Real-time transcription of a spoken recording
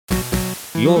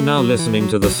You're now listening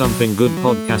to the Something Good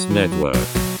Podcast Network.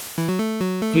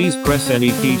 Please press any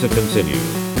key to continue.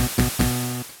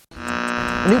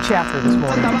 A new chapter this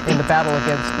morning in the battle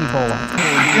against Ebola.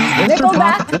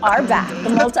 Nickelback are back. The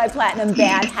multi-platinum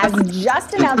band has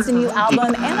just announced a new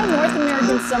album and a North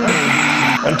American summer.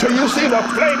 Until you see the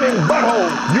flaming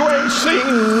butthole, you ain't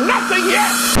seen nothing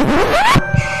yet!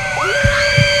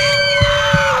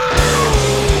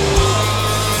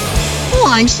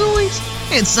 Like Zoinks,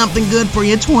 it's Something Good for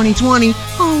You 2020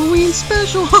 Halloween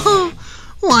special.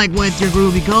 Like with your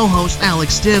groovy co-host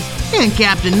Alex Stiff and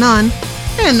Captain Nunn,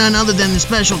 and none other than the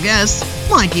special guests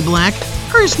Mikey Black,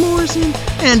 Chris Morrison,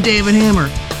 and David Hammer.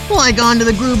 Like on to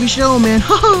the groovy show, man.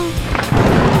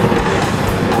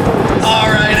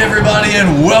 Alright, everybody,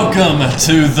 and welcome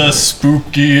to the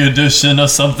spooky edition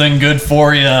of Something Good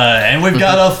For Ya. And we've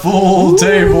got a full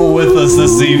table with us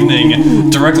this evening.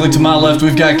 Directly to my left,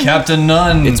 we've got Captain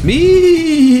Nunn. It's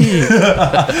me!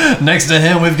 Next to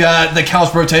him, we've got the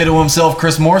couch potato himself,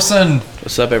 Chris Morrison.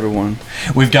 What's up, everyone?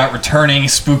 We've got returning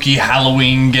spooky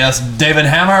Halloween guest, David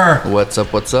Hammer. What's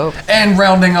up, what's up? And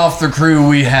rounding off the crew,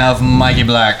 we have Mikey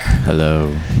Black.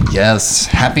 Hello. Yes,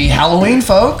 happy Halloween,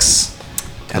 folks.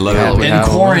 Hello. In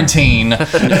quarantine.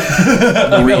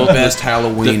 The real best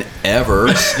Halloween ever.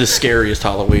 The scariest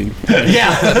Halloween.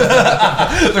 Yeah.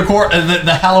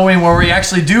 the Halloween where we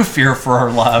actually do fear for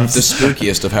our lives. The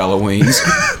spookiest of Halloweens.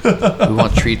 We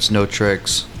want treats, no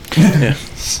tricks. Yeah.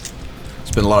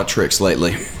 It's been a lot of tricks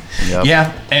lately. Yep.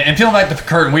 Yeah, and peeling back the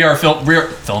curtain, we are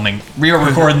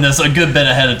recording this a good bit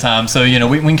ahead of time, so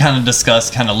we can kind of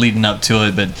discuss kind of leading up to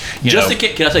it, but can I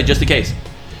say just in case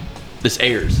this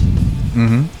airs?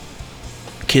 Mm-hmm.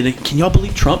 Can y'all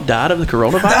believe Trump died of the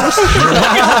coronavirus?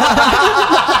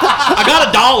 I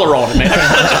got $1 on it, man.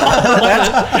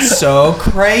 That's so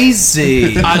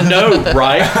crazy. I know,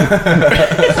 right?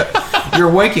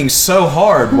 You're winking so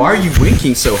hard. Why are you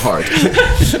winking so hard?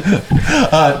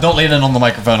 Don't lean in on the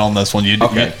microphone on this one.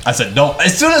 Okay. I said don't.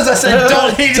 As soon as I said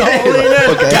don't lean in.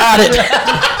 Okay. Got it.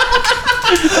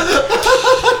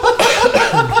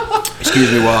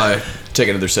 Excuse me while I take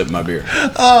another sip of my beer.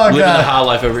 Oh, Living God. the high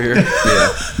life over here. Yeah.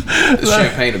 It's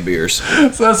champagne of beers. So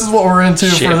this is what we're into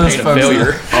Champagne for this, of folks.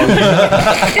 failure. Oh,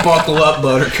 yeah. Buckle up,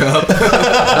 Buttercup.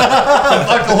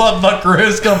 Buckle up, Buckaroo.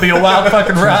 It's going to be a wild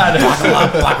fucking ride. Buckle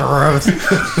up, Buckaroo.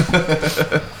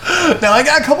 Now, I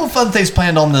got a couple of fun things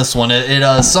planned on this one.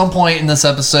 At some point in this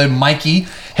episode, Mikey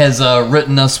has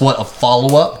written us, a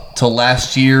follow-up to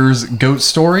last year's goat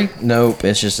story? Nope,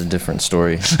 it's just a different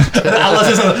story.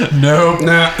 Nope.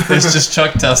 Nah. It's just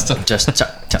Chuck Testa. Just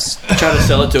Chuck Testa. Try to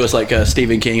sell it to us like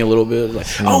Stephen King a little bit. Like,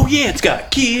 oh yeah, it's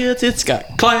got kids, it's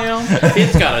got clowns,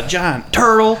 it's got a giant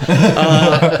turtle.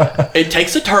 It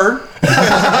takes a turn. The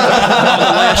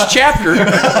last chapter,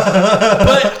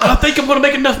 but I think I'm going to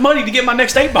make enough money to get my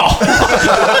next 8-ball.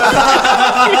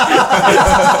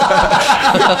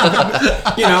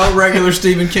 Regular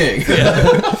Stephen King.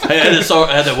 Yeah. I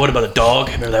had that one about a dog.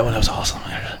 Remember that one? That was awesome.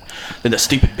 Then the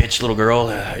stupid bitch little girl.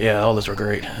 All those were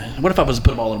great. What if I was to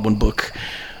put them all in one book?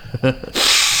 Yep,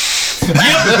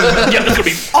 that's gonna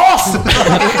be awesome.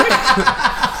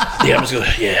 Yeah, I'm just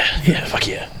gonna. Yeah, fuck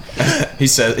yeah.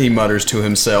 He mutters to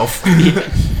himself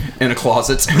in a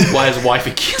closet. Why his wife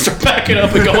and kids are backing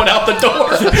up and going out the door.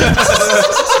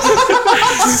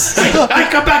 Hey,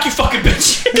 come back, you fucking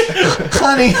bitch.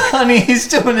 Honey, he's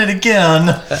doing it again.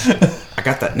 I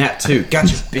got that gnat too.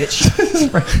 Gotcha, bitch.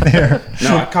 Right there.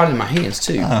 No, I caught it in my hands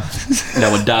too.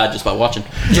 That one died just by watching.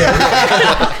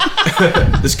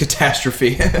 This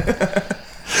catastrophe.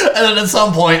 And then at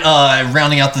some point,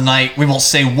 rounding out the night, we won't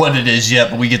say what it is yet,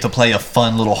 but we get to play a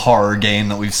fun little horror game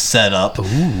that we've set up. Ooh.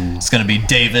 It's going to be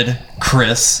David,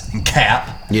 Chris, and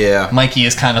Cap. Yeah. Mikey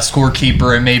is kind of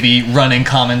scorekeeper and maybe running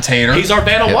commentator. He's our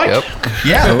Vanna White. Yep.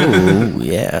 Yeah. Oh,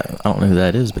 yeah. I don't know who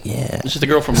that is, but yeah. This is the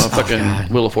girl from fucking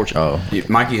Wheel of Fortune. Oh.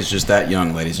 Mikey is just that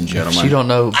young, ladies and gentlemen. You don't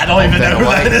know. I don't even know who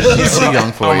that is. She's too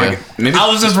young for you. Maybe I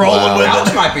was just rolling with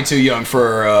Alex it. might be too young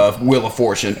for Wheel of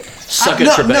Fortune. Suck it,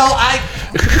 Trebek.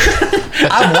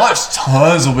 I watched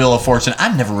tons of Wheel of Fortune.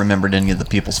 I never remembered any of the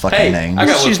people's fucking names. I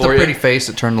got one She's the for you. pretty face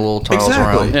that turned the little tiles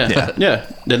Exactly. around. Yeah.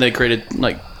 Then they created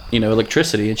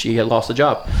electricity, and she had lost the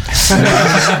job.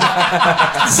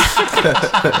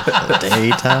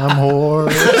 Daytime horror.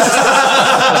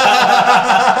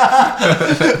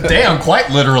 Damn, quite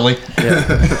literally. Yeah.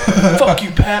 Fuck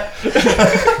you, Pat.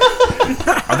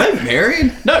 Are they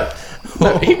married?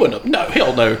 No, he wouldn't have. No,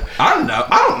 hell no. I don't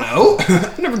know.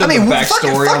 I've never done the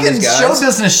backstory on fucking these guys. show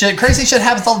business shit. Crazy shit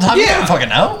happens all the time. You Yeah. don't fucking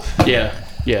know.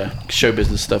 Yeah. Show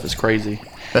business stuff is crazy.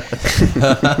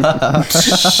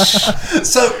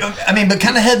 So, I mean, but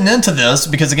kind of heading into this,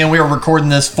 because again, we are recording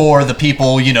this for the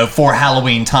people, for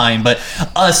Halloween time, but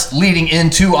us leading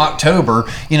into October,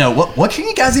 what can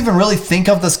you guys even really think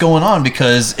of that's going on?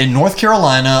 Because in North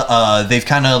Carolina, they've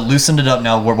kind of loosened it up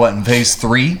now. We're in phase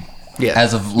 3? Yeah.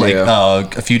 As of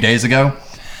a few days ago,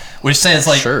 which says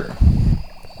Sure.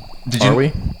 Are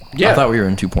we? Yeah. I thought we were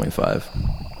in 2.5.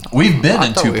 We've been I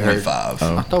in thought we heard-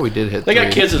 2.5. I thought we did hit. They got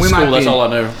 3. kids in We school. might That's be- all I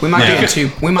know. We might be in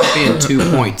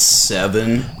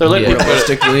 2.7. They're letting people go to,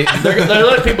 realistically. they're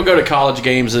letting people go to college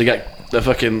games. And they got the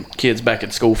fucking kids back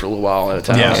at school for a little while at a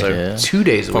time. Yeah. So. Yeah. 2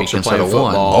 days a week Folks are instead playing of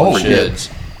one. football Oh, and shit.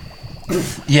 shit.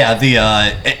 Yeah, they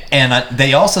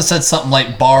also said something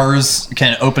like bars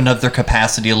can open up their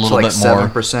capacity a little It's bit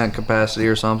like more. 7% capacity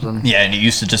or something. Yeah, and it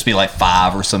used to just be like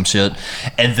 5 or some shit.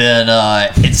 And then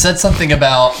it said something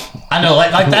about, I know,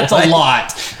 like that's a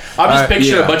lot. I'm just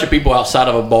picturing yeah. a bunch of people outside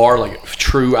of a bar, like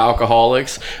true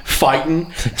alcoholics, fighting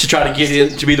to try to get in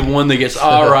to be the one that gets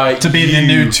all right To be the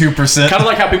new 2%. Kind of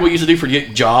like how people used to do for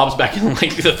get jobs back in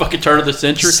like the fucking turn of the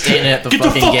century. Standing at the get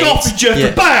fucking the fuck gates. off me, Jeff!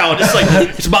 Yeah. Bow! It's like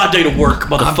it's my day to work,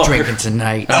 motherfucker. I'm drinking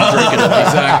tonight. I'm drinking it.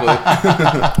 Exactly.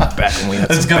 Back when we had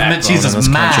This some government backbone cheese in is this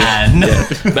country.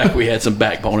 mine. Back we had some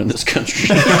backbone in this country.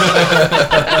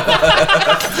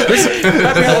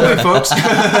 Happy Halloween, folks.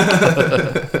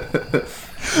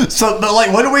 So, but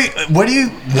like, what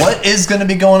is going to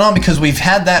be going on? Because we've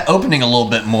had that opening a little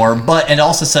bit more, but it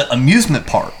also said amusement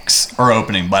parks are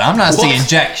opening, but I'm not seeing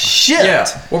jack shit. Yeah.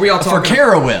 What were y'all for talking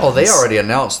Carowinds? Oh, they already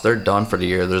announced they're done for the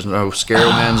year. There's no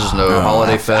Scarewinds, there's no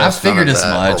Holiday Fest. figured none of as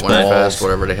that, much, or Winter but- Fest,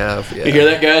 whatever they have. Yeah. You hear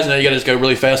that, guys? Now you gotta just go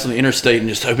really fast on the interstate and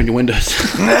just open your windows.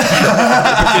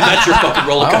 That's your fucking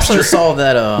roller I also coaster. saw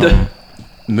that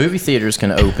movie theaters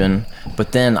can open,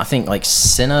 but then I think like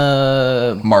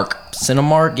Cinemark,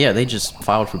 yeah, they just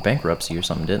filed for bankruptcy or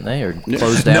something, didn't they? Or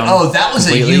closed down? Oh, that was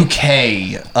completely? a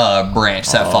UK branch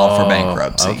that filed for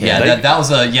bankruptcy. okay. Yeah, that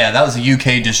was a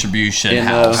UK distribution In,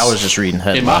 house. I was just reading In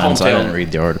my headlines. I hometown- didn't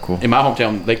read the article. In my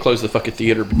hometown, they closed the fucking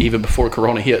theater even before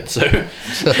Corona hit. So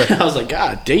I was like,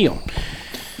 God damn.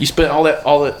 You spent all that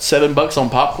 $7 on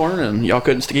popcorn and y'all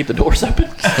couldn't keep the doors open?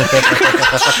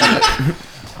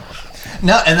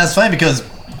 No, and that's funny because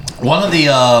one of the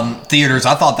theaters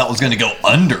I thought that was going to go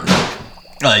under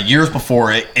years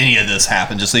before any of this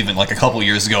happened, just even like a couple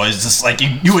years ago, is just like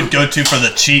you would go to for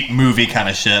the cheap movie kind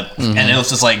of shit, and it was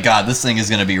just like, God, this thing is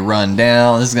going to be run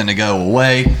down, this is going to go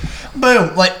away.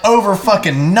 Boom, like over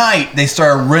fucking night they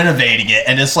started renovating it,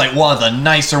 and it's like one of the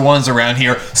nicer ones around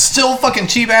here, still fucking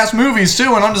cheap ass movies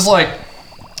too, and I'm just like,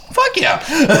 fuck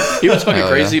yeah. You know what's fucking Hell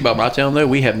crazy yeah. about my town though?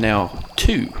 We have now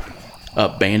 2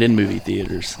 abandoned movie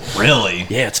theaters. Really?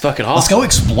 Yeah, it's fucking awesome. Let's go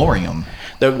exploring them.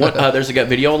 There's a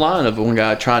video online of one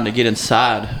guy trying to get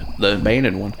inside the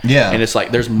abandoned one. Yeah. And it's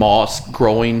like there's moss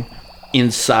growing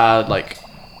inside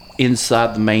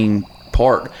the main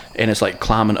part, and it's like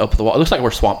climbing up the wall. It looks like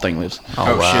where Swamp Thing lives.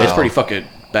 Oh, wow. It's pretty fucking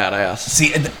badass. See,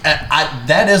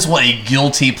 that is what a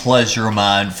guilty pleasure of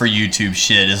mine for YouTube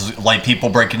shit is, like people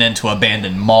breaking into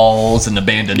abandoned malls and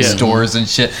abandoned stores and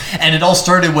shit. And it all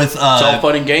started with It's all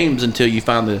fun and games until you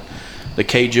find the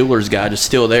K Jewelers guy just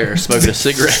still there smoking a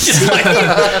cigarette,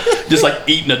 just like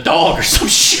eating a dog or some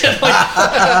shit.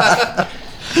 Like,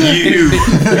 you.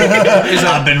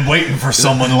 I've been waiting for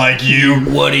someone like you.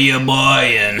 What are you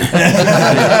buying?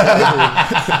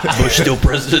 Bush still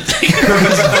president.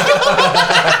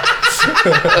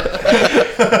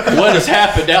 What has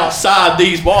happened outside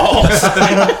these walls?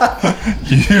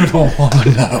 You don't want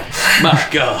to know. My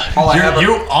God.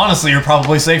 You're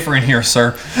probably safer in here,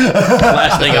 sir.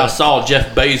 Last thing I saw,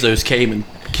 Jeff Bezos came and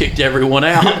kicked everyone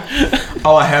out.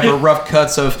 All I have are rough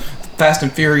cuts of Fast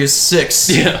and Furious 6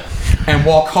 Yeah. and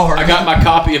Walk Hard. I got my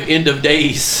copy of End of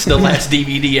Days, the last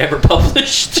DVD ever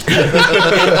published.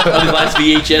 The last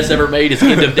VHS ever made is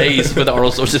End of Days with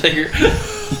Arnold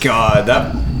Schwarzenegger. God,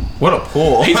 what a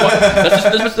pull.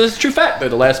 That's a true fact, though.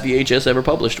 The last VHS ever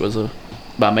published was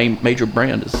by major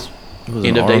brand is Was it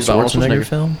End an of Days by Arnold Schwarzenegger Schwarzenegger.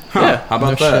 film? Yeah, How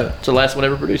about that? it's the last one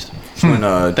ever produced.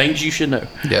 When, Things you should know.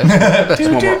 Yeah.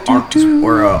 it's one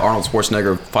where Arnold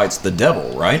Schwarzenegger fights the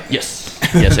devil, right? Yes,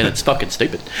 yes, and it's fucking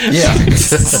stupid. Yeah.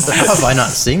 How have I not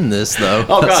seen this though?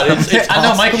 Oh God, it's I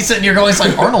know Mikey's sitting here going, it's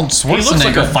like Arnold looks like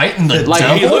Schwarzenegger a- fighting the like,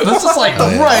 he devil. looks- This is like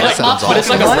yeah, right that up sounds my But it's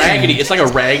like a fucking lane. raggedy. It's like a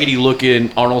raggedy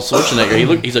looking Arnold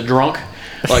Schwarzenegger. He's a drunk.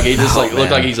 Like he just looked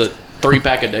like he's a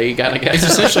 3-pack a day kind of guy. It's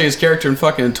essentially his character in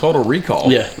fucking Total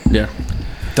Recall. Yeah, yeah.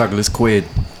 Douglas Quaid.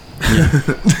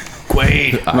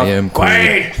 Quaid, I am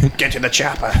Quaid. get to the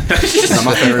chopper. Now,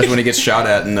 my favorite is when he gets shot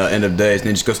at in End of Days and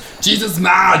he just goes, Jesus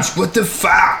Marge, what the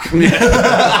fuck?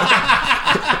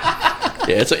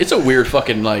 Yeah, it's a weird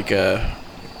fucking like.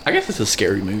 I guess it's a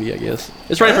scary movie. I guess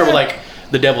it's right for like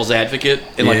the Devil's Advocate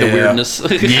and like the weirdness.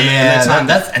 Yeah,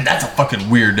 that's a fucking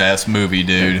weird ass movie,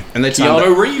 dude. And they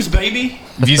Keanu Reeves, baby.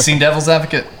 Have you seen Devil's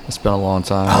Advocate? It's been a long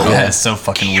time. Oh, yeah, it's so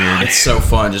fucking weird. It's so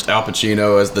fun, just Al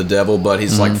Pacino as the devil, but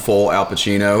he's like full Al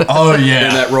Pacino. Oh yeah,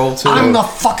 in that role too. I'm the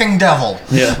fucking devil.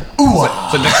 Yeah. Ooh.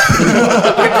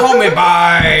 They call me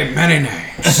by many names.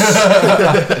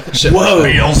 Whoa,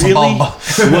 Beelzebub.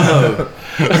 Whoa.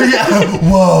 Yeah.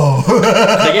 Whoa.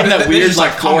 They gave him that weird just,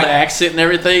 like like, Florida accent and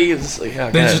everything. It's like,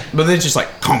 oh, God. But they just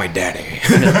like call me daddy.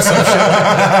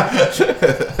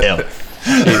 Yeah.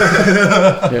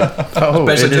 Oh,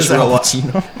 Basically it is just real Al life.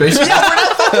 Pacino. Basically,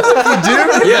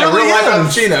 Dude, yeah, real life Al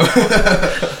Pacino.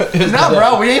 Nah,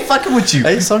 bro, we ain't fucking with you.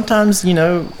 Hey, sometimes,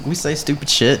 we say stupid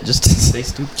shit just to say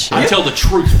stupid shit. I tell the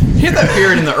truth. He had that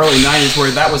period in the early '90s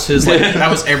where that was his that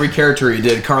was every character he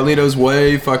did. Carlito's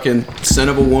Way, fucking Son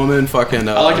of a Woman, fucking.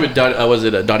 I liked him at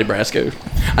Donnie Brasco.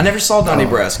 I never saw Donnie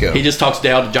Brasco. He just talks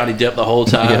down to Johnny Depp the whole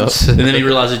time, and then he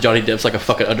realizes Johnny Depp's like a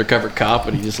fucking undercover cop,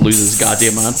 and he just loses his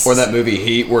goddamn mind. Or that movie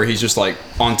Heat, where he's just like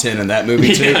on 10 in that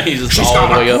movie too. Yeah, he's just She's all got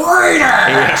the way a up. great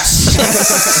ass.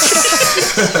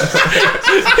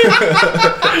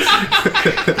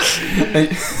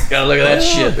 Gotta look at that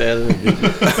shit, man.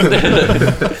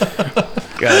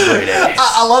 Got a great ass.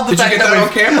 I love the fact Did you get that on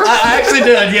camera? I actually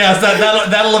did. Yes,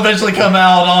 that'll eventually come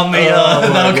out on the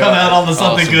come out on the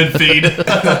Something Good feed.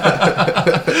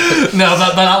 No,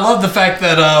 but I love the fact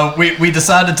that we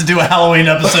decided to do a Halloween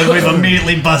episode. We've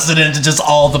immediately busted into just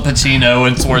all the Pacino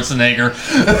and Schwarzenegger.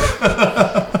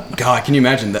 God, can you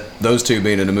imagine those two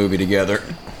being in a movie together?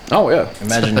 Oh yeah.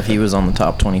 Imagine if he was on the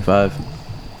top 25.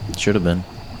 Should have been.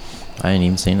 I ain't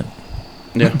even seen it.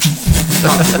 Yeah.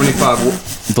 Top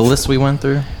 25. The list we went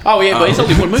through? Oh yeah, but it's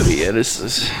only one movie. Yeah,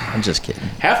 it's I'm just kidding.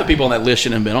 half the people on that list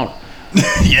shouldn't have been on it.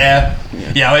 Yeah.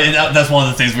 That's one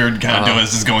of the things we were kind of doing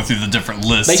is just going through the different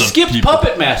lists. They of skipped people.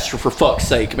 Puppet Master for fuck's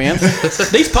sake, man.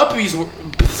 These puppies were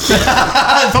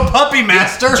The Puppy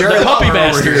Master. the Puppy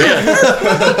Master. Yeah.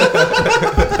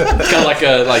 It's kind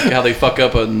of like how they fuck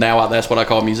up now. That's what I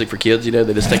call music for kids.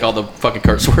 They just take all the fucking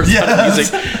curse words out of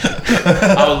music.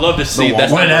 I would love to see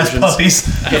that. Wet ass puppies.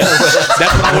 Yeah.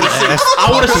 That's what I want to see. I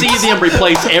want to see them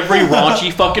replace every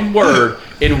raunchy fucking word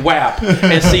in WAP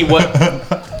and see what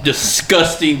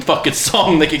disgusting fucking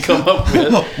song they can come up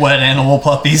with. Wet animal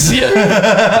puppies. Yeah.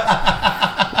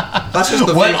 That's just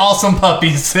the Wet awesome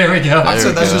puppies. There we go.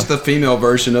 That's just the female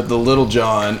version of the Little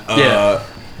John. Yeah.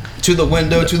 To the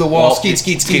window, to the wall, skeet,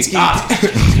 skeet, skeet, skeet.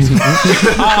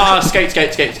 Skate,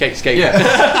 skate, skate, skate, skate. Yeah,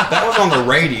 that was on the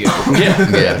radio.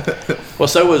 Yeah. Well,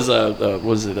 so was what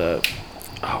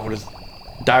is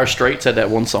Dire Straits had that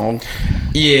one song.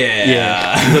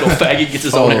 Yeah. Little faggot gets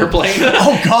his own airplane.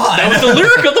 Oh God. That was the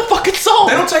lyric of the fucking song.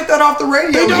 They don't take that off the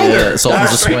radio. Either.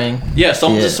 Sultan's a Swing. Yeah,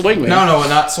 Sultan's a Swing, man. No,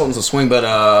 not Sultan's a Swing, but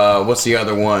what's the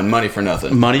other one? Money for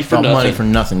Nothing. Money for Nothing. Money for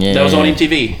Nothing. Yeah. That was yeah, on yeah.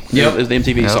 MTV. Yep. It was the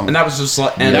MTV song. And that was just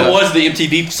like that was the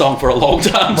MTV song for a long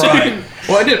time too. right.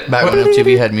 Well, I did. Back when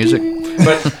MTV had music.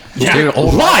 But Yeah,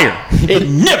 liar! It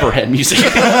never had music. No,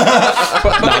 that's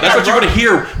what you're gonna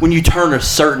hear when you turn a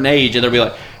certain age, and they'll be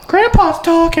like, "Grandpa's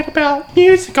talking about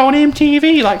music on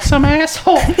MTV like some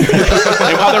asshole," and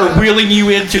while they're wheeling you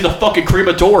into the fucking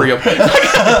crematorium. The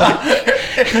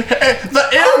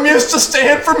M used to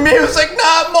stand for music,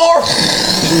 not more.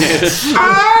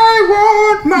 I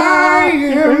want my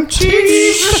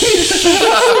MTV.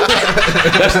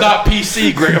 That's not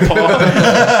PC, Grandpa.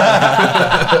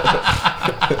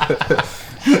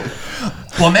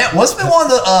 Well, man, what's been one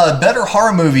of the better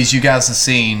horror movies you guys have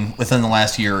seen within the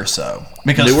last year or so?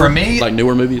 Because Newer? for me, Like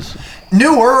newer movies.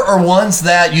 newer or ones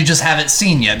that you just haven't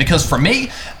seen yet. Because for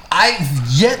me, I've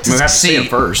yet to We have to see see it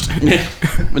first.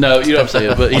 No, you know what I'm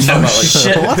saying, but he's talking about like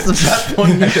shit. What's the best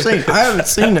one you've seen? I haven't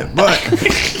seen it, but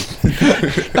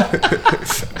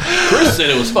Chris said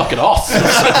it was fucking awesome.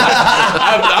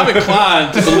 I'm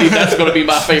inclined to believe that's going to be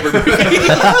my favorite movie.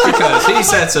 Because he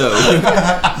said so.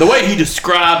 The way he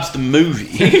describes the movie.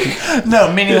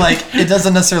 No, meaning like it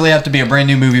doesn't necessarily have to be a brand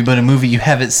new movie, but a movie you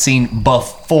haven't seen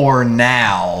before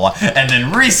now, and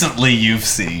then recently you've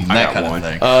seen that kind of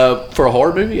thing. For a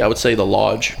horror movie, I would say The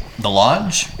Lodge. The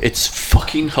Lodge. It's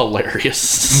fucking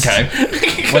hilarious. Okay.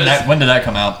 when did that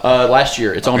come out? Last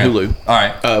year. It's on Hulu. All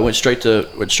right. Went straight to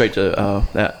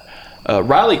that.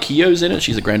 Riley Keough's in it.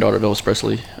 She's the granddaughter of Elvis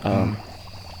Presley.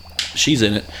 She's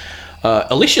in it.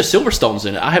 Alicia Silverstone's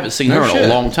in it. I haven't seen her in a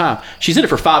long time. She's in it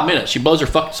for 5 minutes. She blows her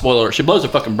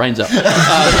fucking brains out.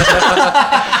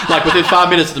 Like within 5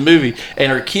 minutes of the movie.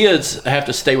 And her kids have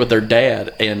to stay with their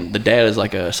dad, and the dad is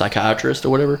like a psychiatrist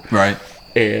or whatever. Right.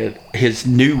 and his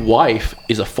new wife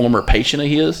is a former patient of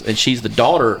his, and she's the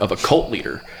daughter of a cult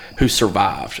leader who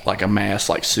survived like a mass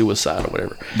like suicide or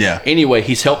whatever. Yeah. Anyway,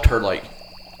 he's helped her like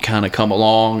kind of come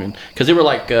along, and because they were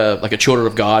like a Children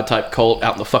of God type cult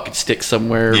out in the fucking sticks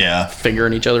somewhere,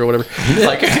 fingering each other or whatever.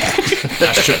 Like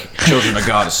Children of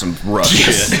God is some rough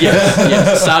shit.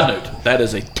 Yeah. Side note: that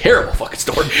is a terrible fucking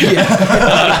story.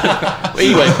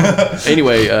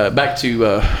 Anyway, back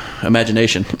to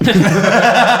imagination.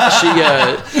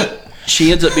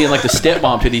 She ends up being like the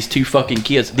stepmom to these two fucking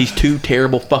kids, these two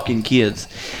terrible fucking kids,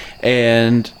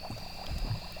 and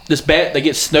they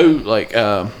get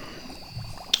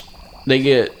they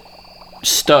get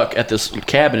stuck at this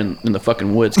cabin in the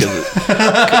fucking woods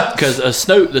because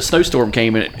the snowstorm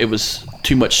came and it was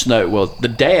too much snow. Well, the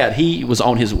dad, he was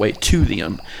on his way to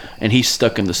them, and he's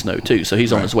stuck in the snow too, so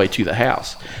he's on his way to the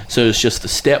house. So it's just the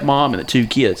stepmom and the two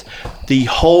kids. The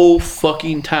whole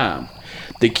fucking time,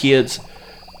 the kids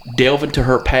delve into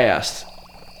her past.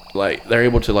 Like, they're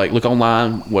able to like look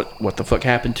online what the fuck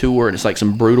happened to her, and it's like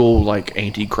some brutal like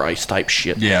Antichrist type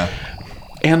shit. Yeah.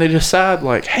 And they decide,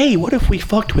 like, hey, what if we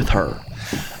fucked with her?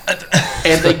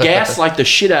 And they gaslight the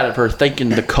shit out of her, thinking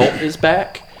the cult is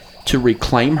back to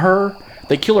reclaim her.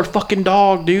 They kill her fucking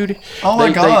dog, dude. Oh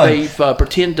my God. They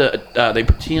pretend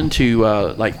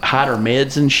to like hide her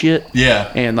meds and shit.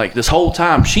 Yeah. And like this whole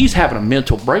time, she's having a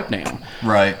mental breakdown.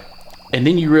 Right. And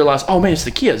then you realize, oh man, it's the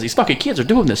kids. These fucking kids are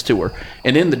doing this to her.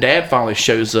 And then the dad finally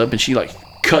shows up, and she like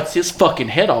cuts his fucking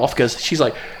head off because she's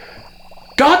like,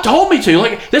 God told me to.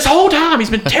 Like, this whole time he's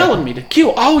been telling me to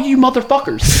kill all you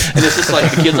motherfuckers. And it's just like,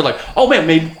 the kids are like, oh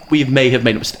man, we may have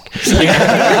made a mistake.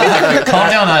 Calm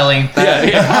down, Eileen. Yeah,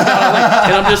 calm down, Eileen.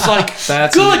 And I'm just like,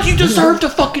 good, you deserve to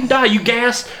fucking die. You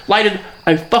gaslighted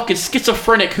a fucking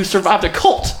schizophrenic who survived a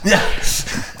cult. Yeah.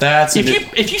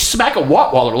 If you smack a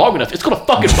Wattwaller long enough, it's gonna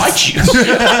fucking bite you.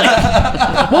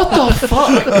 Like, what the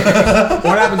fuck?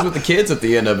 What happens with the kids at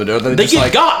the end of it? Are they just get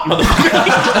like, got, motherfucker.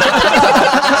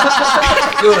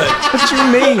 Good. What you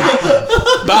mean?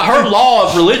 By her law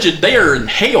of religion, they are in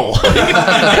hell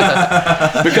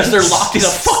because they're locked in a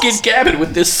fucking cabin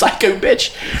with this psycho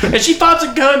bitch, and she finds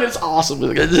a gun. And it's awesome. I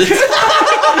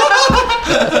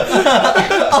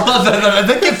love that.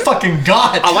 They get fucking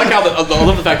got. I like how I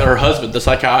love the fact that her husband, the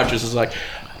psychiatrist, is like,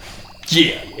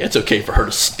 yeah, it's okay for her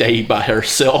to stay by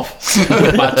herself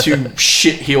with my two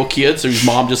shit heel kids whose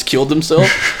mom just killed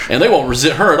themselves, and they won't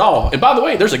resent her at all. And by the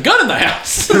way, there's a gun in the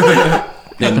house.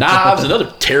 And knives and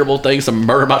other terrible things to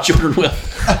murder my children with.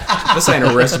 This ain't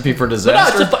a recipe for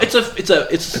disaster. But no,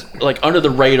 it's like under the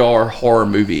radar horror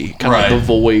movie, kind of like The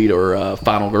Void or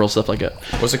Final Girl, stuff like that.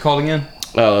 What's it called again?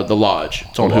 The Lodge.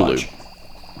 It's on Hulu.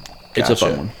 It's a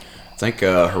fun one. I think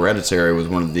Hereditary was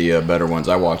one of the better ones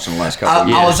I watched in the last couple of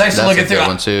years. I was actually looking through.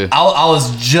 One too. I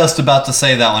was just about to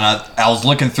say that one. I was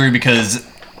looking through because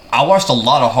I watched a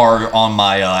lot of horror on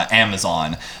my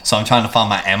Amazon, so I'm trying to find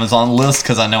my Amazon list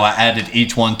because I know I added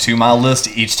each one to my list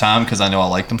each time because I know I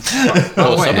liked them.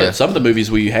 Some of the movies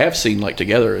we have seen like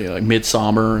together, you know, like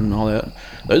Midsommar and all that.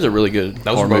 Those are really good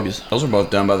horror movies. Those are both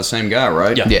done by the same guy,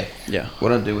 right? Yeah.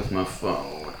 What I do with my phone?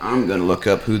 I'm gonna look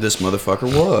up who this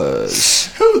motherfucker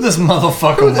was.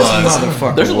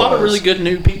 There's a lot of really good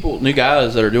new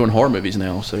guys that are doing horror movies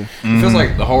now. So it feels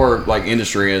like the horror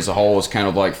industry as a whole has kind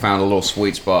of like found a little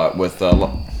sweet spot with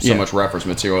so much reference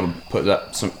material to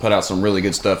put out some really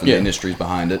good stuff, and the industry's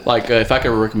behind it. Like if I could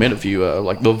recommend a few,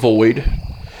 like The Void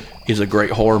is a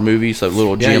great horror movie. It's a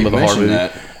little gem of a horror movie.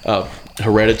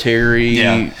 Hereditary.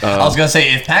 Yeah, I was gonna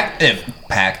say if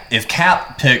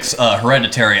Cap picks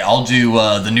Hereditary, I'll do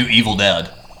the new Evil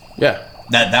Dead. Yeah.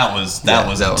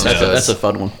 That's a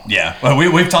fun one. Yeah, well,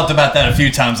 we've talked about that a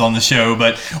few times on the show,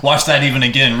 but watched that even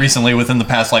again recently within the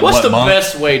past What's the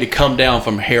best way to come down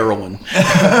from heroin?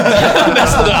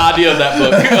 That's the idea of that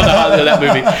book, of that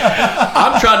movie.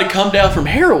 I'm trying to come down from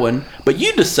heroin, but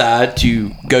you decide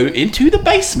to go into the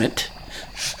basement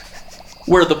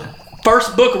where the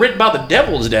first book written by the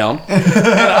devil is down.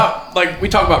 And we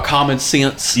talk about common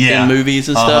sense in movies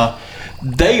and stuff.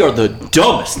 They are the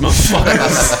dumbest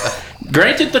motherfuckers.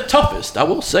 Granted, the toughest. I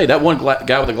will say that one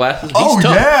guy with the glasses. He's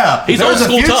tough. Yeah, he's old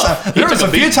school tough. There was a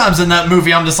few times in that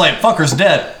movie I'm just like, fucker's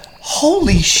dead.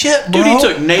 Holy shit, bro. Dude, he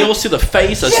took nails to the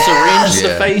face, a syringe to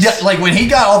the face. Yeah, like when he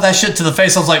got all that shit to the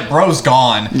face, I was like, bro's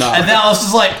gone. Nah. And then I was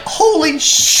just like, holy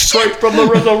shit. Straight from the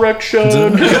resurrection.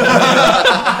 Live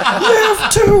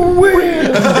to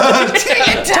win.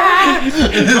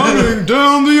 Coming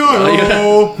down the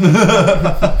aisle.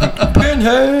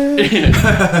 Pinhead.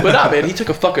 But nah, man, he took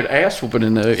a fucking ass whooping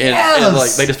in there. And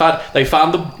like they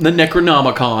find the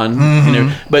Necronomicon. You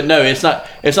know, but no, it's not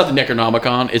the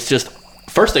Necronomicon. It's just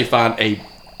first they find a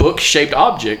book-shaped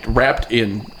object wrapped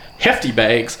in hefty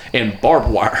bags and barbed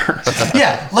wire.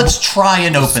 Yeah, let's try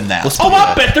and open that. Oh,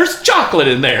 I bet there's chocolate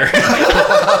in there.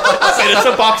 I bet it's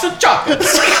a box of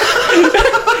chocolates.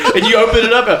 And you open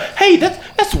it up and, hey,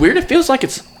 that's weird. It feels like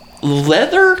it's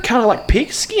leather, kind of like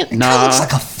pig skin. It kind of looks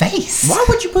like a face. Why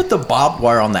would you put the barbed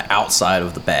wire on the outside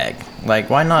of the bag? Like,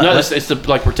 why not? No, it's to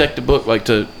like protect the book, like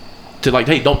to like,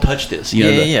 hey, don't touch this. You know,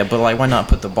 Yeah, but like, why not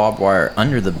put the barbed wire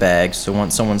under the bag so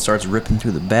once someone starts ripping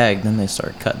through the bag, then they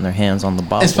start cutting their hands on the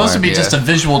barbed wire? It's supposed to be just a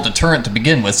visual deterrent to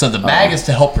begin with. So the bag is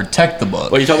to help protect the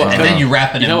book. Well, you talk about and then you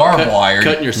wrap it in barbed wire.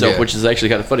 Cutting yourself, which is actually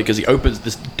kind of funny because he opens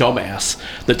this dumbass,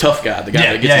 the tough guy, the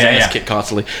guy that gets his ass kicked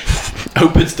constantly,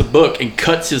 opens the book and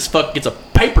gets a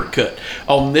paper cut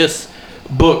on this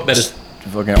book that is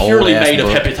purely made of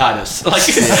hepatitis. Like,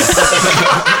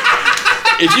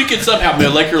 if you could somehow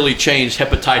molecularly change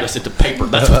hepatitis into paper,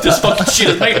 that's what this fucking shit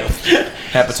is made of.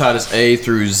 Hepatitis A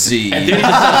through Z. And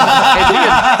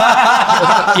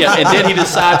then he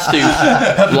decides to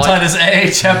Hepatitis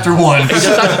A, Chapter 1. He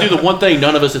decides to do the one thing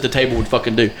none of us at the table would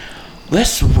fucking do.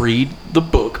 Let's read the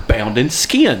book bound in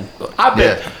skin. I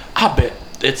bet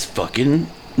it's fucking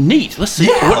neat. Let's see.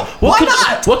 Yeah, what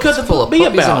could the book be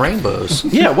about? And rainbows.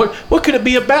 Yeah, what could it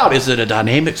be about? Is it a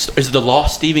dynamic? Is it the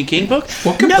lost Stephen King book?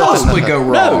 What could possibly go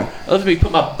wrong? No. Let me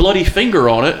put my bloody finger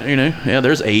on it. You know, yeah,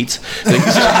 there's AIDS.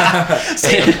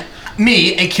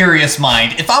 Me, a curious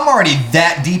mind, if I'm already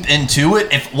that deep into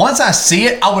it, if once I see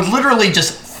it, I would literally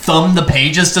just thumb the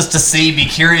pages just to be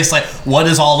curious, like, what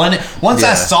is all in it. Once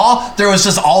I saw there was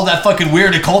just all that fucking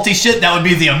weird occulty shit, that would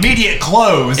be the immediate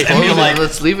close. And be like,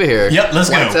 let's leave it here. Yep, let's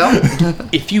go.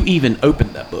 If you even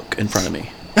opened that book in front of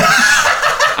me,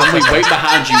 I'm going to wait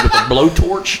behind you with a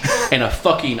blowtorch and a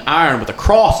fucking iron with a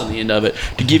cross on the end of it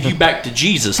to give you back to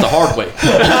Jesus the hard way.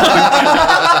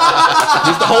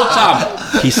 Just the whole time.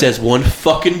 He says one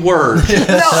fucking word. No,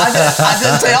 I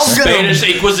didn't say I was going to.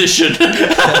 Spanish Inquisition.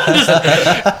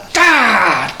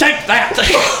 Take that.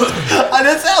 I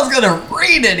didn't say I was going to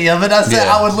read any of it. I said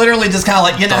I would literally just kind of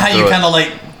like, you know how you kind of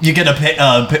like, you get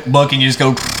a book and you just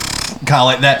go kind of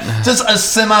like that. Just a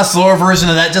semi-slower version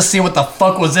of that, just see what the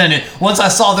fuck was in it. Once I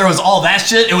saw there was all that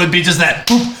shit, it would be just that,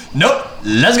 nope,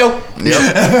 let's go.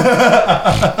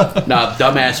 Yep. Nah,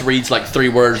 dumbass reads like 3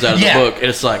 words out of the book, and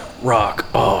it's like, rock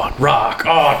on, rock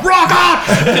on, rock on!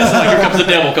 And it's like, here comes the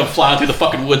devil, come flying through the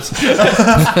fucking woods.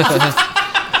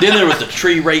 Then there was the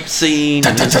tree rape scene.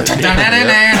 And near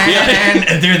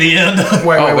the end.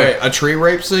 Wait. A tree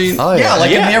rape scene? Oh, yeah,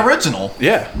 like in the original.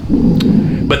 Yeah.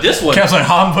 But this one, Kev's like,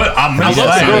 I'm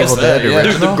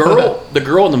the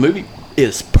girl in the movie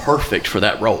is perfect for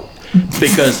that role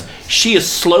because she is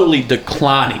slowly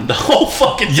declining the whole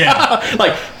fucking time. Yeah.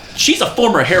 Like, she's a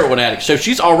former heroin addict, so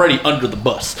she's already under the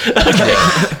bus. Okay.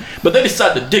 But they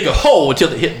decide to dig a hole until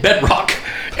they hit bedrock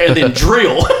and then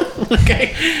drill.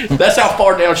 Okay. That's how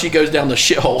far down she goes down the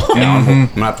shithole. I'm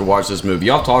gonna have to watch this movie.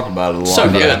 Y'all talked about it a lot. So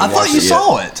good. I thought you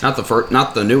saw it.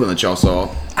 Not the new one that y'all saw.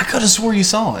 I could have swore you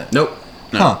saw it. Nope.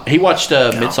 No. Huh. He watched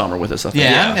Midsommar with us, I think.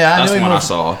 Yeah, I that's knew the he one I was.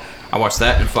 saw. I watched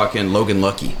that and fucking Logan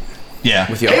Lucky.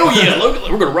 Yeah. With y'all. Hell yeah, Logan,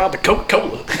 we're going to rob the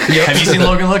Coca-Cola. Have you seen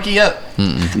Logan Lucky yet?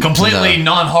 Completely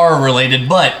non-horror related,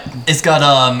 but it's got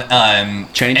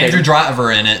Channing Andrew Tatum.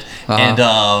 Driver in it, and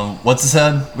what's his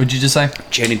head? What'd you just say?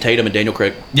 Channing Tatum and Daniel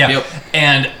Craig. Yeah. Yep.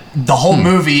 And the whole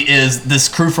movie is this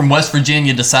crew from West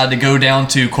Virginia decide to go down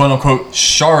to quote unquote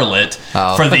Charlotte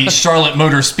for the Charlotte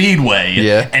Motor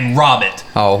Speedway and rob it.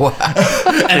 Oh, wow.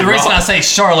 And the reason I say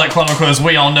Charlotte, quote unquote, is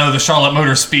we all know the Charlotte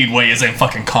Motor Speedway is in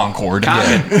fucking Concord.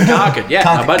 Concord,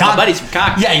 yeah. My buddy's from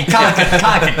Concord. Yeah,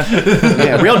 Concord.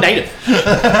 Yeah, real native.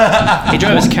 He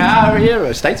drove his car here,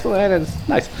 Statesville, and it's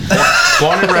nice.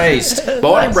 Born and raised.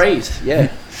 Born and raised,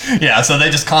 yeah. Yeah, so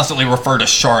they just constantly refer to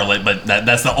Charlotte, but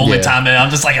that's the only time that I'm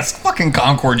just like, it's fucking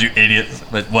Concord, you idiot.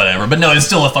 But whatever. But no, it's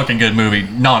still a fucking good movie,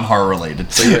 non-horror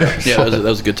related. So that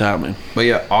was a good time, man. But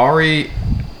yeah, Ari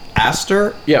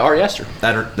Aster. Yeah, Ari Aster.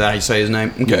 That how you say his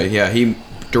name? Okay, yeah, he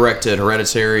directed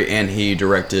Hereditary and he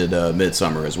directed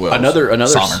Midsommar as well. Another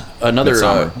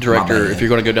Midsommar. director. If you're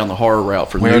going to go down the horror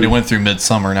route for we already went through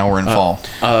Midsummer, now we're in fall.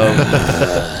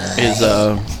 Is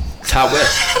Ty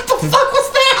West. What the fuck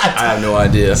was that? I have no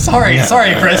idea. Sorry,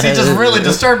 Chris. You just really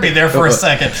disturbed me there for a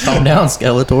second. Calm down,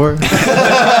 Skeletor. I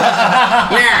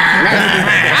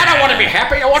don't want to be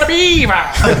happy. I want to be evil.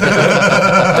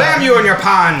 Damn you and your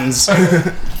puns.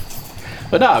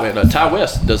 But no, I mean, Ty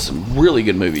West does some really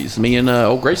good movies. Me and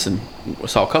old Grayson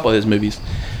saw a couple of his movies,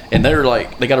 and they're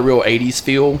like, they got a real 80s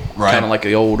feel, right? Kind of like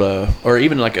the old, or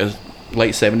even like a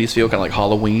late 70s feel, kind of like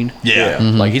Halloween. Yeah.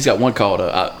 Like he's got one called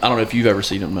I don't know if you've ever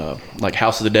seen him, like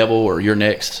House of the Devil or You're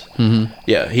Next.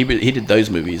 Yeah, he did those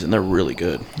movies and they're really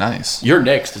good. Nice. You're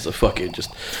Next is a fucking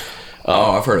just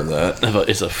I've heard of that.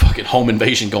 it's a fucking home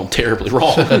invasion gone terribly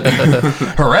wrong.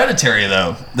 Hereditary,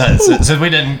 though.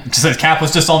 Since Cap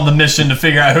was just on the mission to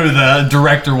figure out who the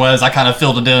director was, I kind of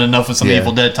filled it in enough with some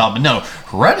Evil Dead talk. But no,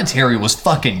 Hereditary was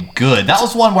fucking good. That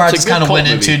was one where I just kind of went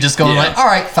into just going like, all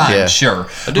right, fine, sure.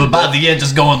 But by the end,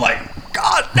 just going like,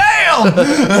 God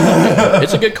damn!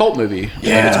 It's a good cult movie.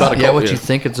 Yeah, it's about a cult. what you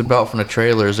think it's about from the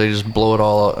trailers, they just blow it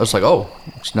all out. It's like, oh,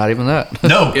 it's not even that.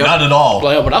 No, not at all.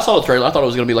 Well, when I saw the trailer, I thought it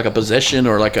was going to be like a possession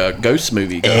or like a ghost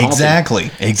movie.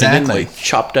 Exactly. And then they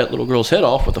chopped that little girl's head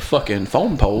off with a fucking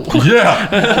phone pole.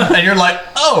 Yeah. And you're like,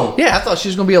 oh. Yeah, I thought she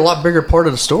was going to be a lot bigger part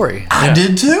of the story. I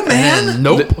did too, man.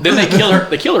 Nope. Then they kill her.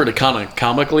 They kill her in a kind of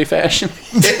comically fashion.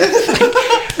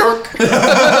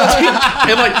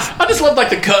 And like, I just love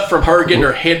like the cut from her getting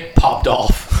her head popped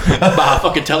off by a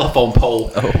fucking telephone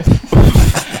pole.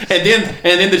 And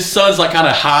then the son's like kind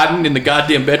of hiding in the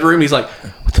goddamn bedroom. He's like,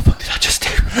 what the fuck did I just do?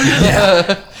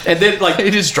 Yeah. And then like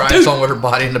he just drives on with her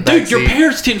body in the back Dude, your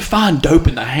parents didn't find dope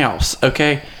in the house,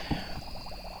 okay?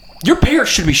 Your parents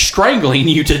should be strangling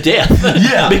you to death.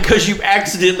 Yeah. Because you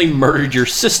accidentally murdered your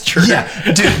sister. Yeah.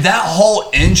 Dude, that whole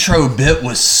intro bit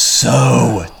was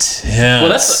so tense.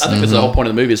 Well, I think that's the whole point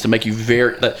of the movie is to make you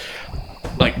just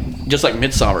like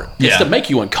Midsommar. It's to make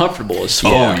you uncomfortable as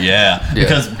fuck. Oh, yeah.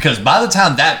 Because by the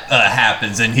time that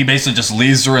happens and he basically just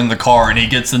leaves her in the car and he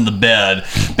gets in the bed,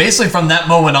 basically from that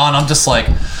moment on, I'm just like...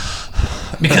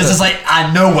 Because it's like,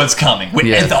 I know what's coming.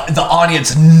 The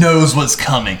audience knows what's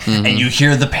coming. And you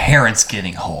hear the parents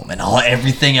getting home and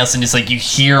everything else. And it's like, you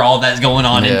hear all that going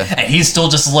on. And he's still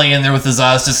just laying there with his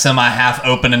eyes just semi-half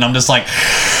open. And I'm just like...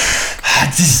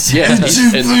 and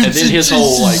then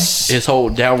his whole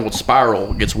downward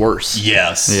spiral gets worse.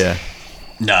 Yes. Yeah.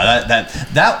 No,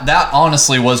 that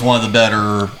honestly was one of the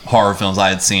better horror films I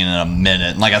had seen in a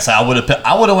minute. Like I said, I would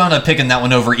have wound up picking that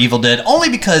one over Evil Dead only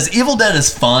because Evil Dead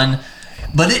is fun,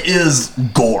 but it is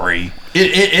gory.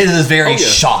 It is very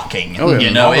shocking.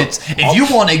 You know, if you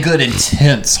want a good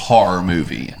intense horror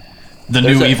movie, the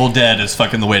new Evil Dead is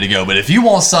fucking the way to go. But if you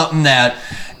want something that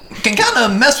can kind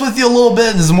of mess with you a little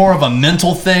bit and is more of a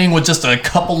mental thing with just a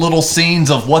couple little scenes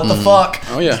of what the fuck.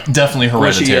 Oh yeah, definitely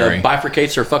Hereditary. Where she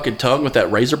bifurcates her fucking tongue with that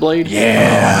razor blade.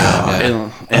 Yeah.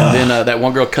 And then that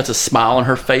one girl cuts a smile on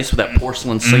her face with that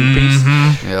porcelain sink piece.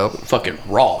 Yep. Fucking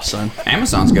raw, son.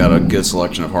 Amazon's got a good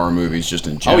selection of horror movies just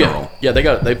in general. Yeah,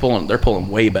 they're pulling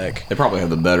way back. They probably have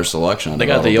the better selection. They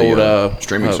got the old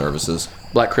streaming services.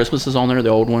 Black Christmas is on there, the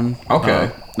old one.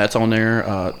 Okay. That's on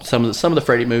there. Some of the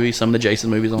Freddy movies, some of the Jason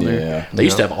movies on there. They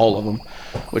used to have all of them,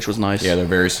 which was nice. Yeah, they're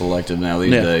very selective now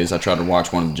these days. I tried to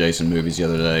watch one of the Jason movies the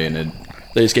other day, and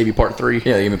they just gave you part 3.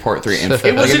 Yeah, they gave me part 3. And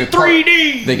it was in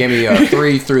 3D. They gave me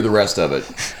 3 through the rest of it.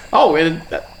 Oh, and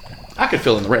I could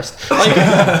fill in the rest.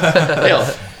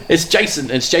 Hell, it's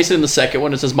Jason. It's Jason in the second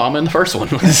one. It's his mama in the first one.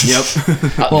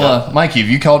 Yep. Well, Mikey, have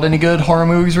you called any good horror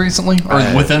movies recently, or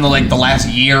within the last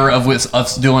year of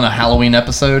us doing a Halloween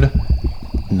episode?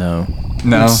 No.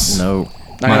 I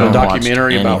got a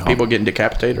documentary about people getting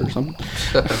decapitated or something.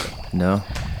 No.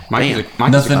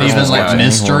 Nothing even like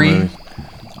mystery.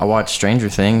 I watched Stranger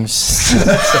Things.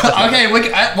 Okay,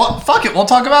 fuck it. We'll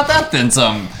talk about that then.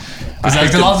 Because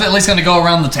I was at least going to go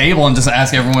around the table and just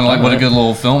ask everyone what a good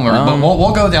little film. But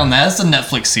we'll go down that. It's a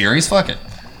Netflix series. Fuck it.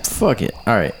 Fuck it.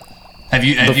 All right. Have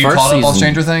you caught up on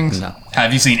Stranger Things? No.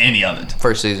 Have you seen any of it?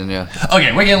 First season, yeah.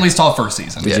 Okay, we can at least talk first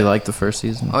season. Did you like the first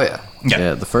season? Oh yeah.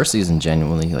 Yeah, the first season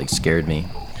genuinely scared me.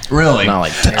 Really? Not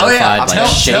terrified,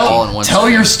 shaking. Tell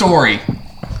your story.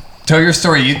 Tell your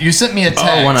story. You sent me a text.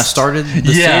 Oh, when I started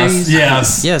the series?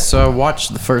 Yes. Yeah, so I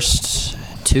watched the first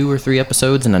 2 or 3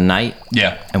 episodes in a night.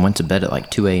 Yeah. And went to bed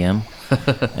at 2 a.m.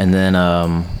 And then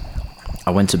I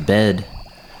went to bed,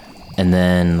 and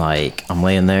then I'm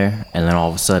laying there, and then all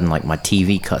of a sudden my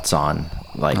TV cuts on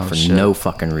for no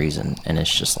fucking reason, and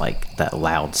it's just that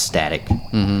loud static.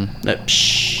 That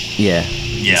psh.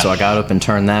 Yeah. So I got up and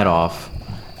turned that off,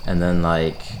 and then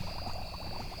I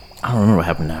don't remember what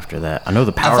happened after that. I know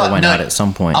the power went out at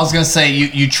some point. I was gonna say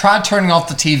you tried turning off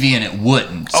the TV and it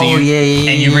wouldn't. So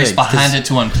and you reached behind it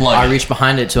to unplug it. I reached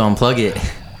behind it to unplug it,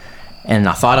 and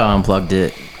I thought I unplugged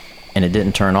it, and it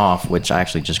didn't turn off, which I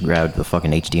actually just grabbed the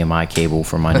fucking HDMI cable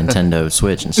from my Nintendo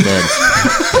Switch instead.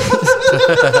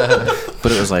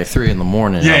 But it was 3 in the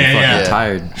morning. I'm fucking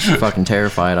tired, fucking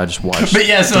terrified. I just watched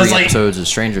 3 episodes of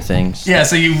Stranger Things. Yeah,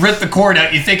 so you rip the cord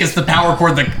out. You think it's the power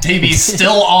cord. The TV's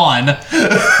still on.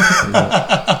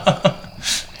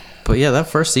 But yeah, that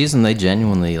first season, they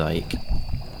genuinely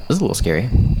was a little scary.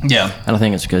 Yeah. And I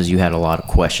think it's because you had a lot of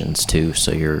questions too,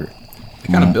 so you're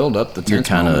kind of build up the you're tense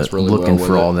kind of moments really looking well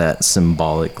for with all it. that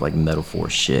symbolic like metaphor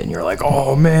shit, and you're like,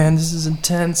 oh man, this is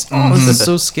intense. Oh, this is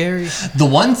so scary. The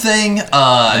one thing,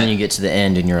 and then you get to the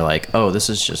end, and you're like, oh, this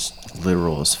is just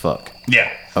literal as fuck.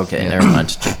 Yeah. Okay, never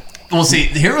mind. Well, see,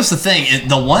 here was the thing.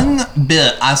 The one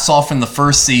bit I saw from the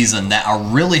first season that I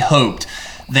really hoped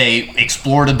they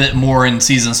explored a bit more in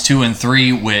seasons 2 and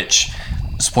 3, which,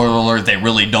 spoiler alert, they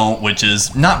really don't, which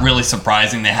is not really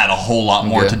surprising. They had a whole lot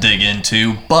more to dig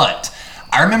into. But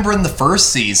I remember in the first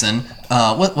season,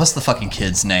 what's the fucking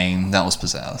kid's name that was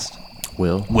possessed?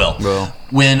 Will.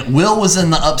 When Will was in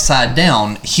the Upside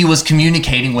Down, he was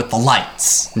communicating with the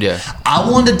lights. Yeah. I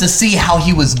wanted to see how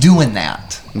he was doing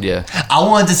that. Yeah. I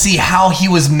wanted to see how he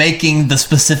was making the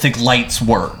specific lights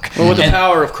work. Well, with the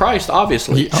power of Christ,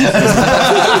 obviously. He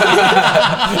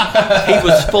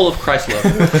was full of Christ love.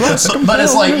 But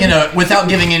it's like, without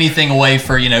giving anything away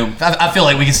for, I feel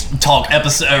like we can talk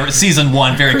season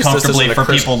 1 very Chris, comfortably this isn't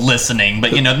for people listening.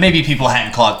 But, maybe people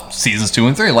hadn't caught seasons 2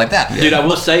 and 3 like that. Dude, I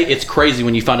will say it's crazy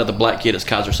when you find out the black kid is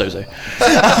Kaiser Soze.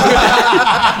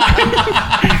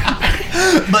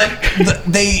 But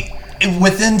they,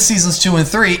 within seasons 2 and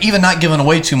 3, even not giving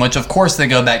away too much, of course they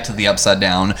go back to the Upside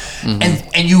Down,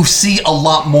 and you see a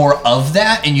lot more of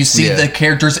that, and you see the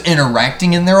characters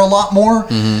interacting in there a lot more.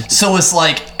 So it's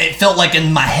like, it felt like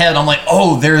in my head, I'm like,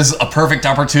 oh, there's a perfect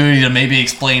opportunity to maybe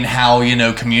explain how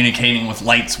communicating with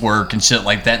lights work and shit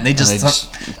like that. And they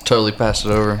just totally passed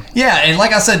it over. Yeah, and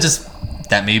like I said, just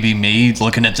that may be me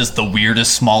looking at just the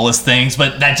weirdest, smallest things,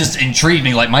 but that just intrigued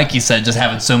me. Like Mikey said, just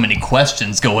having so many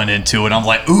questions going into it. I'm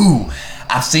like, ooh,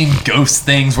 I've seen ghost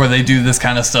things where they do this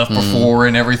kind of stuff before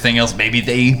and everything else. Maybe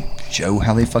they show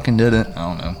how they fucking did it. I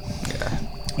don't know. Yeah.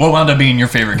 What wound up being your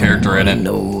favorite character in it?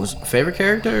 Knows. Favorite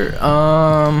character?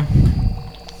 I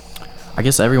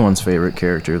guess everyone's favorite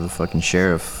character, the fucking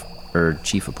sheriff or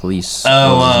chief of police.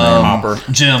 Hopper.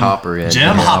 Jim. Hopper, yeah.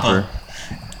 Jim Hopper.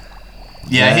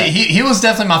 Yeah, he was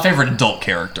definitely my favorite adult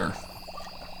character.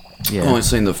 I've only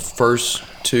seen the first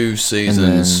 2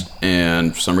 seasons,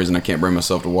 and for some reason I can't bring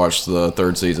myself to watch the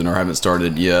 3rd season, or haven't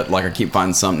started yet. Like, I keep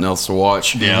finding something else to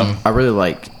watch. Yeah. I really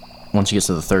like, once you get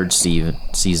to the 3rd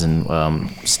season,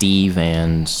 Steve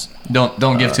and...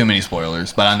 Don't give too many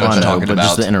spoilers, but I know what you're talking but about.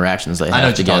 just the interactions they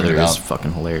have together is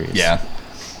fucking hilarious. Yeah.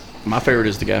 My favorite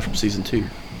is the guy from season 2.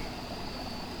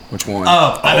 Which one?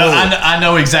 I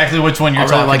know exactly which one you're I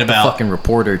really talking like about. the fucking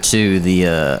reporter too.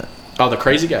 The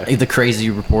crazy guy. The crazy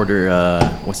reporter.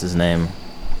 What's his name?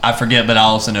 I forget, but I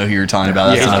also know who you're talking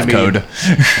about. That's enough code.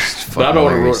 But I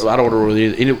don't know what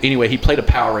it is. Anyway, he played a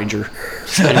Power Ranger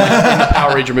in the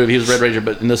Power Ranger movie. He was Red Ranger,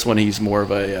 but in this one, he's more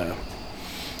of a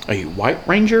White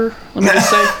Ranger. Let me just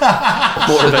say,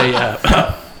 more of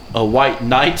a White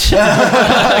Knight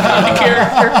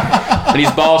character. And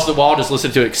he's balls to the wall, just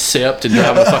listening to Accept and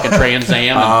driving a fucking Trans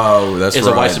Am. That's is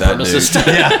a white supremacist.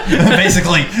 Yeah,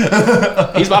 basically.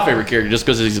 He's my favorite character just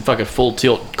because he's fucking full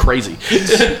tilt crazy.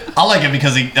 I like it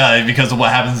because of what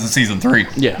happens in season 3.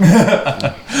 Yeah.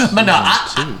 But no,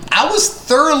 I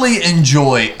thoroughly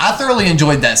enjoyed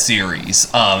that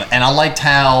series, and I liked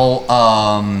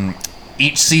how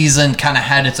each season kind of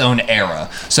had its own era.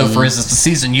 So, for instance, the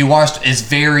season you watched is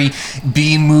very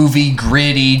B-movie,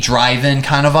 gritty, drive-in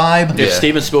kind of vibe. Yeah.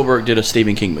 Steven Spielberg did a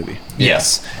Stephen King movie.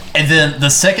 Yes. And then the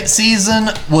second season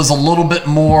was a little bit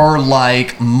more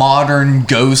like modern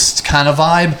ghost kind of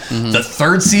vibe. The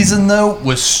 3rd season, though,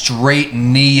 was straight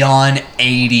neon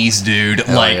 80s, dude.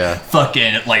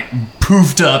 Fucking,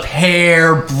 poofed up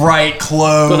hair, bright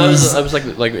clothes. But that was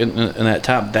like in that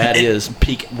time, that is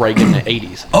peak Reagan in the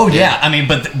 80s. Oh, yeah. I mean,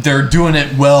 but they're doing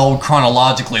it well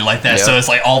chronologically like that. So it's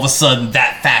like all of a sudden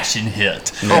that fashion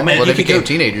hit. Yeah. Oh, man. Well, they could go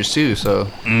teenagers, too, so.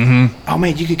 Oh,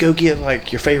 man, you could go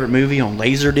get, your favorite movie on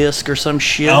Laserdisc or some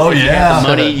shit. Oh, if yeah. You have the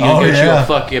money, you can get you a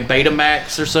fucking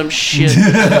Betamax or some shit.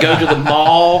 Go to the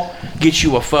mall, get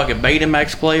you a fucking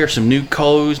Betamax player, some new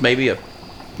clothes, maybe a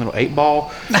little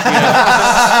 8-ball, to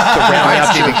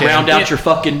round out your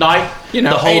fucking night. The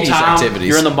whole time activities.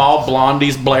 You're in the mall,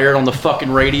 Blondie's blared on the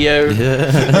fucking radio.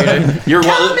 You're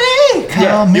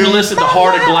listening to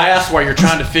Heart of Glass while you're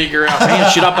trying to figure out, man,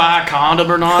 should I buy a condom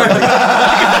or not?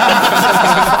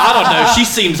 I don't know. She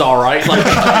seems all right.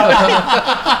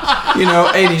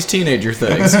 80s teenager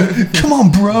things. Come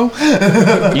on, bro.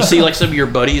 You see, some of your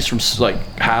buddies from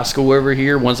high school over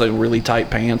here, one's really tight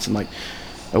pants and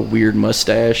a weird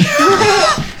mustache.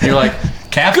 And you're like,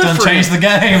 Captain Good for changed him. the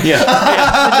game. Yeah.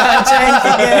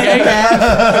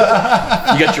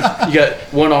 You got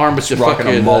one arm with your Rocking a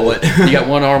fucking mullet. You got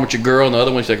one arm with your girl, and the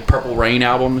other one's like a Purple Rain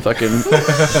album. Fucking.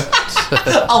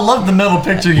 I love the middle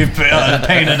picture you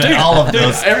painted in all of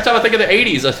this. Every time I think of the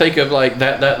 '80s, I think of like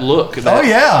that look. Oh,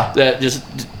 yeah.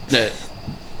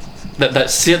 That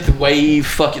synth wave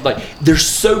fucking like there's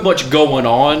so much going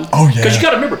on. Oh, yeah. Because you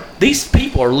got to remember these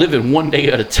people are living one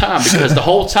day at a time because the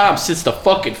whole time since the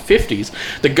fucking 50s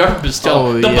the government's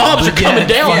telling the bombs are coming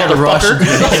down, motherfucker.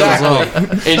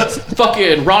 Exactly. And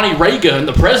fucking Ronnie Reagan,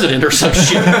 the president or some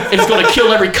shit, is going to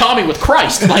kill every commie with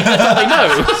Christ. Like that's all they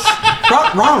know.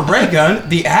 Ronald Reagan,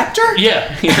 the actor?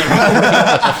 Yeah.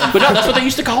 But no, that's what they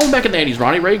used to call him back in the 80s,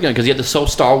 Ronnie Reagan, because he had this whole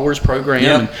Star Wars program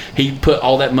and he put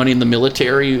all that money in the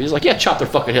military. He's like, yeah, chop their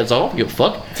fucking heads off. Give a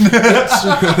fuck.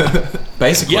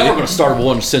 Basically. Yeah, we're going to start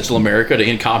war in Central America to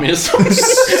end communism.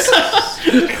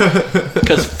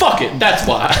 Because fuck it, that's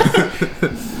why.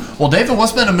 Well, David,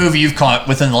 what's been a movie you've caught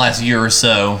within the last year or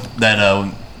so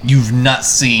that you've not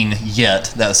seen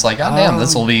yet that's like, God damn,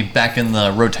 this will be back in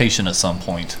the rotation at some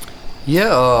point? Yeah,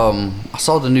 I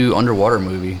saw the new Underwater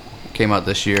movie. Came out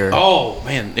this year. Oh,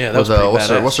 man. Yeah, that was pretty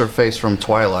badass. What's her face from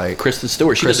Twilight? Kristen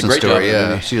Stewart. She Kristen does a great Stewart, job in the yeah,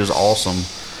 movie. she was awesome.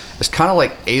 It's kind of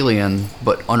like Alien,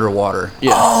 but underwater.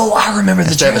 Yeah. Oh, I remember the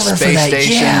Instead of trailer a for space that.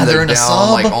 station, Yeah, they're in a down sub.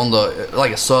 like on the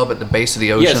like a sub at the base of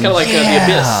the ocean. Yeah, it's kind of like The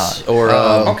Abyss. Or,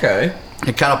 Okay.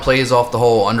 It kind of plays off the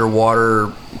whole underwater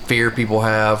fear people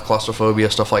have, claustrophobia,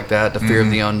 stuff like that, the fear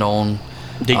of the unknown.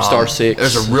 Deep Star 6.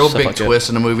 There's a real stuff big like that. twist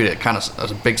in the movie that kind of is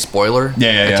a big spoiler.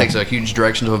 It takes a huge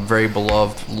direction to a very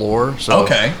beloved lore. So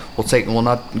we'll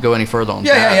not go any further on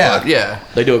that. Yeah. But yeah.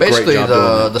 They do a great Basically, job doing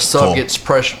that. the sub Cool. gets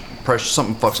pressure.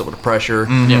 Something fucks up with the pressure.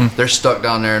 They're stuck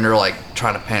down there and they're like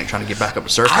trying to panic, trying to get back up to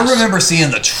surface. I remember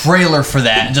seeing the trailer for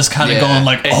that and just kind of going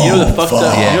like, And you know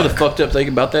the fucked up thing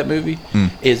about that movie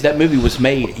is that movie was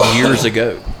made years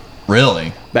ago.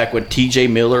 Really? Back when T.J.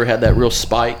 Miller had that real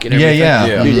spike and everything.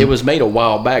 Yeah. Dude, it was made a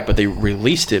while back, but they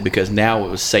released it because now it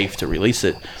was safe to release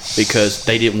it because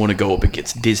they didn't want to go up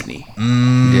against Disney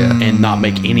and not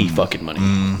make any fucking money.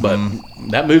 But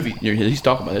that movie he's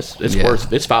talking about, it's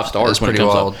worth, it's 5 stars It's when it pretty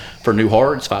comes wild. up. For new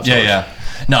horror, it's 5 stars. Yeah.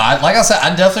 No, like I said, I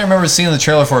definitely remember seeing the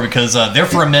trailer for it because there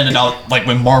for a minute, like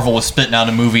when Marvel was spitting out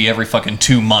a movie every fucking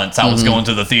 2 months, I was going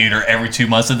to the theater every 2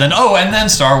 months, and then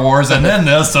Star Wars, and then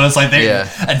this. So it's like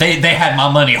they had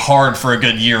my money hard for a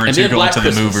good year or And two then going Black to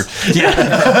the Christmas. movie.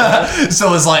 Yeah.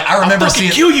 So it's like I remember I'll fucking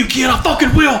seeing. kill you, kid. I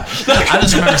fucking will. I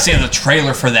just remember seeing the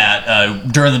trailer for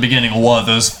that during the beginning of one of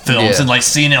those films, and like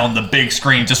seeing it on the big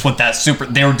screen, just with that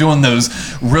they were doing those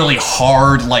really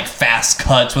hard, like fast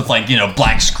cuts with like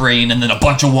black screen and then a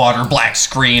bunch of water, black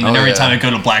screen, and every time it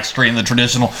go to black screen, the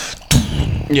traditional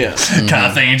kind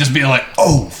of thing, and just being like,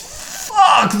 oh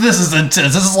fuck, this is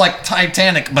intense. This is like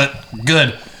Titanic, but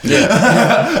good.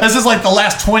 Yeah. This is like the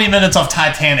last 20 minutes of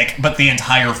Titanic, but the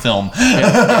entire film.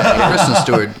 Kristen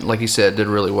Stewart, like you said, did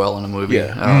really well in the movie.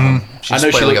 Yeah. She's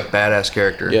playing like a badass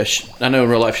character. Yeah, I know in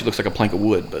real life she looks like a plank of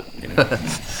wood, but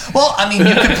Well, I mean,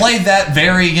 you could play that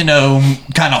very,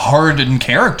 kind of hardened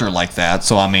character like that.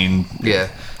 So I mean,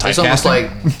 it's almost like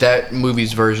that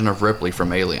movie's version of Ripley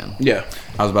from Alien. Yeah.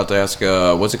 I was about to ask,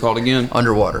 what's it called again?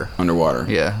 Underwater.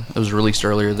 Yeah. It was released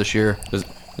earlier this year.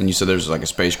 And you said there's like a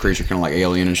space creature, kind of like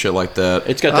Alien and shit like that.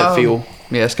 It's got that feel.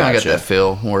 Yeah, it's kind of got that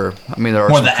feel where, there are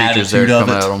More some the creatures there attitude of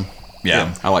coming it. at them.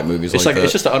 Yeah. I like movies It's like that.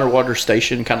 It's just an underwater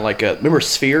station, kind of like remember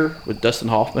Sphere with Dustin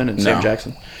Hoffman and Sam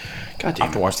Jackson? God damn. I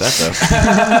have to watch that though.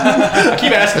 I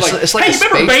keep asking It's like hey, a you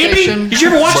remember space Baby? station, Did you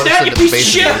ever watch but that, it's you like a piece of space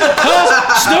shit? station.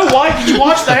 Huh? Snow White? Did you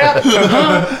watch that?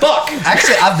 Huh? Fuck.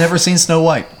 Actually, I've never seen Snow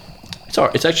White.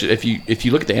 It's actually if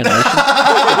you look at the animation,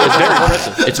 it's very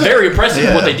impressive. It's very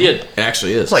impressive what they did. It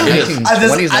actually is. It's like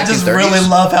 1920s, I just 1930s. really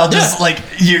love how just like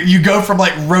you go from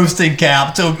like roasting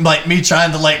Cap to like me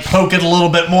trying to like poke it a little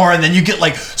bit more, and then you get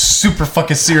like super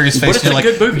fucking serious face. But it's You're a like,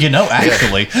 good movie.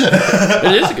 Actually,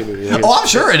 It is a good movie. oh, I'm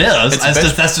sure it is.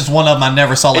 That's just one of them I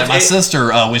never saw. Like my sister,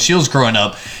 when she was growing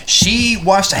up, she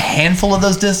watched a handful of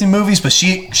those Disney movies, but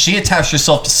she attached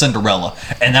herself to Cinderella,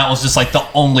 and that was just like the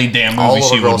only damn movie All of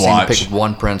she the would girls seem to watch. pick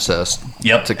one princess.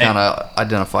 To kind of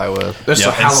identify with. This is a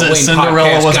and Halloween Cinderella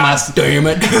podcast, was God damn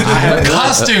it.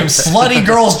 Costumes, slutty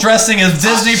girls dressing as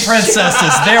Disney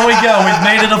princesses. There we go. We've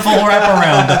made it a full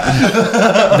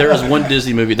wraparound. There is one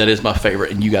Disney movie that is my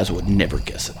favorite, and you guys would never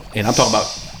guess it. And I'm talking about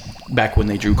back when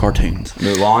they drew cartoons.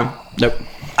 Mulan? Nope.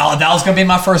 Oh, that was gonna be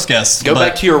my first guess. Go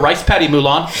back to your rice patty,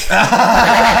 Mulan.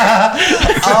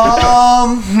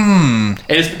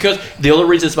 And it's because the only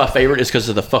reason it's my favorite is because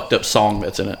of the fucked up song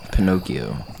that's in it.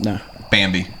 Pinocchio. No.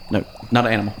 Bambi. No. Not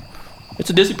an animal. It's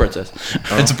a Disney princess.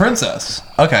 It's a princess.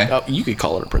 Okay. You could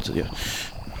call it a princess, yeah.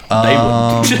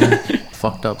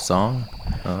 Fucked up song.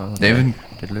 David?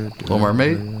 Little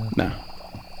Mermaid? No.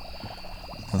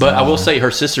 But I will say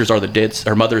her sisters are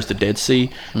her mother is the Dead Sea,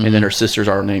 and then her sisters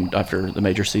are named after the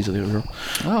major seas of the world.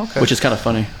 Oh, okay. Which is kind of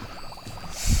funny.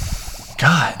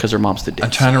 God. Because her mom's the Dead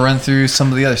I'm trying to run through some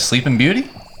of the other Sleeping Beauty.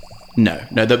 No,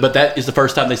 but that is the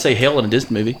first time they say hell in a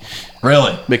Disney movie.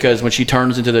 Really? Because when she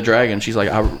turns into the dragon, she's like,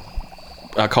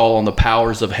 I call on the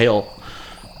powers of hell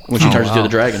when she turns into the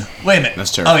dragon. Wait a minute.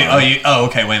 That's terrifying.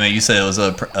 Okay, wait a minute. You said it was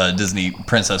a Disney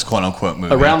princess quote-unquote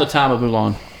movie. Around the time of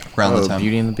Mulan. Around the time.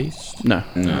 Beauty and the Beast? No.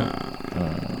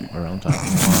 Around the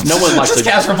time. No one likes Just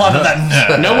Casper responded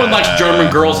that. No one likes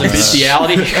German girls and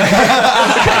bestiality.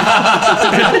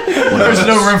 There's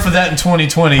no room for that in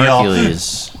 2020, y'all.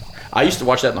 Hercules. I used to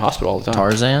watch that in the hospital all the time.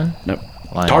 Tarzan? Nope.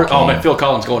 Oh man, Phil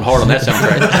Collins going hard on that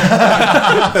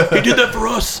soundtrack. He did that for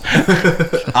us.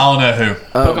 I don't know who.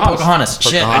 Pocahontas.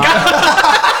 Shit.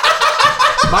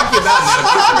 Mikey about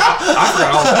I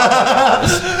forgot all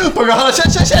about Pocahontas.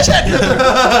 Shit.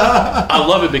 I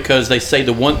love it because they say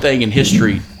the one thing in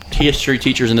history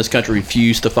teachers in this country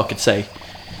refuse to fucking say.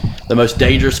 The most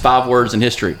dangerous 5 words in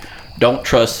history. Don't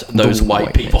trust those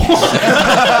white people. And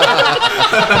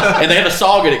they have a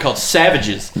song in it called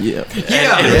Savages. Yeah.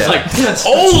 And it's like,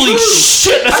 holy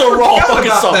shit, that's a raw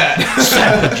fucking song.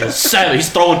 Savages. He's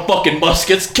throwing fucking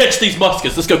muskets. Catch these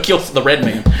muskets. Let's go kill the red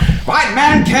man. White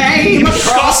man came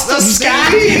across the sky.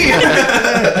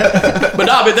 But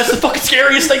nah, man, that's the fucking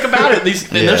scariest thing about it.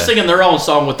 And they're singing their own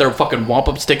song with their fucking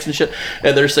wampum sticks and shit.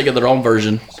 And they're singing their own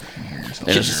version. And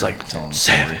it's just like,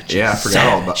 savages. Yeah, I forgot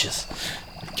all about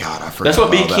God, I forgot. That's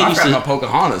what me and Ken used to.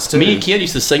 Pocahontas too. Me and Ken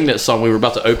used to sing that song. We were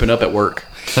about to open up at work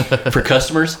for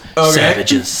customers.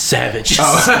 Savages.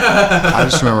 I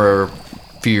just remember a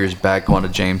few years back going to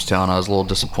Jamestown. I was a little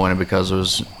disappointed because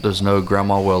there's no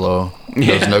Grandma Willow,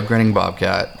 there's no grinning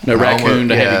bobcat, no raccoon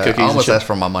to have you cookies. I almost asked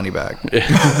for my money back.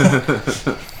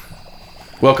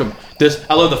 Welcome.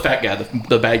 I love the fat guy,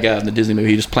 the bad guy in the Disney movie.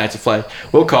 He just plants a flag.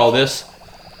 We'll call this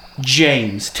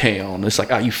Jamestown. It's like,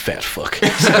 you fat fuck.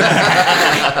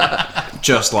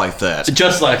 Just like that.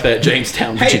 Just like that,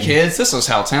 Jamestown. Hey kids, this is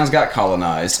how towns got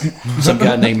colonized. Some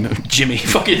guy named Jimmy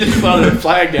fucking just put a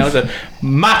flag down and said,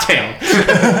 my town.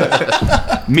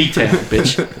 Me town,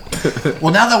 bitch.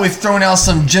 Well, now that we've thrown out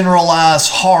some generalized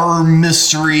horror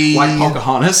mystery, like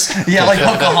Pocahontas. Yeah, like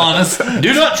Pocahontas.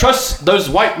 Do not trust those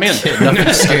white men. Nothing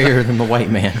scarier than the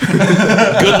white man.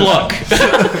 Good luck.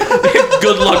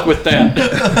 Good luck with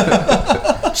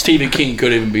that. Stephen King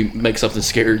could even make something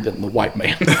scarier than the white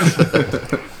man.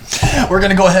 We're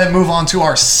going to go ahead and move on to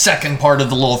our second part of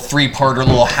the little 3-parter,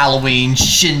 little Halloween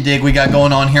shindig we got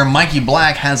going on here. Mikey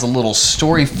Black has a little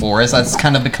story for us. That's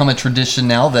kind of become a tradition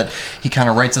now that he kind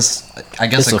of writes us, I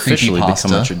guess, it's a officially creepypasta.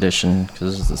 become a tradition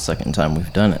because this is the second time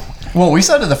we've done it. Well, we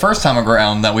said it the first time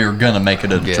around that we were going to make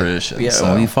it a tradition. Yeah,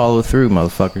 so. we follow through,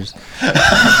 motherfuckers.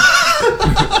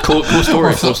 Cool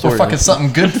story. We're fucking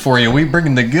something good for you. We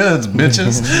bringing the goods,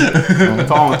 bitches.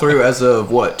 Following through as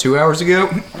of, 2 hours ago?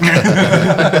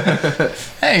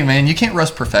 Hey, man, you can't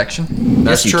rush perfection.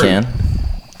 That's true. You can.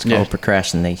 It's called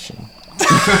procrastination.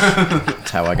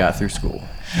 That's how I got through school.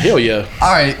 Hell yeah.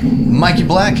 All right, Mikey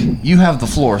Black, you have the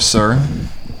floor, sir.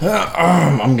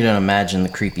 I'm gonna imagine the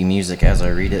creepy music as I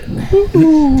read it.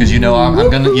 Because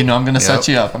I'm gonna set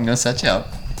you up. I'm gonna set you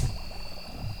up.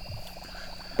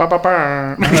 You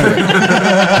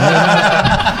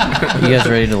guys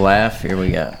ready to laugh? Here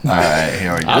we go. All right,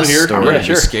 here we go. I'm here. I'm ready.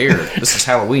 Sure. Scared. This is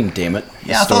Halloween, damn it.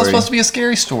 Yeah, I thought it was supposed to be a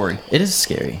scary story. It is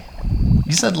scary.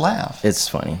 You said laugh. It's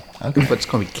funny. Okay, but it's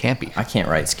gonna be campy. I can't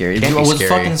write scary. Can't be was scary.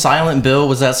 fucking Silent Bill?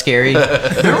 Was that scary?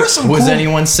 There were some. Was cool...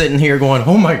 anyone sitting here going,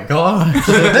 "Oh my god"?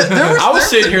 I was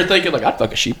sitting here thinking, like, I'd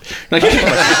fuck a sheep. Like,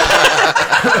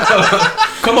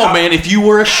 come on, man. If you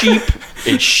were a sheep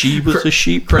and she was a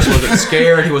sheep, Chris wasn't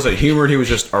scared. He wasn't humored. He was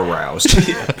just aroused. Yo,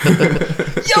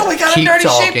 we got a dirty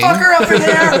sheep fucker up in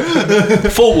there.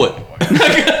 Full wood.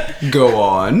 Go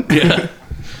on. Yeah.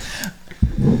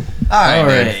 All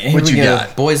right, here what we you go.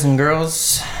 got? Boys and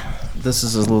girls, this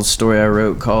is a little story I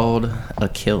wrote called A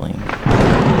Killing.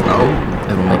 Oh.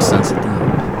 It'll make sense at the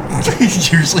end.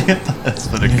 Usually it does,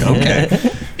 but okay.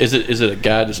 Is it a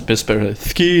guy that's been spent a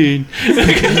skiing?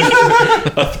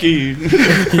 A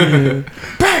skiing.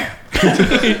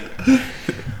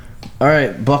 All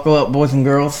right, buckle up, boys and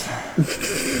girls.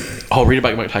 Oh, read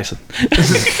about Mike Tyson.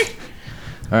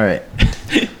 All right.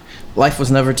 Life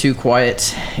was never too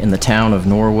quiet in the town of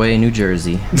Norway, New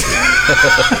Jersey.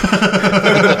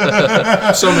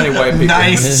 So many white people.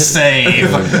 Nice save.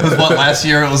 It was what last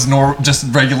year? It was just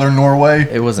regular Norway.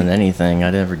 It wasn't anything.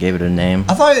 I never gave it a name.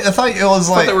 I thought it was I like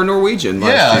thought they were Norwegian.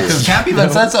 yeah, because Cappy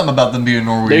that said something about them being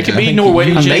Norwegian. They could be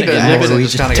Norwegian.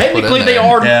 Technically, they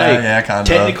are. Yeah, kind of.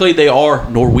 Technically, they are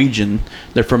Norwegian.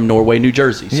 They're from Norway, New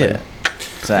Jersey. So. Yeah.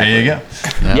 Exactly. There you go.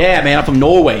 Yeah, man, I'm from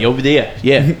Norway over there.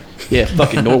 Yeah, yeah,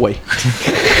 fucking Norway.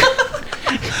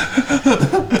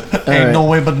 Ain't no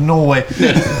way but Norway. All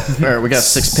right, we got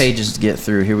 6 pages to get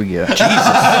through. Here we go. Jesus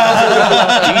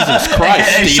Christ,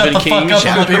 Hey, Stephen shut the King. fuck up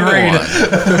and let me read.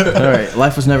 All right,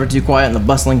 life was never too quiet in the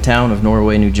bustling town of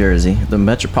Norway, New Jersey. The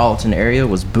metropolitan area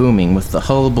was booming with the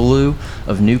hullabaloo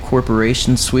of new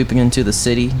corporations sweeping into the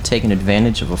city, taking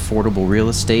advantage of affordable real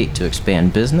estate to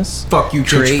expand business, Fuck you,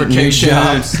 create new gentrification.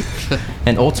 jobs,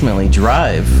 and ultimately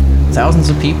drive thousands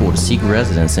of people to seek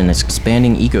residence in its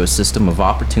expanding ecosystem of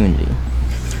opportunity.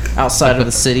 Outside of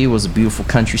the city was a beautiful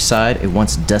countryside, a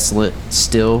once desolate,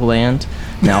 still land,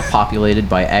 now populated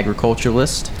by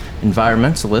agriculturalists,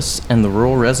 environmentalists, and the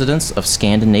rural residents of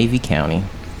Scandinavia County.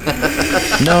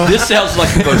 No. This sounds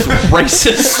like the most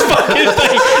racist fucking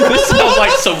thing. This sounds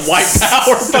like some white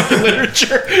power fucking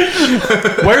literature.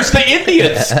 Where's the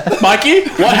Indians, Mikey?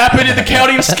 What happened in the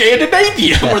county of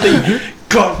Scandinavia where they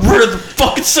got rid of the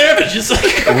fucking savages?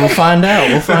 We'll find out.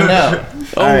 We'll find out.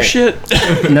 Oh, All right. shit.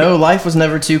 No, life was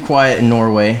never too quiet in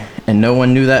Norway, and no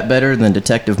one knew that better than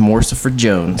Detective Morcifer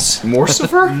Jones.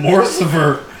 Morcifer?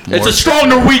 Morcifer. It's a strong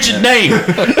Norwegian name.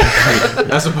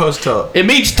 As opposed to... It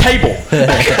means table.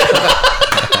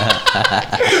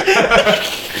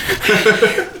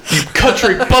 You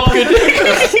country bumpkin.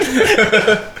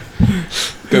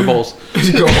 Go Bulls.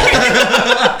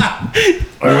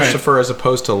 Morcifer as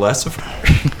opposed to Lessifer?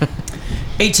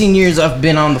 18 years I've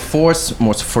been on the force,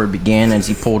 Morcifer began as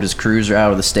he pulled his cruiser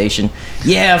out of the station.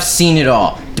 Yeah, I've seen it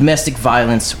all. Domestic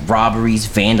violence, robberies,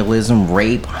 vandalism,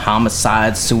 rape,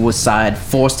 homicide, suicide,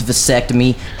 forced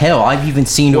vasectomy. Hell, I've even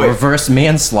seen a reverse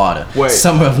manslaughter. Wait.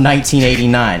 Summer of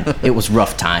 1989. It was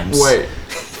rough times. Wait.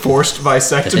 Forced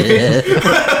vasectomy?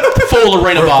 Full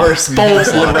Lorena Bob. Full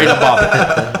Lorena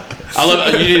Bob. I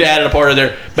love. You need to add a part of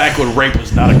there. Back when rape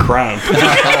was not a crime.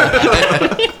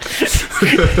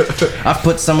 I've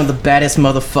put some of the baddest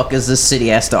motherfuckers this city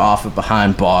has to offer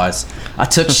behind bars. I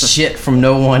took shit from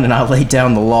no one and I laid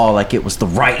down the law like it was the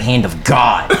right hand of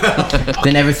God.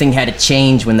 Then everything had to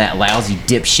change when that lousy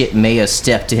dipshit mayor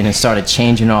stepped in and started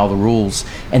changing all the rules.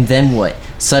 And then what?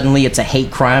 Suddenly it's a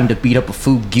hate crime to beat up a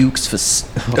few gooks for...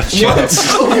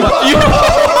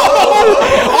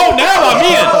 Oh, now I'm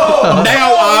in.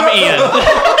 Now I'm in.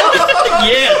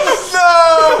 Yes.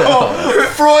 No!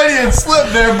 Freudian slip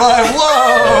there, bud.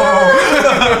 Whoa!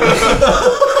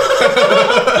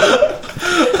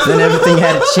 Then everything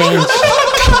had to change.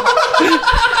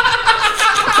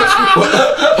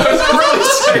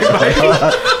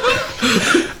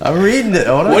 I'm reading it.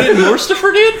 Hold on. What did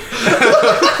Morcifer did?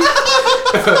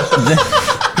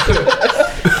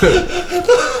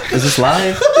 Is this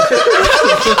live?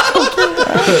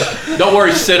 Don't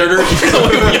worry, Senator. It's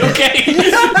going to be okay.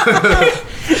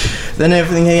 Then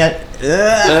everything had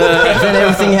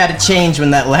to change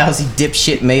when that lousy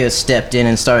dipshit mayor stepped in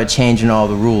and started changing all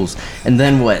the rules. And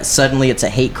then what? Suddenly it's a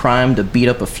hate crime to beat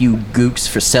up a few gooks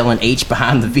for selling H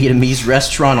behind the Vietnamese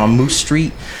restaurant on Moose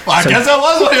Street. Well, I guess that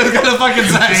was what he was gonna fucking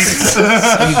say. So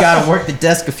you gotta work the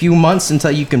desk a few months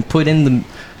until you can put in the...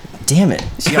 Damn it.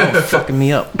 See, y'all are fucking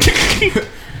me up.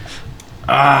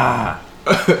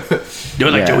 Do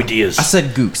it like Joey Diaz. I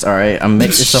said gooks, alright?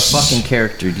 It's a fucking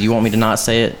character. Do you want me to not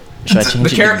say it? Should I change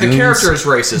The it to goons? character is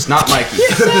racist, not Mikey.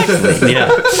 Yeah.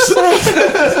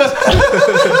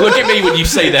 Look at me when you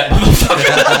say that, motherfucker.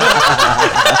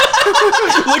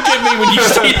 Look at me when you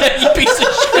say that, you piece of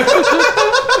shit.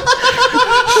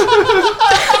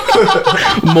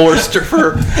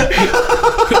 Morcifer.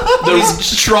 The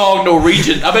strong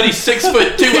Norwegian. I bet he's 6'2",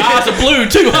 eyes of blue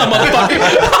too, huh, motherfucker?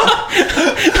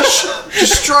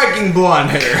 Striking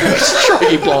blonde hair.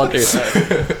 Striking blonde hair.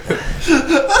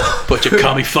 Bunch of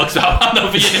commie fucks out on the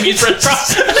Vietnamese restaurant.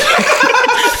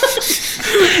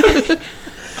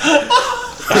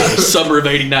 Summer of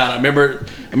 '89. I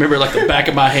remember like the back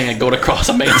of my hand going across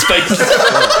a man's face.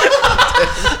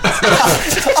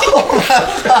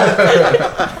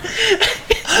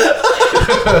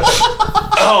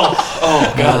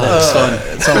 Oh God, that was fun.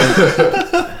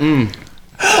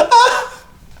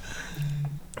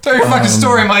 Tell your fucking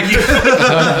story, Mikey.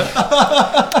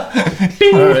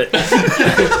 Alright.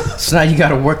 So now you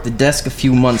gotta work the desk a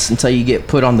few months until you get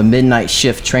put on the midnight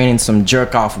shift training some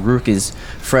jerk-off rookies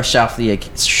fresh out the...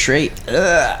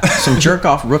 Some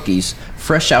jerk-off rookies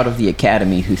fresh out of the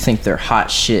academy who think they're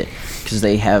hot shit. because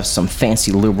they have some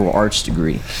fancy liberal arts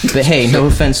degree. But hey, no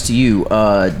offense to you,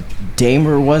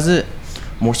 Damer, was it?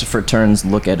 Morsifer turns to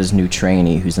look at his new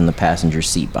trainee, who's in the passenger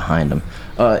seat behind him.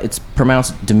 It's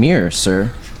pronounced Demir,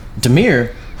 sir.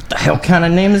 Demir? What the hell kind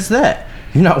of name is that?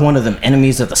 You're not one of them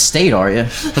enemies of the state, are you?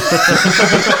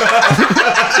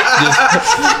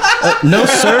 No,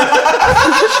 sir.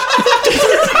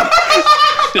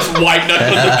 Just white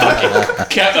knuckling the fucking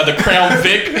cap of the Crown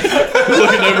Vic,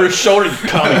 looking over his shoulder.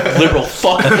 Commie liberal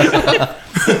fuck.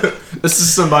 This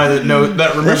is somebody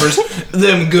that remembers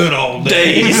them good old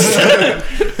days.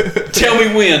 Tell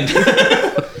me when.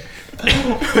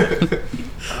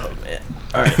 Oh man.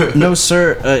 All right. No,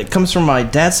 sir. It comes from my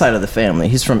dad's side of the family.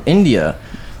 He's from India.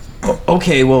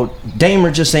 Okay, well,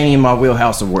 Damer just ain't in my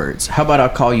wheelhouse of words. How about I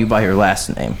call you by your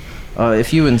last name?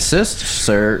 If you insist,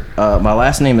 sir. My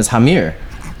last name is Hamir.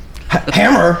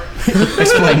 Hammer?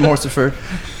 Explained Morsifer.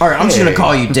 All right, I'm just gonna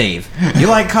call you Dave. You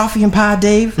like coffee and pie,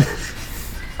 Dave?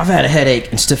 I've had a headache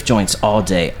and stiff joints all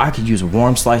day. I could use a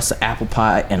warm slice of apple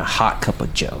pie and a hot cup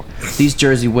of joe. These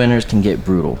Jersey winters can get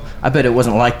brutal. I bet it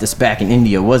wasn't like this back in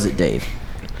India, was it, Dave?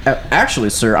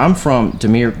 Actually, sir, I'm from...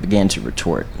 Demir began to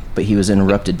retort, but he was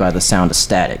interrupted by the sound of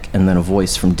static and then a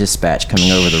voice from dispatch coming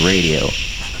over the radio.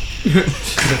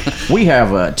 We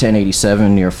have a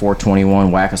 1087 near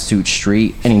 421 Wackastooch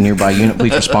Street. Any nearby unit,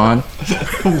 please respond.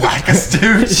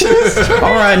 Wackastooch.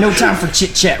 All right, no time for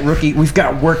chit-chat, rookie. We've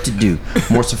got work to do.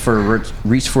 Morsifer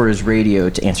reached for his radio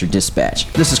to answer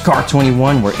dispatch. This is Car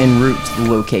 21. We're en route to the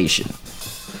location.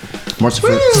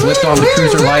 Morsifer slipped on the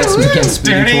cruiser lights and began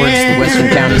speeding towards the western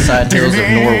county side hills of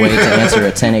Norway to answer a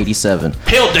 1087.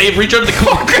 Hell, Dave, reach under the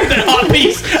car, grab that hot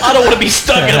piece. I don't want to be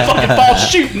stuck in a fucking false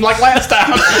shooting like last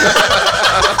time.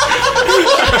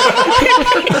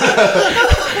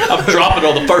 I'm dropping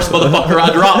on the first motherfucker I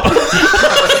drop.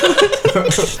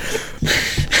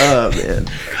 Oh, man.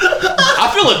 I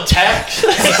feel attacked.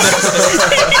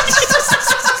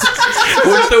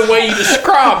 With the way you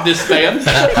describe this, man.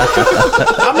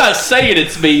 I'm not saying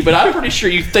it's me, but I'm pretty sure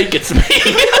you think it's me.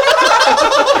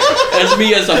 As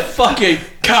me as a fucking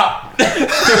cop.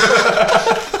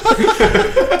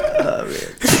 Oh, man.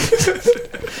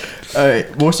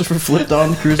 Alright, Morsifer flipped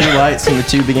on the cruiser lights and the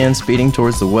two began speeding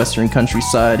towards the western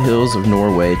countryside hills of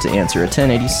Norway to answer a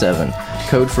 1087,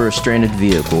 code for a stranded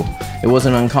vehicle. It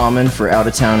wasn't uncommon for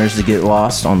out-of-towners to get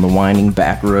lost on the winding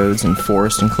back roads and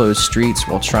forest-enclosed streets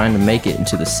while trying to make it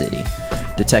into the city.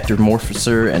 Detective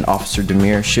Morsifer and Officer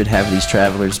Demir should have these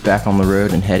travelers back on the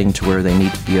road and heading to where they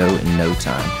need to go in no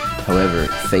time. However,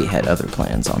 fate had other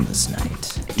plans on this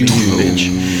night. You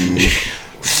bitch.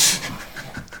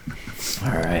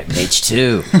 Alright, page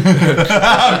 2.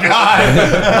 Oh, God.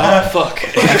 Oh, fuck.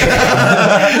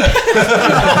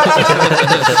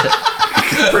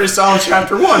 Pretty solid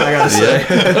chapter 1, I gotta say.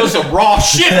 That was some raw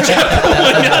shit, chapter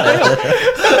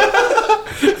 1.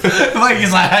 Like,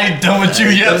 he's like, I ain't done with you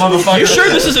yet, motherfucker. You sure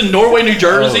this is in Norway, New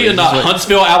Jersey, and not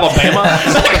Huntsville, Alabama?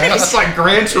 It's like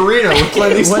Gran Torino with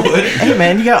Clint Eastwood. Hey,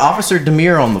 man, you got Officer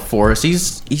Demir on the force.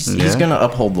 He's gonna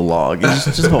uphold the law.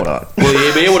 Just hold on. Will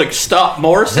you be able to stop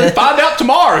Morrison? Find out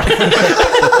tomorrow.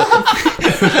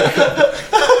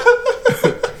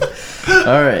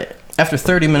 All right. After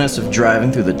 30 minutes of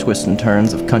driving through the twists and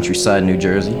turns of countryside New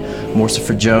Jersey,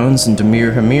 Morsifer Jones and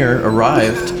Demir Hamir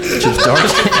arrived to the dark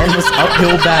and endless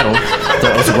uphill battle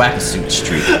that was Wackastooch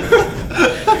Street.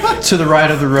 To the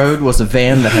right of the road was a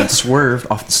van that had swerved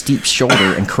off the steep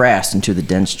shoulder and crashed into the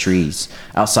dense trees.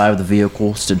 Outside of the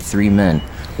vehicle stood 3 men.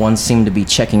 One seemed to be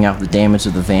checking out the damage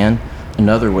of the van,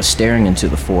 another was staring into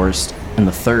the forest, and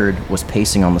the third was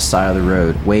pacing on the side of the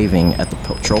road, waving at the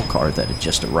patrol car that had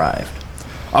just arrived.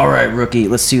 All right, rookie,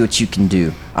 let's see what you can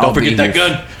do. Don't forget that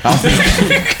gun.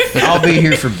 I'll be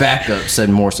here for backup, said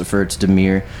Morsifer to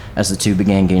Demir as the two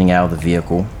began getting out of the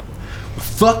vehicle.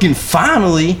 Fucking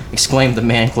finally, exclaimed the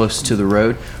man closest to the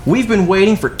road. We've been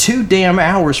waiting for 2 damn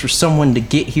hours for someone to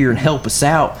get here and help us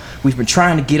out. We've been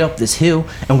trying to get up this hill,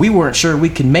 and we weren't sure we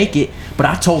could make it, but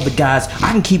I told the guys,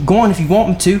 I can keep going if you want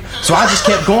me to, so I just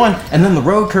kept going, and then the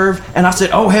road curved, and I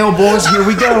said, oh hell boys, here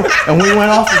we go, and we went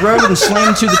off the road and slammed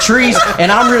into the trees,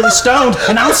 and I'm really stoned,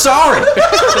 and I'm sorry.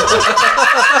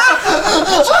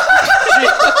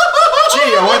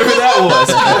 Gee, I wonder who that was.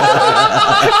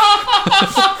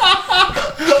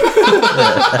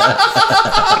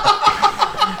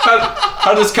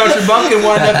 How does Country Bumpkin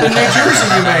wind up in New Jersey,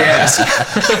 you may ask?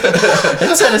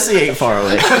 Tennessee ain't far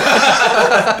away.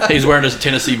 He's wearing his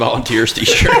Tennessee Volunteers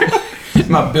t-shirt.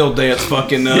 My Bill Dance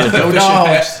fucking go fishing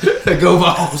dogs. hat. Go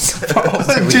Vols.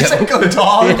 Did you say go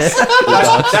dogs?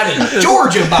 That is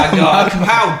Georgia, by God.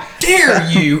 How dare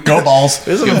you? Go balls.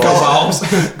 Go Vols.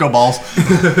 Go balls.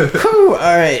 Whew,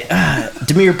 all right.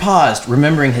 Demir paused,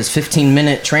 remembering his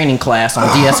 15-minute training class on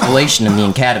de-escalation in the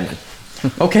academy.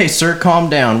 Okay, sir, calm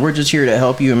down. We're just here to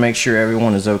help you and make sure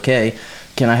everyone is okay.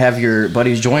 Can I have your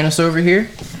buddies join us over here?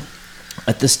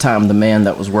 At this time, the man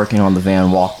that was working on the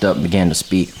van walked up and began to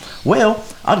speak. Well,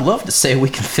 I'd love to say we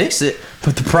can fix it,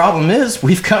 but the problem is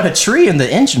we've got a tree in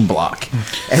the engine block.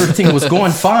 Everything was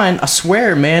going fine. I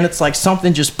swear, man, it's like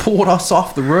something just pulled us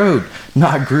off the road.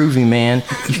 Not groovy, man.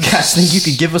 You guys think you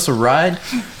could give us a ride?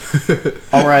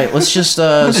 All right, let's just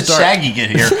When did start. Shaggy get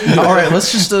here? All right,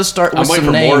 let's just start with I'm waiting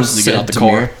some for names. Morris to get out the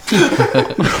car.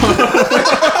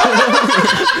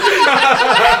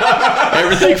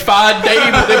 Everything fine,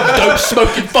 Dave, with them dope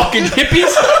smoking fucking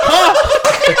hippies? Huh?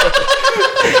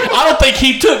 I don't think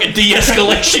he took a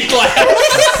de-escalation class.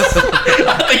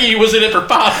 I think he was in it for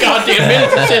 5 goddamn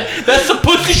minutes and said, that's some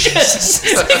pussy shit.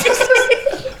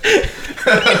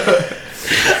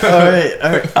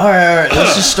 All right.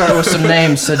 Let's just start with some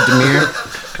names, said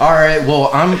Demir. All right, well,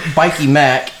 I'm Bikey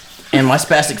Mac, and my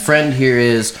spastic friend here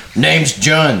is... Name's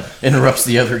John, interrupts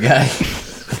the other guy.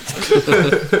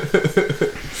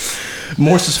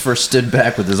 Morse's first stood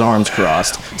back with his arms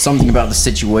crossed. Something about the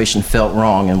situation felt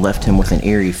wrong and left him with an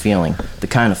eerie feeling, the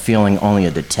kind of feeling only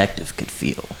a detective could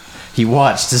feel. He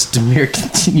watched as Demir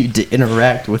continued to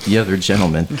interact with the other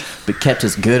gentleman, but kept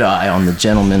his good eye on the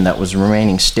gentleman that was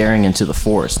remaining staring into the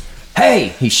forest. Hey!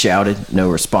 He shouted. No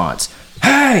response.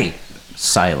 Hey!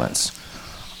 Silence.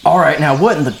 Alright, now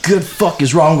what in the good fuck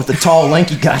is wrong with the tall,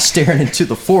 lanky guy staring into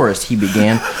the forest? He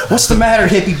began. What's the matter,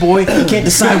 hippie boy? You can't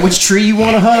decide which tree you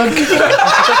want to hug?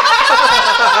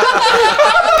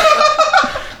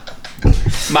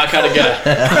 My kind of guy.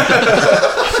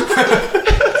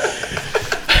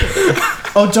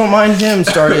 Oh, don't mind him,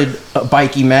 started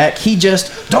Bikey Mac. He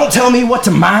just, don't tell me what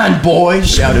to mind, boy,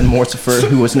 shouted Mortifer,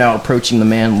 who was now approaching the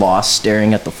man lost,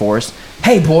 staring at the forest.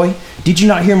 Hey, boy, did you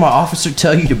not hear my officer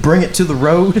tell you to bring it to the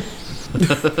road?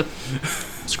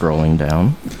 Scrolling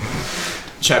down.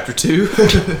 Chapter 2.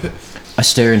 I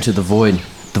stare into the void.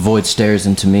 The void stares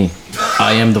into me.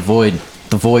 I am the void.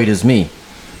 The void is me.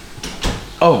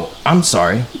 Oh, I'm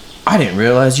sorry. I didn't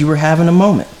realize you were having a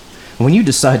moment. When you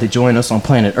decide to join us on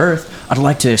planet Earth, I'd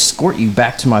like to escort you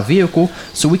back to my vehicle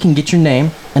so we can get your name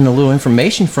and a little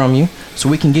information from you so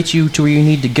we can get you to where you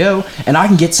need to go and I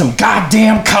can get some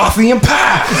goddamn coffee and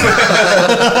pie!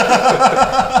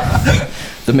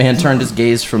 The man turned his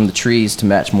gaze from the trees to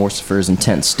match Mortifer's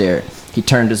intense stare. He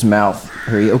opened his mouth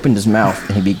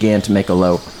and he began to make a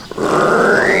low...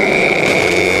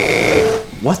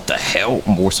 What the hell?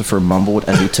 Mortifer mumbled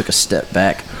as he took a step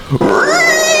back.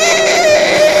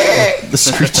 The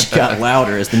screech got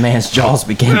louder as the man's jaws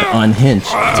began to unhinge.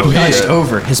 He hunched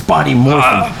over, his body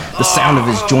morphing. The sound of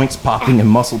his joints popping and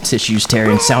muscle tissues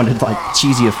tearing sounded like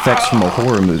cheesy effects from a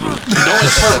horror movie. Don't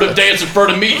interpret dance in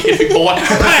front of me, hippie boy.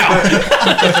 Pow!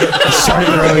 He started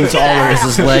growing taller as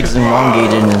his legs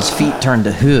elongated and his feet turned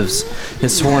to hooves.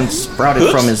 His horns sprouted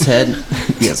from his head.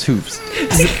 Yes, hooves.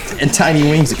 And tiny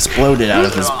wings exploded out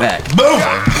of his back. Boom!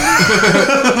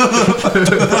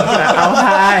 How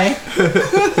high?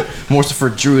 Mortifer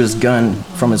drew his gun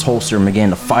from his holster and began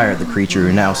to fire at the creature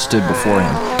who now stood before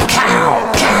him.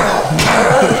 Cow! Cow!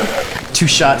 Cow! 2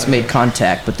 shots made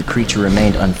contact, but the creature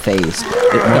remained unfazed.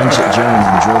 It lunged at Jones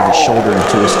and drove his shoulder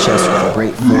into his chest with a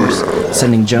great force,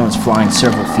 sending Jones flying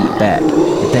several feet back.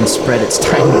 It then spread its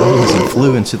tiny wings and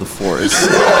flew into the forest.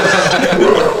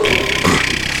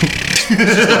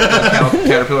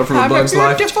 Caterpillar from A Bug's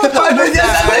Life.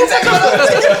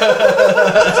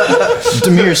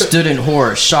 Demir stood in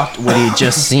horror, shocked at what he had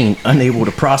just seen, unable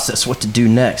to process what to do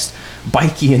next.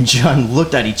 Bikey and John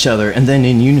looked at each other and then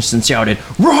in unison shouted,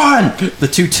 "Run!" The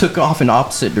two took off in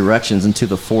opposite directions into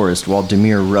the forest while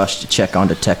Demir rushed to check on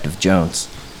Detective Jones.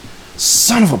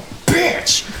 Son of a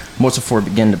bitch! Mortifer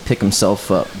began to pick himself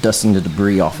up, dusting the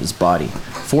debris off his body.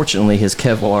 Fortunately, his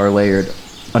Kevlar layered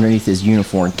underneath his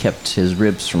uniform kept his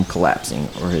ribs from collapsing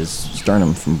or his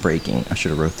sternum from breaking. I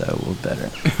should have wrote that a little better.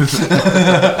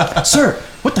 Sir,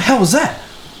 what the hell was that?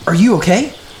 Are you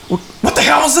okay? What the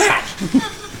hell was that?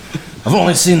 I've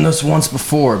only seen this once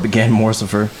before, began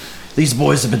Mortifer. These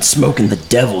boys have been smoking the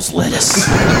devil's lettuce.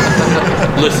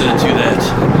 Listening to that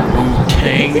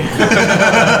Wu-Tang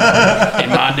in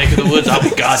my neck of the woods, I'll be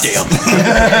goddamn.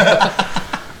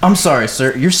 I'm sorry,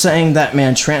 sir. You're saying that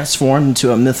man transformed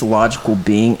into a mythological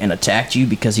being and attacked you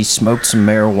because he smoked some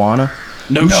marijuana?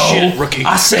 No shit, rookie.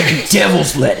 I said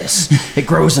devil's lettuce. It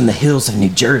grows in the hills of New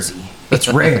Jersey. It's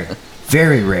rare.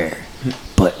 very rare,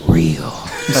 but real.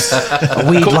 A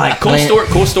weed like plant.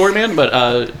 Cool story, man. But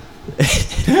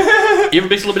you ever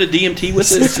mix a little bit of DMT with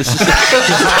it?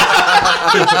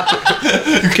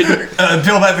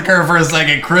 Peel back the curve for a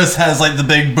second. Chris has like the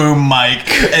big boom mic,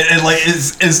 and like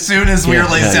as soon as we were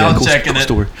like sound checking it,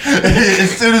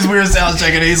 as soon as we were sound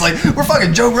checking it, he's like, "We're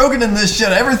fucking Joe Rogan in this shit.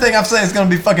 Everything I'm saying is gonna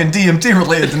be fucking DMT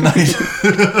related tonight."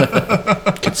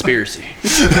 Conspiracy.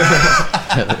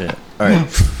 All right.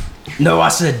 No, I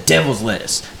said devil's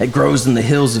lettuce. It grows in the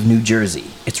hills of New Jersey.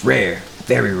 It's rare,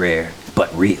 very rare,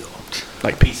 but real.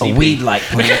 Like PCP. A weed-like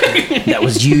plant that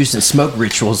was used in smoke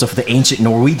rituals of the ancient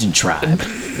Norwegian tribe.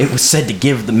 It was said to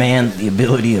give the man the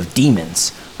ability of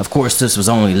demons. Of course, this was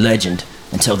only legend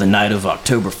until the night of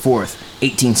October 4th,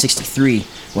 1863,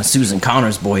 when Susan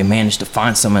Connor's boy managed to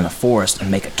find some in a forest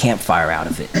and make a campfire out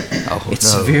of it. It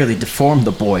severely deformed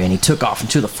the boy, and he took off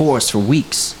into the forest for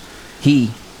weeks.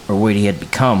 He, or what he had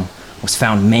become, was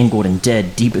found mangled and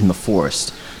dead deep in the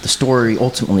forest. The story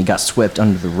ultimately got swept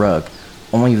under the rug.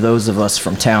 Only those of us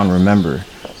from town remember,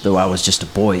 though I was just a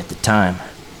boy at the time.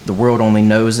 The world only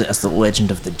knows it as the legend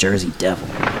of the Jersey Devil.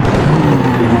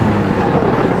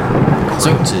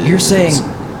 So you're saying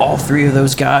all three of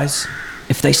those guys,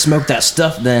 if they smoked that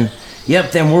stuff, then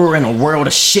we're in a world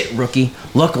of shit, rookie.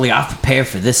 Luckily, I've prepared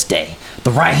for this day.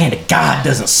 The right hand of God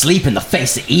doesn't sleep in the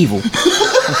face of evil.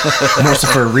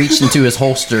 Morcifer reached into his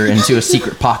holster and into a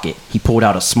secret pocket. He pulled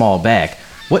out a small bag.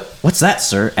 What's that,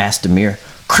 sir? Asked Demir.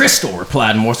 Crystal,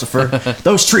 replied Morcifer.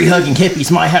 Those tree-hugging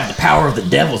hippies might have the power of the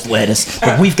devil's lettuce,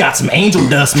 but we've got some angel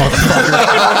dust, motherfucker.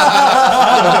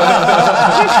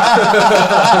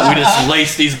 We just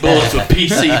lace these bullets with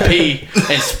PCP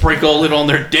and sprinkle it on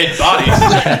their dead bodies.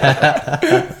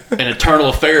 And Eternal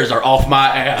Affairs are off my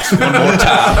ass one more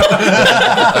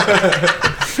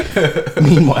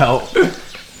time.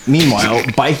 Meanwhile,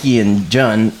 Bikey and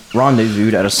Jun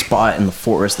rendezvoused at a spot in the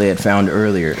forest they had found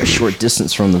earlier, a short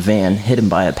distance from the van, hidden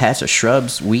by a patch of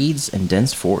shrubs, weeds, and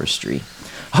dense forestry.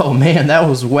 Oh man, that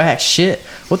was whack shit.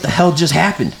 What the hell just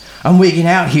happened? I'm wigging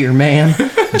out here, man.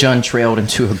 Jun trailed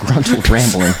into a gruntled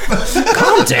rambling.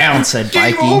 Calm down, said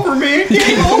Bikey. Game over, man.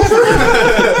 Game over.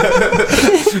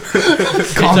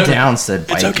 Calm down, said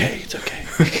Bikey. It's okay.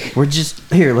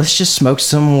 Let's just smoke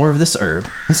some more of this herb.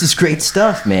 This is great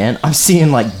stuff, man. I'm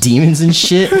seeing like demons and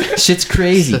shit. Shit's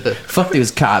crazy. Fuck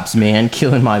those cops, man.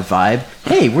 Killing my vibe.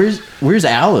 Hey, where's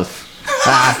Aleph?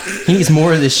 He needs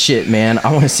more of this shit, man.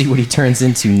 I want to see what he turns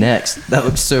into next. That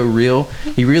looks so real.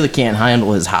 He really can't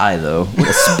handle his high, though. What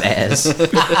a spaz.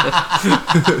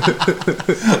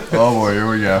 Oh boy, here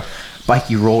we go.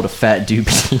 Bikey rolled a fat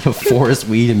doobie of forest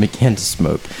weed and began to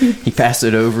smoke. He passed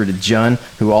it over to Jun,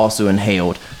 who also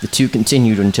inhaled. The two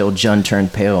continued until Jun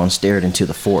turned pale and stared into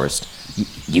the forest.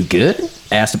 You good?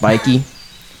 Asked Bikey.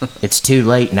 It's too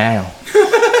late now.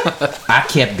 I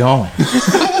kept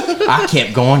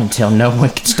going until no one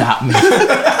could stop me.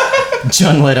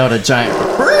 Jun let out a giant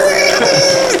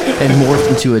and morphed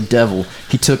into a devil.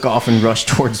 He took off and rushed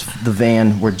towards the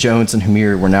van where Jones and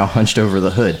Hamir were now hunched over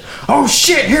the hood. Oh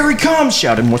shit, here he comes,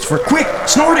 shouted Mortimer. Quick,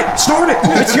 snort it!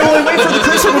 It's the only way for the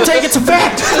crystal to take its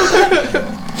effect!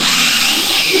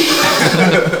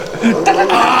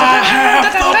 I have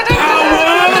the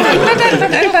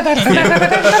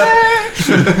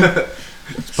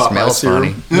power! Smells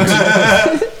funny.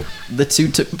 The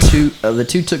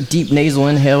two took deep nasal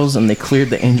inhales and they cleared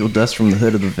the angel dust from the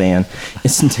hood of the van.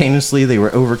 Instantaneously, they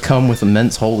were overcome with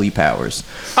immense holy powers.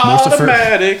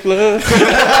 Automatic love.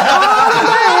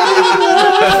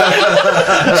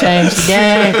 Change the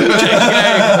game.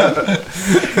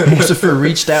 Morcifer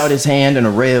reached out his hand and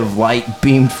a ray of light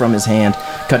beamed from his hand,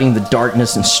 cutting the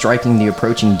darkness and striking the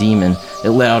approaching demon.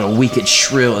 It let out a wicked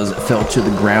shrill as it fell to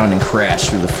the ground and crashed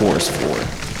through the forest floor.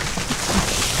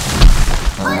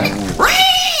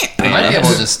 I might be able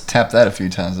to just tap that a few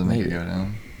times and make it go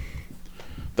down.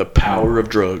 The power of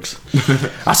drugs.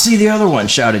 I see the other one,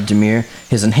 shouted Demir.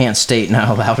 His enhanced state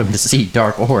now allowed him to see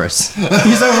dark auras.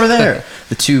 He's over there.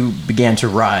 The two began to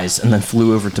rise and then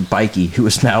flew over to Bikey, who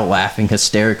was now laughing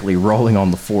hysterically, rolling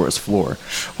on the forest floor.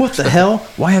 What the hell?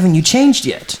 Why haven't you changed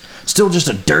yet? Still just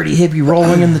a dirty hippie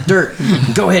rolling in the dirt.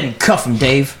 Go ahead and cuff him,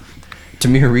 Dave.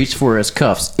 Demir reached for his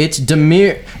cuffs. It's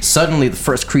Demir! Suddenly, the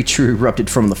first creature erupted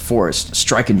from the forest,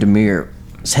 striking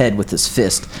Demir's head with his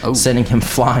fist, sending him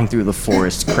flying through the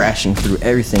forest, crashing through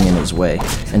everything in his way,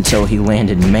 until he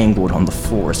landed mangled on the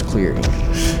forest clearing.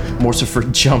 Morcifer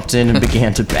jumped in and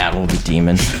began to battle the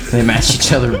demon. They matched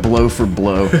each other blow for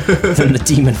blow. Then the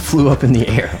demon flew up in the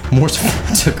air.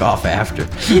 Morcifer took off after.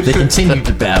 They continued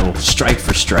to battle, strike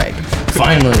for strike.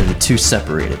 Finally, the two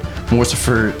separated.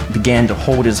 Morcifer began to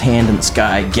hold his hand in the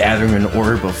sky, gathering an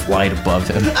orb of light above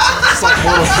him. It's like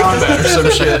Mortal Kombat or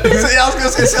some shit. I was gonna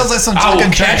say, it sounds like some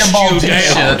fucking Dragon Ball Z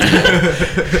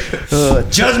shit.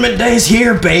 Judgment Day's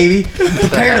here, baby.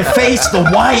 Prepare to face the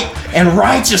white and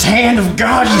righteous hand of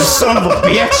God, you son of a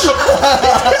bitch.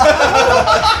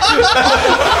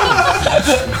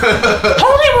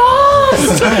 Holy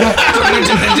Ross!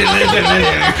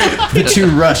 The two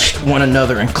rushed one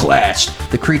another and clashed.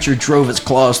 The creature drove its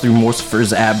claws through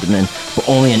Morcifer's abdomen, but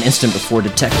only an instant before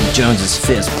Detective Jones's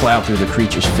fist plowed through the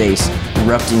creature's face,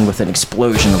 erupting with an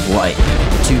explosion of light.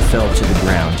 The two fell to the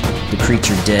ground, the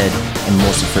creature dead, and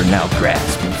Morcifer now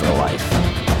grasping for life.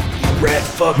 Rat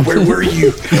fuck, where were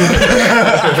you?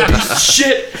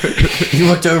 Shit! He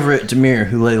looked over at Demir,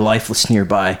 who lay lifeless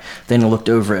nearby. Then he looked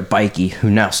over at Bikey,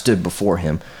 who now stood before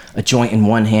him, a joint in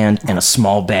one hand and a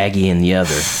small baggie in the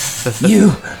other.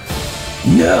 You...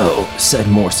 No, said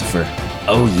Morcifer.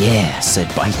 Oh yeah, said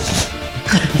Bikey.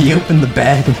 He opened the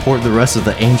bag and poured the rest of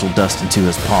the angel dust into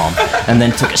his palm, and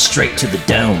then took it straight to the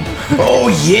dome. Oh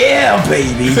yeah,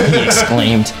 baby, he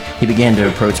exclaimed. He began to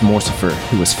approach Morcifer,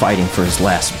 who was fighting for his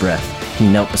last breath. He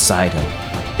knelt beside him.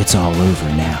 It's all over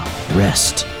now.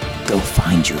 Rest. Go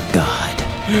find your God.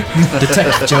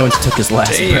 Detective Jones took his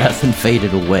last breath and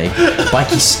faded away.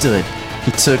 Bikey stood.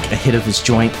 He took a hit of his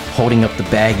joint, holding up the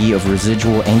baggie of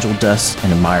residual angel dust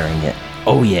and admiring it.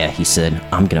 Oh yeah, he said,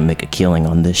 I'm gonna make a killing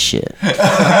on this shit. Nice.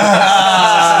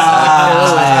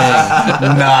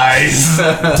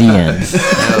 The end.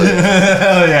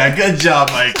 Hell yeah, good job,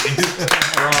 Mikey.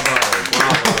 Bravo.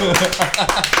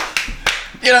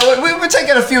 You know, we're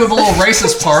taking a few of the little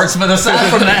racist parts, but aside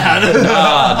from that,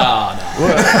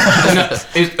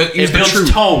 it builds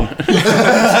tone.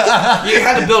 You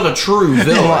had to build a true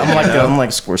villain. I'm like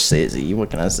Scorsese.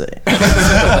 What can I say?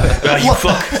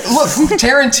 Look,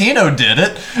 Tarantino did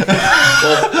it.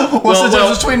 What's the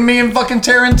difference between me and fucking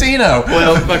Tarantino?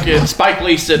 Well, fucking Spike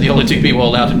Lee said the only two people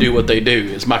allowed to do what they do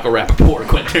is Michael Rappaport and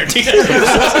Quentin Tarantino.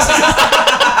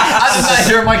 I did not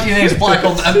hear Mikey Names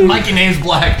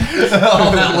Black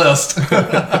on that list.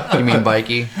 You mean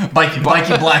Bikey? Bikey Black.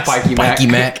 Bikey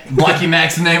Mac. Blackie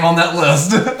Mac's name on that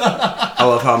list. I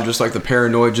love how I'm just like the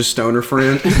paranoid, just stoner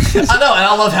friend. I know, and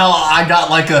I love how I got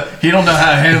like he don't know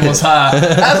how to handle his high.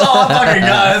 That's all I fucking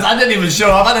got. I didn't even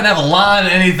show up. I didn't have a line or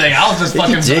anything. I was just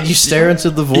fucking. You did. You stare into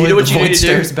the void. You know what the you void need to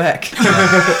stares do? back.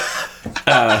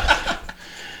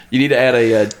 You need to add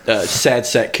a sad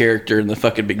sack character in the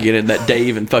fucking beginning that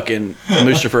Dave and fucking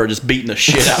Mustafa are just beating the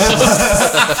shit out of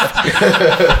him.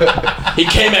 He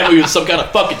came at me with some kind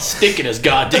of fucking stick in his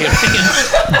goddamn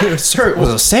hand. Sir, it was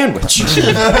a sandwich.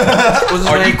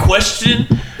 Are you questioning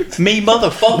me,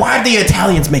 motherfucker? Why do the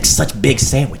Italians make such big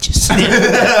sandwiches?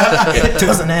 It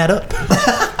doesn't add up.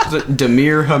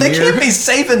 Demir Hamir. They can't be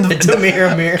saving the Demir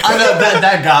Hamir. I know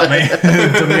that got me.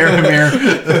 Demir Hamir.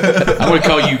 I'm gonna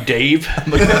call you Dave.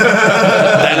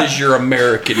 That is your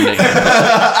American name.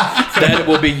 That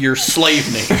will be your slave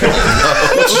name.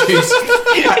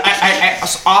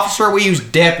 Officer, we use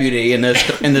deputy in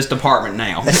this department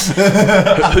now.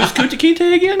 Who's Kunta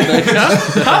Kinte again?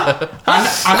 Huh?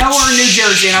 I know we're in New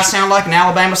Jersey and I sound like an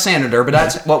Alabama senator, but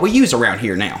that's what we use around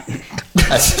here now.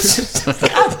 I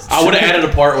would have added a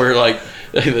part where like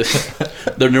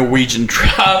the Norwegian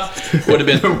tribe would have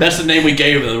been, that's the name we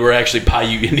gave them. We're actually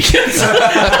Paiute Indians.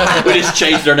 We just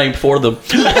changed their name for them.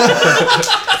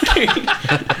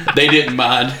 They didn't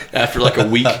mind after like a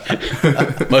week.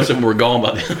 Most of them were gone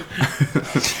by then.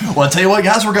 Well, I'll tell you what,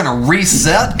 guys, we're going to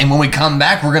reset, and when we come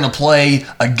back, we're going to play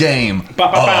a game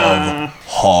of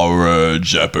Horror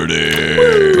Jeopardy.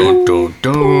 Dun, dun,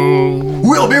 dun.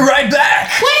 We'll be right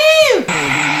back. Woo!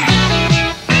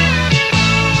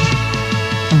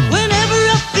 Whenever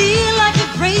I feel like a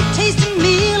great tasting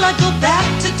meal, I go back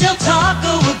to Del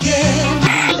Taco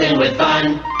again. Losing with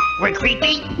fun. We're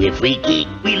creepy. We're freaky.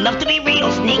 We love to be real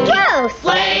sneaky. Gross.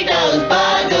 Play those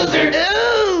puzzles or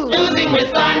losing with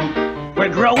fun. We're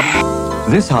growing.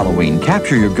 This Halloween,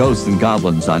 capture your ghosts and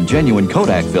goblins on genuine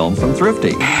Kodak film from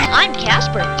Thrifty. I'm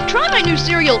Casper. Try my new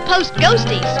cereal, Post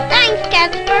Ghosties. Thanks,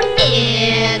 Casper.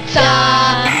 It's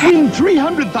Win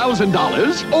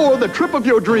 $300,000 or the trip of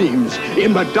your dreams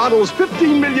in McDonald's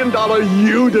 $15 million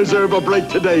You Deserve a Break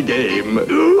Today game.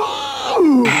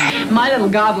 Ooh. My little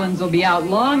goblins will be out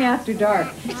long after dark,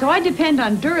 so I depend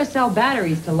on Duracell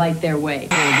batteries to light their way.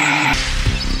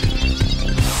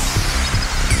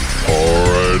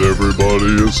 Alright, right,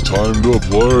 everybody, it's time to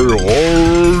play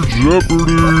Horror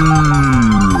Jeopardy!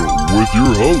 With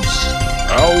your host,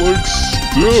 Alex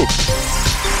Stiff.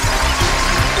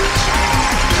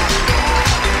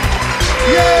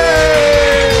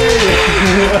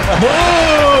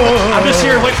 I'm just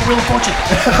here waiting for Wheel of Fortune.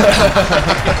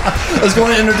 Let's go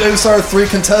and introduce our three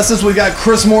contestants. We've got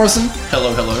Chris Morrison.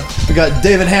 Hello, hello. We got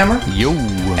David Hammer. Yo.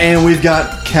 And we've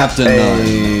got Captain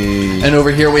Nunn. And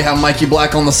over here we have Mikey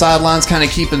Black on the sidelines, kind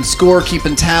of keeping score,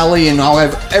 keeping tally, and I'll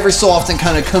every so often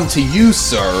kind of come to you,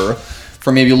 sir,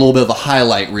 for maybe a little bit of a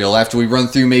highlight reel. After we run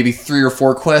through maybe 3 or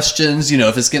 4 questions, you know,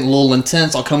 if it's getting a little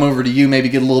intense, I'll come over to you, maybe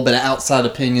get a little bit of outside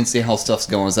opinion, see how stuff's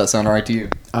going. Does that sound all right to you?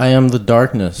 I am the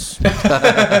darkness.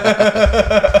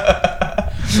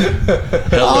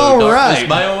 Hello, all darkness, right,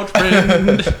 my old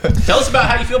friend. Tell us about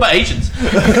how you feel about Asians.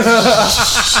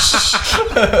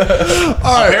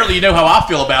 All right. Apparently you know how I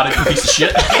feel about it, you piece of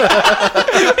shit.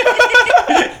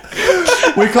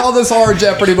 We call this Horror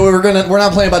Jeopardy, but we're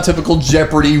not playing by typical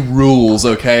Jeopardy rules,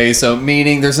 okay? So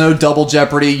meaning there's no double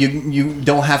Jeopardy. You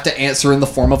don't have to answer in the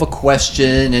form of a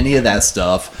question, any of that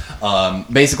stuff.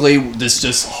 Basically, this is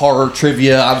just horror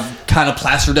trivia. I've kind of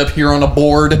plastered up here on a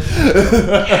board.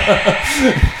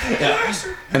 Yeah.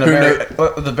 And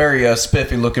the very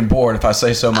spiffy looking board, if I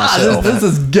say so myself. This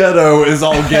is ghetto is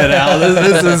all get out.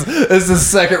 This is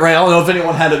second rate. I don't know if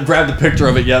anyone had grabbed a picture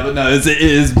of it yet, but no, it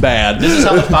is bad. This is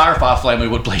how the Firefly family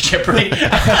would play Jeopardy.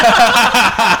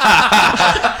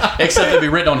 Except it'd be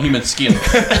written on human skin.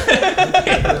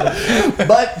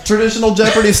 But traditional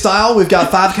Jeopardy style, we've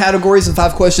got 5 categories and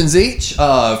 5 questions each.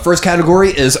 First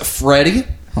category is Freddy.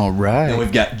 All right. And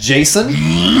we've got Jason.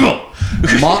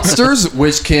 Monsters,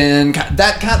 which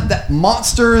that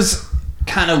monsters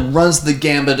kind of runs the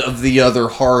gambit of the other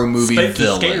horror movie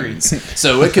villains. Scary.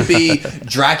 So it could be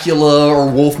Dracula or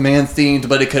Wolfman themed,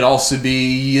 but it could also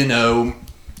be, you know,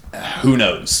 who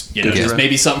knows? You know, just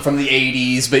maybe something from the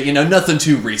 80s, but you know, nothing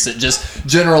too recent. Just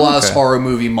generalized horror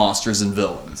movie monsters and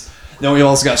villains. Then we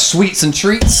also got Sweets and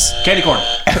Treats. Candy corn.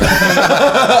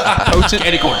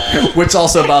 Candy corn. Which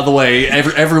also, by the way,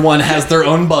 everyone has their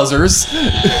own buzzers.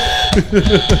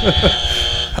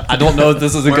 I don't know if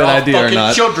this is a good idea or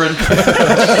not. Children.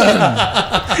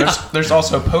 there's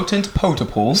also potent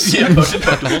potiples. Yeah, potent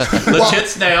potiples. The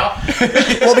tits now.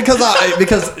 Well,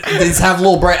 because these have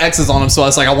little bright X's on them, so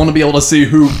it's like I want to be able to see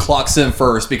who clocks in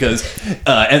first. Because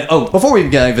before we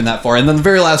get even that far, and then the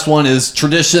very last one is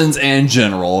traditions and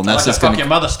general, and that's just fuck your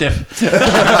mother stiff.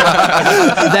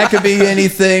 That could be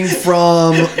anything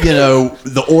from, you know,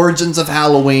 the origins of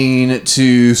Halloween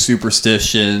to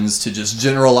superstitions to just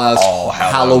generalized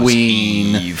Halloween.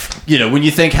 Eve. You know, when you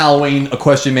think Halloween, a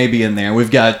question may be in there. We've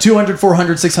got $200,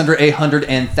 $400, $600, $800,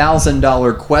 and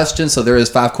 $1,000 questions. So there is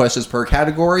 5 questions per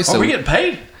category. So are we getting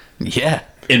paid? Yeah.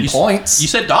 In points. You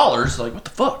said dollars. Like, what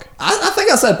the fuck? I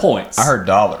think I said points. I heard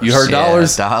dollars. You heard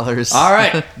dollars? Dollars. All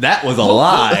right. That was a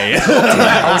lie.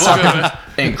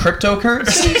 In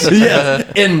cryptocurrencies?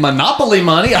 Yeah. In Monopoly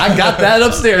money. I got that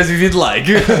upstairs if you'd like.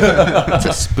 It's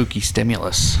a spooky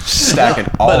stimulus. Stacking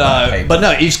all my paper. But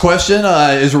no, each question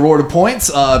is rewarded points.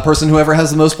 Person whoever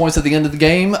has the most points at the end of the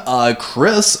game.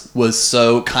 Chris was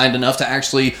so kind enough to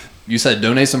actually, you said,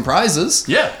 donate some prizes.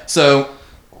 Yeah. So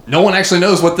no one actually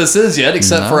knows what this is yet,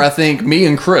 except for, I think, me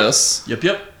and Chris.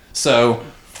 Yep. So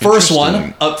first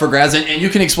one up for grabs, and you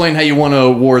can explain how you want to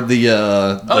award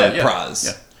the prize.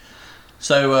 Yeah.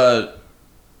 So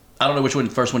I don't know which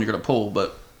first one you're going to pull,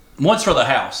 but one's for the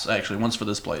house, actually. One's for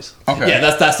this place. Okay. Yeah,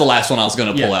 that's the last one I was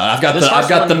going to pull out. I've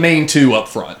got the main 2 up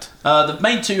front. The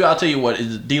main 2, I'll tell you what,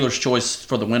 is dealer's choice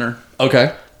for the winner.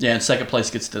 Okay. Yeah, and second place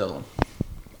gets the other one.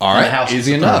 All right,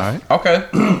 easy enough. All right. Okay.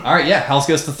 All right, yeah, house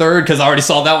gets the 3rd because I already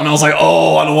saw that one. I was like,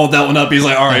 oh, I don't want that one up. He's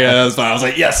like, all right, yeah, that's fine. I was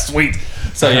like, yes, sweet.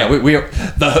 So yeah, we are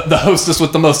the hostess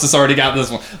with the mostest already got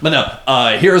this one. But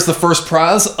no, here's the first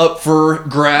prize up for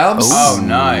grabs. Oh,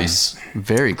 nice.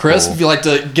 Very cool. Chris, if you'd like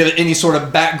to give any sort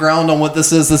of background on what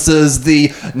this is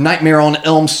the Nightmare on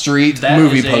Elm Street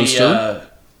movie poster.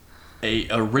 A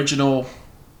original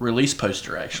release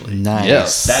poster, actually. Nice.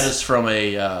 Yes. That is from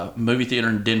a movie theater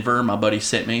in Denver. My buddy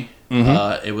sent me.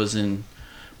 Mm-hmm. It was in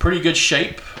pretty good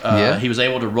shape. He was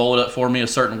able to roll it up for me a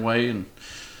certain way and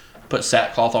put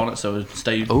sackcloth on it so it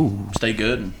stay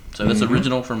good. And so that's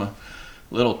original from a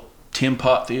little Tin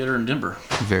Pot theater in Denver.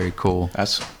 Very cool.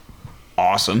 That's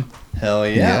awesome. Hell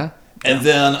yeah. And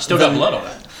then still got blood on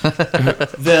it.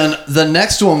 Then the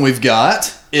next one we've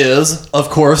got is, of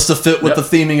course, to fit with the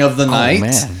theming of the night.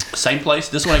 Man. Same place.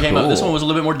 This one came up. This one was a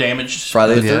little bit more damaged.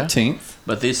 Friday the 13th.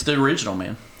 But it's the original,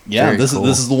 man. Yeah, this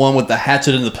is the one with the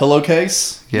hatchet in the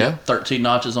pillowcase. Yeah. 13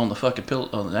 notches on the fucking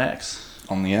on the axe.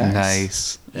 on the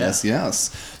X. Nice.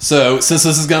 Yes. So, since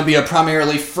this is going to be a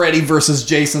primarily Freddy versus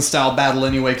Jason style battle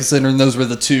anyway, considering those were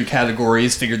the two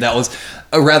categories, figured that was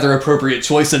a rather appropriate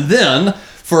choice. And then,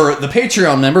 for the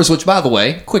Patreon members, which, by the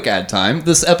way, quick ad time,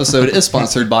 this episode is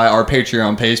sponsored by our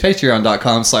Patreon page,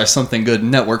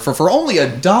 patreon.com/somethinggoodnetwork. For only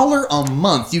 $1 a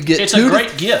month, you get It's a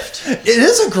great gift. It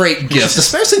is a great gift,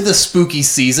 especially this spooky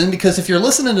season, because if you're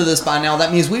listening to this by now,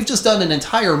 that means we've just done an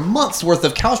entire month's worth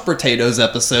of Couch Potatoes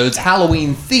episodes,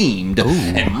 Halloween themed.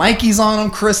 And Mikey's on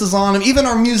them, Chris is on them, even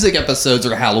our music episodes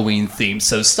are Halloween themed.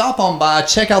 So stop on by,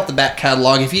 check out the back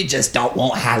catalog if you just don't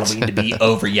want Halloween to be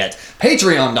over yet.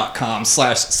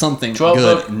 Patreon.com/somethinggoodnetwork.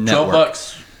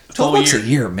 $12 a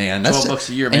year, man. That's $12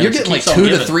 a year, man. And you're It getting like keeps 2 on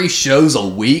to giving. 3 shows a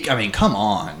week. I mean, come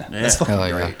on. That's fucking Hell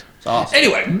yeah. great. It's awesome.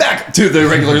 Anyway, back to the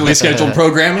regularly scheduled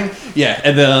programming. Yeah,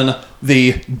 and then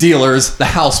the dealers, the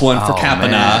house one for Cap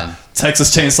and I,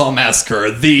 Texas Chainsaw Massacre,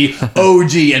 the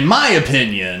OG, in my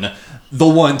opinion, the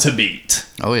one to beat.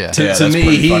 Oh yeah. To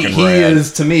me,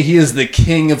 he is the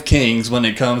king of kings when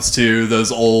it comes to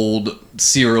those old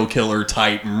serial killer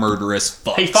type murderous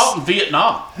fucks. He fought in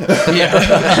Vietnam.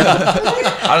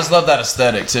 I just love that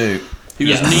aesthetic too. He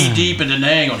was knee deep in Da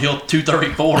Nang on Hill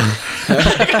 234.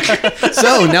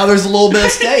 So now there's a little bit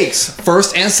of stakes.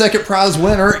 First and second prize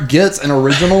winner gets an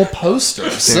original poster.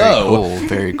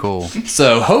 Very cool.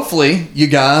 So hopefully you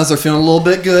guys are feeling a little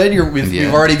bit good.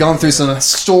 We've already gone through some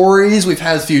stories. We've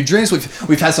had a few drinks.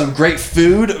 We've had some great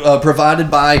food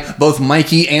provided by both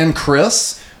Mikey and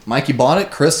Chris. Mikey bought it.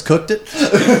 Chris cooked it.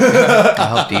 I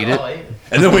helped eat it.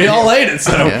 And then we all ate it.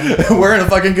 So we're in a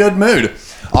fucking good mood.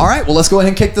 All right, well, let's go ahead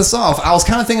and kick this off. I was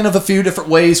kind of thinking of a few different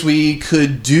ways we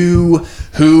could do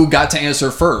who got to answer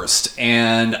first,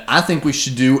 and I think we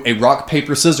should do a rock,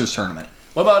 paper, scissors tournament.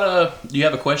 What about, do you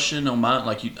have a question on mine?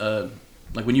 Like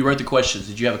when you wrote the questions,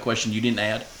 did you have a question you didn't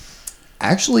add?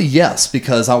 Actually, yes,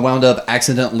 because I wound up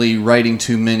accidentally writing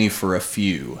too many for a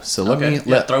few. So let me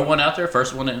throw one out there.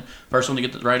 First one to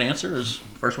get the right answer is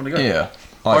first one to go. Yeah,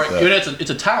 I like that. It's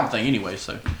a time thing anyway,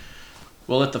 so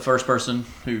we'll let the first person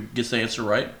who gets the answer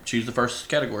right choose the first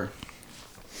category.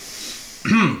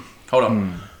 Hold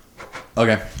on.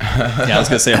 Okay. Yeah, I was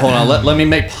gonna say, hold on. Let me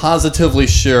make positively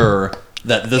sure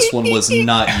that this one was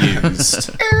not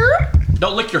used.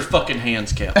 Don't lick your fucking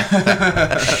hands, Cap.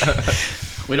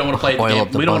 We don't want to play the game.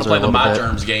 We don't want to play the My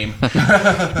Germs game.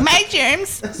 My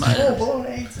germs. It's full-blown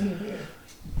AIDS in here.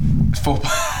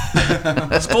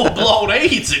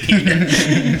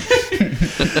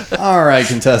 All right,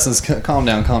 contestants, calm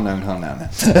down. All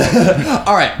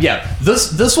right, yeah.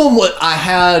 This one, what I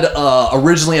had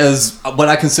originally as what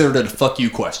I considered a fuck you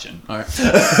question. All right.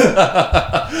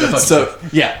 So,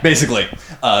 yeah, basically,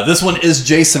 this one is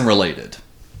Jason related.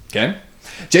 Okay?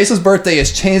 Jason's birthday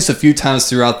has changed a few times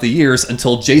throughout the years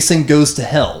until Jason Goes to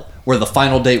Hell, where the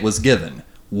final date was given.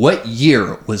 What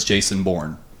year was Jason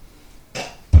born?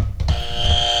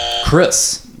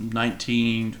 Chris.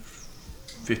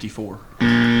 1954.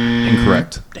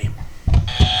 Incorrect. Damn.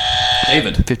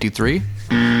 David. 53.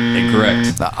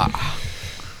 Incorrect.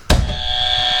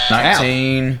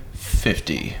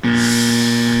 1950.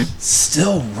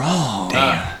 Still wrong.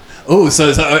 Damn.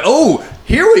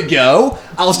 Here we go.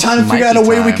 I was trying to figure out a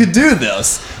way we could do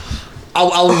this. I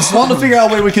was wanting to figure out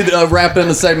a way we could wrap in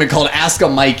a segment called Ask a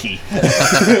Mikey.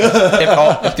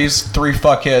 If these three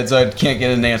fuckheads can't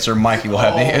get an answer, Mikey will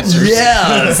have the answers.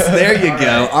 Yes, there you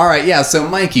go. All right, yeah. So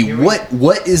Mikey,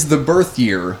 what is the birth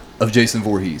year of Jason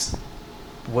Voorhees?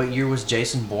 What year was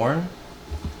Jason born?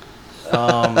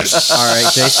 All right,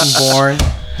 Jason born.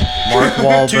 Mark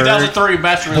Wahlberg. 2003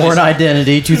 Master Release. Born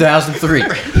Identity, 2003.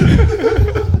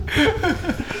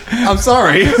 I'm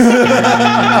sorry.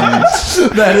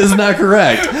 That is not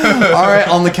correct. All right,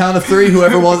 on the count of three,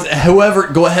 whoever,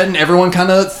 go ahead and everyone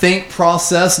kind of think,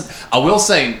 process. I will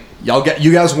say,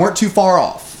 you guys weren't too far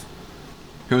off.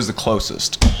 Who was the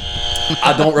closest?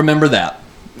 I don't remember that.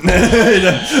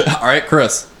 All right,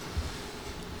 Chris.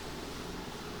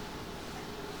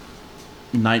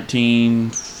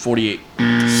 1948.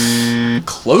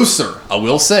 Closer. I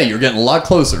will say, you're getting a lot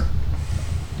closer.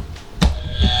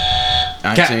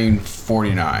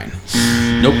 1949.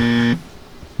 Nope.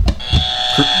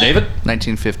 David?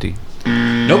 1950.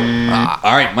 Nope.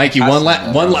 All right, Mikey. One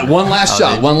last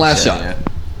shot. One last shot.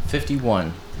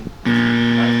 51.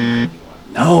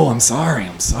 No, I'm sorry.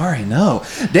 No.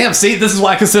 Damn, see, this is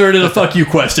why I considered it a fuck you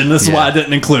question. This is why I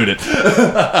didn't include it.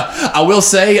 I will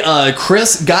say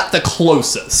Chris got the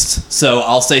closest. So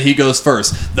I'll say he goes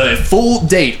first. The full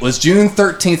date was June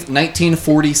 13th,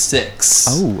 1946.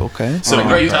 Oh, okay. So a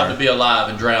great time to be alive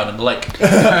and drown in the lake.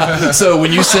 So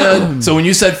when you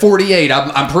said 48,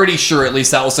 I'm pretty sure at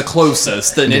least that was the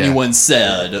closest that anyone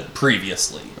said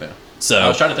previously. Yeah. So I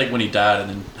was trying to think when he died and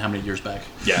then how many years back.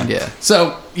 Yeah.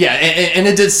 So, and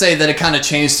it did say that it kind of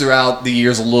changed throughout the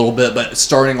years a little bit, but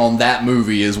starting on that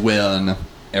movie is when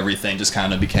everything just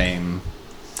kind of became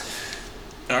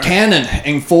canon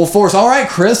in full force. All right,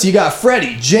 Chris, you got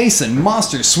Freddy, Jason,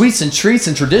 monsters, sweets and treats,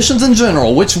 and traditions in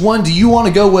general. Which one do you want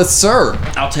to go with, sir?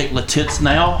 I'll take Le Tits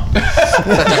now.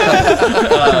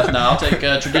 No, I'll take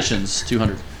Traditions,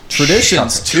 200.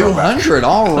 Traditions, 200.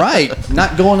 All right.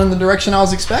 Not going in the direction I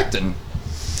was expecting.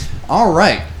 All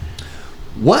right.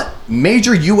 What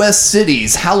major U.S.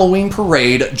 city's Halloween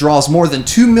parade draws more than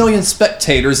 2 million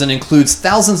spectators and includes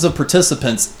thousands of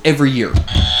participants every year?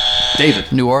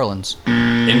 David. New Orleans.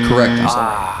 Incorrect.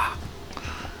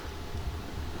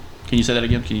 Can you say that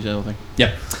again? Can you say the whole thing?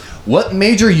 Yep. What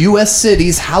major U.S.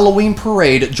 city's Halloween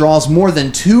parade draws more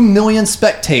than 2 million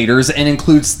spectators and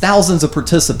includes thousands of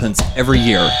participants every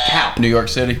year? Cap. New York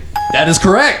City. That is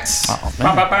correct.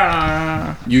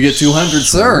 You get 200,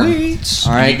 sir. Sweet.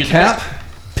 All right, Cap,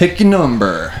 pick your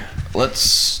number.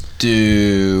 Let's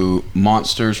do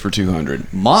Monsters for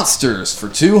 200. Monsters for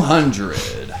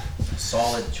 200.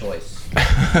 Solid choice.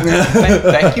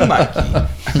 Thank you, Mikey.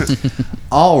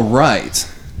 All right.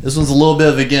 This one's a little bit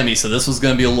of a gimme, so this one's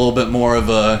going to be a little bit more of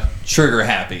a trigger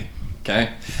happy.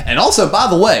 Okay? And also, by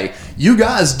the way, you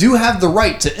guys do have the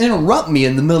right to interrupt me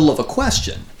in the middle of a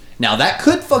question. Now, that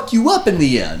could fuck you up in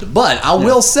the end, but I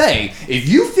will say, if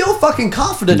you feel fucking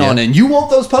confident on it and you want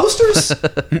those posters,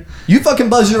 you fucking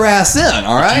buzz your ass in,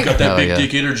 all right? You got that big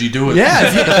dick energy, do it. Yeah,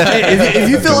 if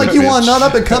you feel like you want to nut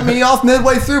up and cut me off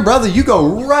midway through, brother, you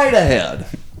go right ahead.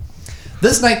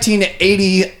 This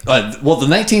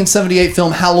 1978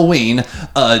 film Halloween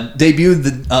had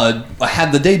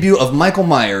the debut of Michael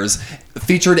Myers,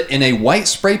 featured in a white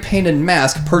spray painted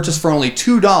mask purchased for only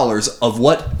 $2 of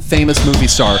what famous movie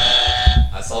star?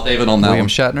 I saw David on that William one.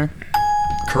 Shatner.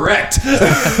 Correct.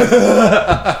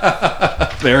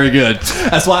 Very good.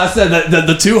 That's why I said that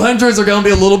the 200s are going to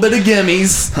be a little bit of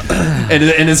gimmies, and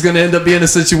it's going to end up being a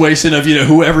situation of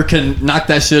whoever can knock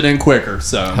that shit in quicker.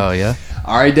 So. Oh yeah.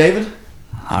 All right, David.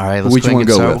 All right, let's Which go one and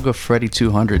go start. with? We'll go Freddy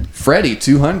 200. Freddy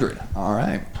 200. All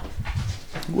right.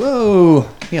 Whoa.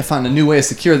 We gotta find a new way to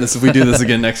secure this if we do this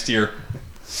again next year.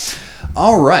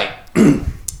 All right.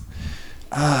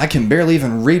 I can barely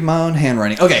even read my own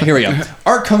handwriting. Okay, here we go.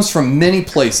 Art comes from many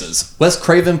places. Wes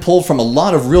Craven pulled from a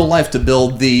lot of real life to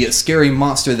build the scary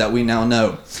monster that we now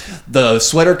know. The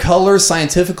sweater colors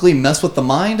scientifically mess with the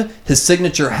mind. His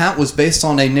signature hat was based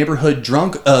on a neighborhood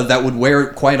drunk that would wear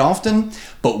it quite often.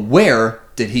 But where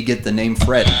did he get the name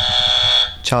Freddy?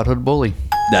 Childhood bully.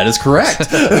 That is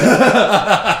correct.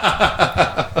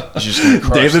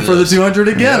 David for the 200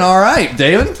 again. Yep. All right,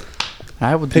 David.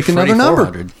 I would pick do another Freddy number.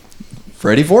 400.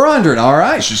 Freddy 400. All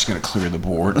right. It's just going to clear the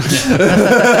board.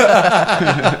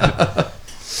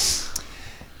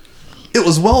 It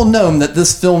was well known that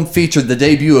this film featured the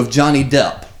debut of Johnny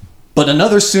Depp, but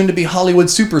another soon-to-be Hollywood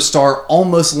superstar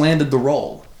almost landed the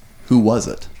role. Who was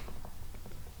it?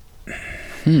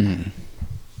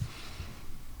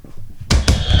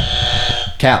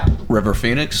 Cap. River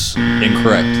Phoenix.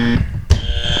 Incorrect.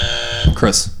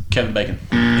 Chris. Kevin Bacon.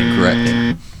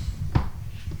 Incorrect.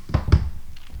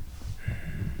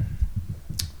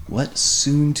 What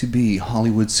soon-to-be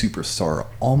Hollywood superstar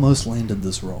almost landed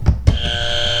this role?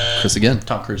 Chris again.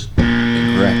 Tom Cruise.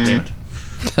 Incorrect. Damn it.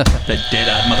 That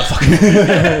dead-eyed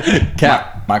motherfucker.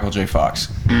 Cap. Michael J. Fox.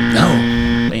 No.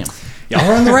 Damn.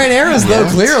 Y'all are in the right eras, though,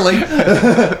 clearly.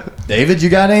 David, you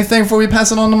got anything before we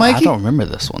pass it on to Mikey? I don't remember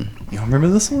this one. You don't remember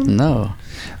this one? No.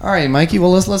 All right, Mikey.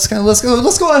 Well, let's go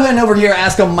ahead and over here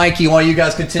ask him Mikey while you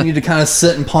guys continue to kind of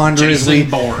sit and ponder as we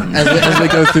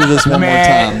go through this one more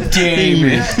time.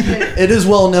 It is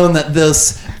well known that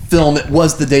this film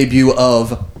was the debut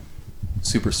of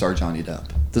superstar Johnny Depp.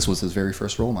 This was his very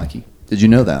first role, Mikey. Did you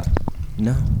know that?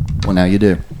 No. Well, now you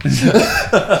do.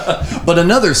 But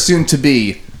another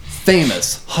soon-to-be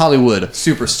famous Hollywood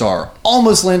superstar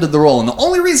almost landed the role, and the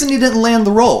only reason he didn't land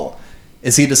the role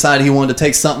is he decided he wanted to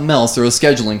take something else through a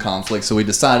scheduling conflict, so he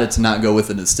decided to not go with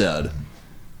it instead.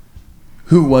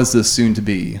 Who was this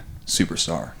soon-to-be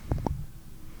superstar?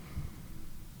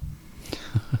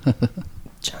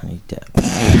 Johnny Depp.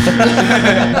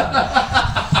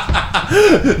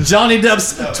 Johnny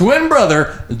Depp's twin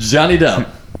brother, Johnny Depp.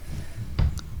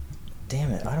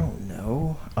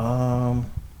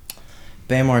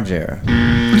 Bam Margera.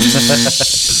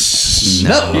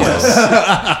 No.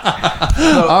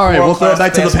 All right, we'll throw it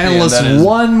back to the panelists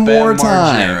one more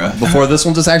time before this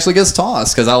one just actually gets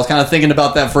tossed. Because I was kind of thinking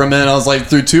about that for a minute. I was like,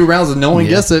 through 2 rounds, and no one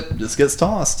gets it, just gets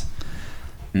tossed.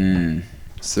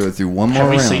 So through one more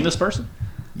round. Have we seen this person?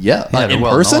 Yeah, in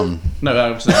person? No,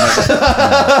 I was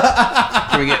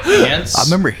Can we get hints? I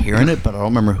remember hearing it, but I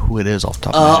don't remember who it is off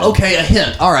the top of my head. Okay, a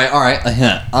hint. All right, a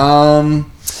hint.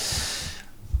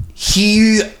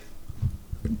 He.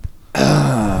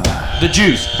 The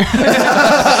Jews.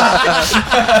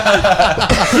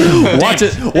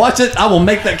 Watch it. I will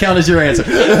make that count as your answer.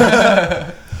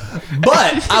 But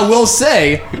I will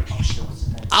say,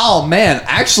 oh man,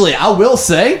 actually, I will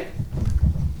say,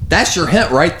 that's your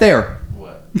hint right there.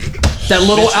 What? That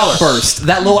little outburst.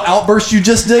 That little outburst you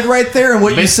just did right there, and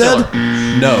what you said.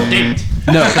 No.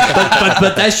 No,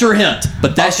 but that's your hint.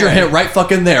 But that's your hint right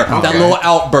fucking there. Okay. That little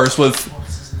outburst with.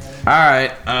 All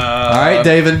right. All right,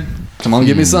 David. Come on,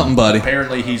 give me something, buddy.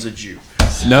 Apparently, he's a Jew.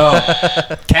 No.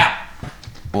 Cap.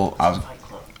 Well, I was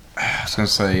going to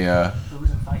say.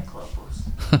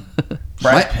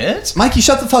 Brad Pitt? Mikey,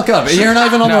 shut the fuck up. You're not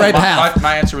even on the right path.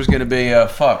 My answer was going to be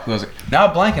fuck. Now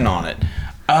I'm blanking on it.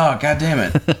 Oh, god damn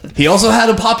it. He also had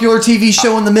a popular TV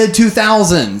show in the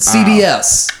mid-2000s,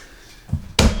 CBS.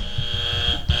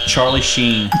 Charlie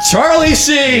Sheen. Charlie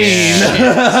Sheen! I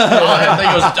didn't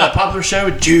think it was a popular show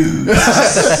with Jews.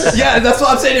 Yeah, that's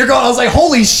what I'm saying. You're going. I was like,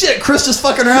 holy shit, Chris just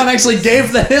fucking around actually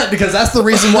gave the hint because that's the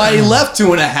reason why he left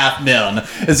 2.5 Men,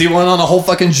 is he went on a whole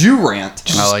fucking Jew rant.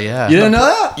 Oh, yeah. You didn't know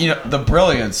that? You know, the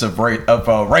brilliance of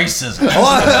racism. Oh,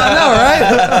 I know,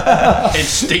 right?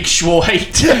 Instinctual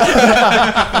hate.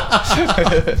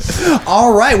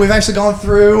 All right, we've actually gone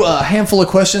through a handful of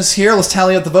questions here. Let's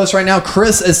tally up the votes right now.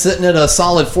 Chris is sitting at a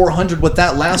solid 400 with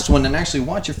that last one, and actually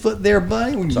watch your foot there,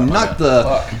 buddy. We knocked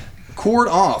the cord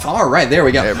off. All right, there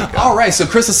we go. All right, so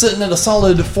Chris is sitting at a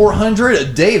solid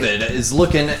 400. David is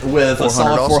looking with a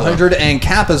solid 400, and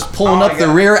Cap is pulling up the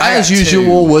rear as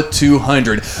usual with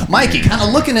 200. Mikey, kind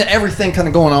of looking at everything kind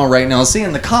of going on right now,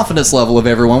 seeing the confidence level of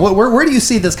everyone. Where do you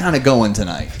see this kind of going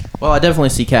tonight? Well, I definitely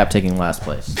see Cap taking last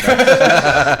place.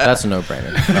 That's a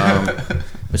no-brainer.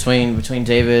 Between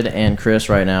David and Chris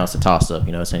right now, it's a toss-up.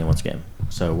 You know, it's anyone's game.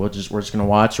 So we're just gonna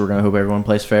watch. We're gonna hope everyone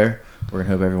plays fair. We're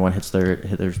gonna hope everyone hit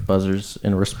their buzzers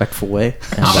in a respectful way.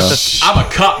 And, I'm a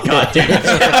cop, goddammit.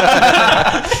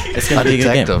 It's gonna be a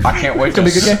good game. I can't wait to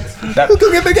be a good game. It's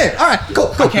gonna be a big game. All right,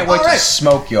 cool. I can't wait to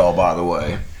smoke y'all. By the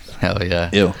way. Hell yeah.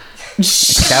 Ew.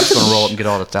 Cap's gonna roll up and get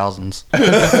all the thousands.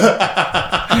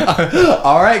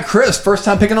 All right, Chris, first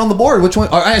time picking on the board. Which one?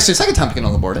 Or actually, second time picking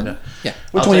on the board. Isn't it? Yeah.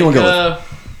 Which one do you want to go with?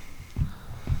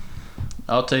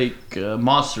 I'll take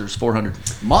Monsters 400.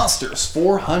 Monsters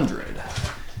 400.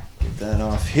 Get that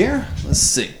off here. Let's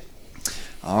see.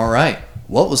 All right.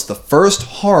 What was the first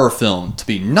horror film to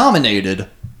be nominated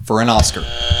for an Oscar?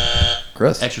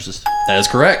 Chris? Exorcist. That is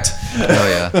correct.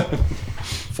 Oh, yeah.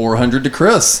 400 to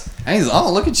Chris. And he's,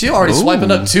 oh, look at you already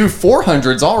swiping up 2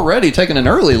 400s already, taking an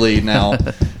early lead now.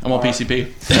 I'm on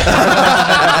PCP.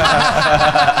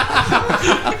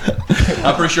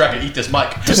 I'm pretty sure I can eat this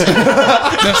mic. This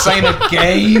ain't a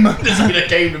game. This ain't a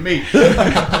game to me.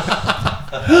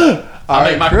 I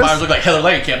make Michael Myers look like Heather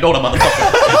Langenkamp, don't I, motherfucker?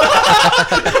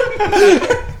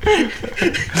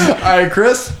 All right,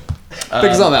 Chris.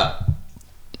 Pick us on that.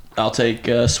 I'll take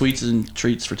Sweets and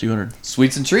Treats for 200.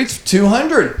 Sweets and Treats for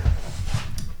 200.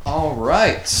 All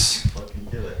right.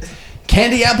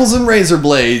 Candy apples and razor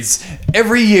blades.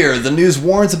 Every year, the news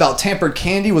warns about tampered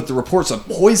candy with the reports of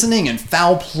poisoning and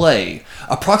foul play.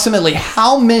 Approximately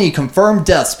how many confirmed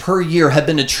deaths per year have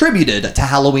been attributed to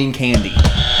Halloween candy?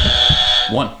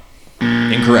 1.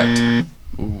 Incorrect.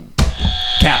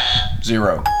 Cap.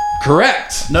 0.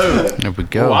 Correct. No. There we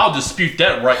go. Oh, I'll dispute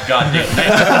that right goddamn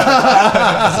thing.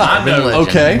 I know.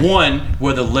 Okay. 1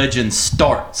 where the legend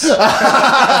starts. A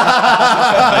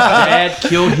dad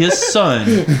killed his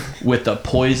son with a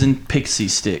poisoned pixie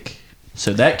stick.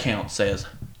 So that counts as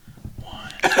 1.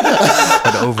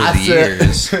 But over the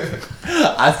years.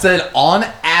 I said on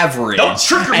average. Don't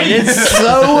trigger me. And it's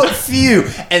so few.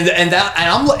 And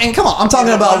come on, I'm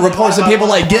talking about reports of people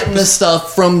like getting this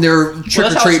stuff from their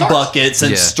trick or treat buckets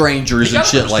and strangers and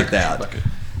shit like that.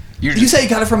 You say he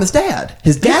got it from his dad.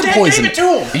 His dad poisoned gave it to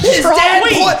him. His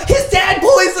dad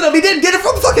poisoned him. He didn't get it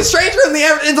from a fucking stranger in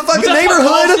the fucking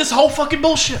neighborhood. This whole fucking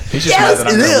bullshit. Yes,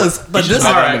 it is. But this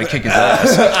I'm gonna kick his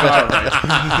ass.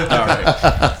 All right.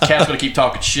 Cat's gonna keep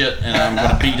talking shit, and I'm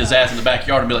gonna beat his ass in the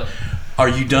backyard and be like, "Are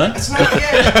you done?" It's not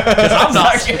yet. Because I'm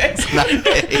not. It's not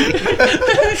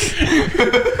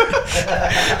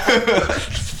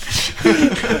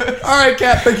All right,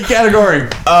 Cap, pick a category.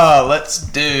 Let's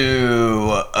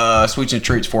do Sweets and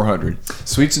Treats 400.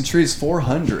 Sweets and Treats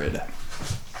 400.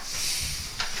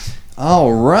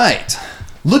 All right.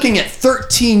 Looking at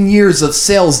 13 years of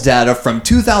sales data from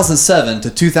 2007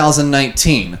 to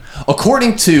 2019,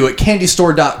 according to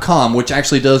CandyStore.com, which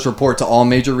actually does report to all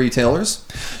major retailers,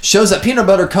 shows that peanut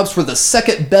butter cups were the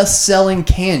second best-selling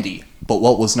candy. But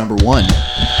what was number one?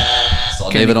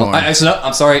 Saw David on. Actually, no,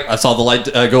 I'm sorry. I saw the light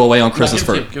go away on Chris's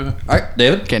first. All right,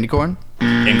 David. Candy corn.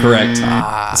 Incorrect.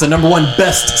 It's the number one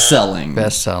best-selling.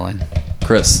 Best-selling.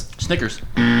 Chris. Snickers.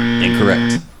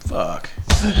 Incorrect. Fuck.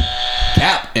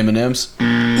 Cap. M&M's.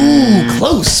 Ooh,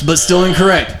 close, but still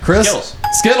incorrect. Chris?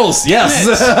 Skittles, yes.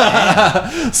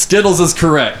 Skittles is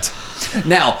correct.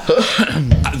 Now,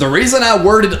 the reason I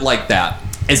worded it like that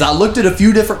is I looked at a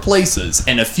few different places,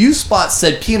 and a few spots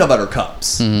said peanut butter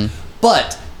cups.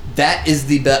 But that is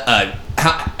the best.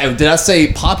 Did I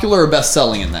say popular or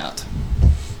best-selling in that?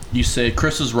 You say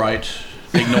Chris is right.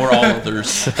 Ignore all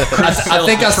others. I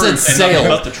think I said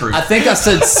sale. I think I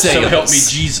said sales. So help me,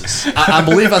 Jesus. I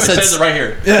believe I said it says it right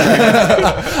here.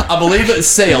 I believe it's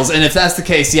sales, and if that's the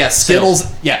case, yeah, Skittles.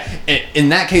 Yeah, in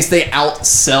that case, they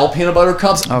outsell peanut butter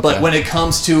cups. Okay. But when it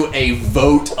comes to a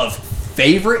vote of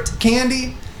favorite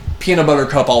candy, peanut butter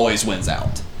cup always wins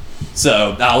out.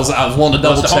 So I was wanting to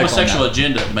double check on that. It's the homosexual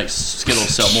agenda that makes Skittles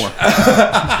sell more.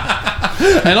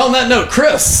 And on that note,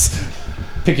 Chris,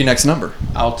 pick your next number.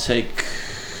 I'll take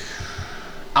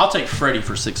Freddy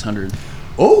for 600.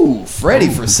 Oh, Freddy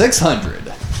for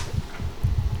 600.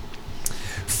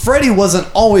 Freddy wasn't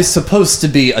always supposed to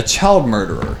be a child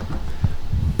murderer,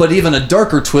 but even a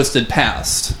darker twisted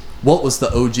past. What was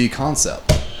the OG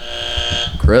concept?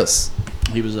 Chris.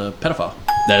 He was a pedophile.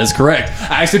 That is correct.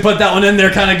 I actually put that one in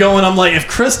there kind of going, I'm like, if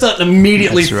Chris doesn't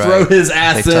immediately throw his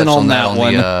ass in on that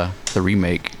one. The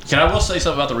remake. Can I will say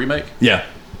something about the remake? Yeah.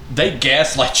 They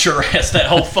gaslight your ass that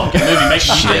whole fucking movie,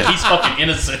 making you think he's fucking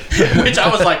innocent. Which I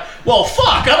was like, well,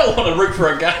 fuck, I don't want to root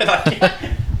for a guy like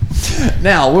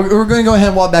Now, we're going to go ahead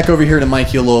and walk back over here to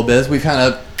Mikey a little bit. As we've kind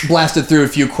of blasted through a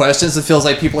few questions. It feels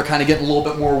like people are kind of getting a little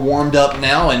bit more warmed up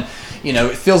now, and you know,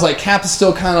 it feels like Cap is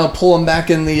still kind of pulling back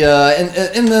in the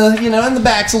in the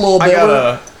backs a little bit.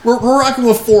 We're rocking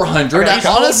with 400.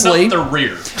 Honestly, the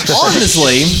rear.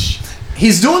 Honestly,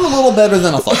 he's doing a little better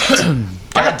than I thought.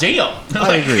 God damn.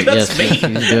 I agree. That's yes, me. he's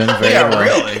doing very well.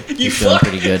 Really? He's doing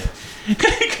pretty good.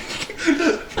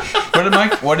 What did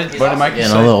Mike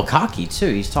Getting say? a little cocky too.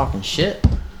 He's talking shit.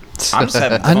 I'm just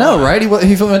having I know, right? He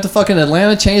went to fucking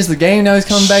Atlanta, changed the game. Now he's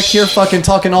coming back here, fucking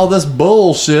talking all this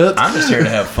bullshit. I'm just here to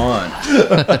have fun.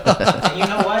 And you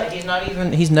know what?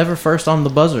 He's never first on the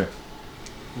buzzer.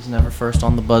 He's never first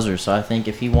on the buzzer. So I think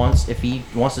if he wants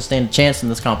to stand a chance in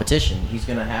this competition, he's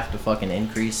gonna have to fucking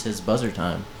increase his buzzer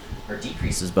time. Or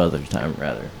decrease his buzzer time,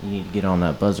 rather. You need to get on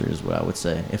that buzzer, is what I would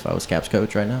say if I was Cap's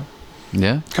coach right now.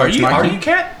 Yeah. Are you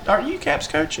Cap's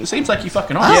coach? It seems like you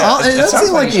fucking are. It does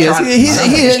seem like he is.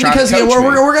 He's because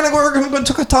we're gonna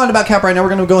talk about Cap right now. We're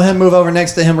gonna go ahead and move over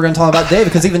next to him. We're gonna talk about David,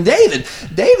 because even David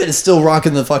is still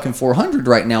rocking the fucking 400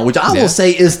 right now, which I will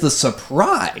say is the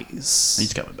surprise.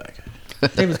 He's coming back.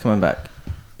 David's coming back.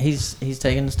 He's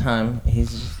taking his time.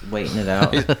 He's just waiting it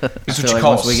out. It's I what feel you like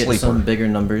call once we get sleeper. some bigger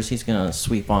numbers, he's gonna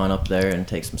sweep on up there and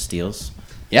take some steals.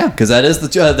 Yeah, because that is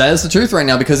the truth right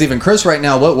now. Because even Chris right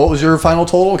now, what was your final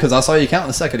total? Because I saw you counting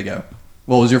a second ago.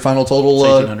 What was your final total?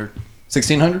 1,600.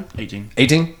 1,600?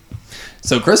 18.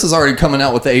 So Chris is already coming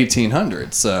out with the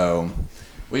 1,800. So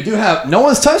we do have no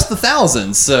one's touched the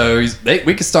 1,000. So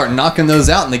we can start knocking those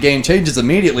out, and the game changes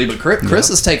immediately. But Chris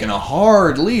is taking a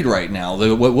hard lead right now.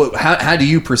 How do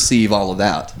you perceive all of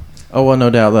that? Oh well, no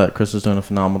doubt that Chris is doing a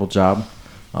phenomenal job.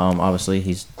 Obviously,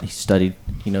 he's studied.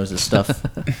 He knows his stuff.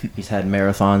 He's had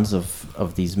marathons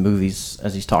of these movies,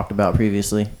 as he's talked about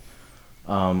previously.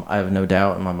 I have no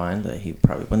doubt in my mind that he'd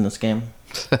probably win this game.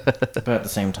 But at the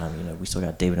same time, we still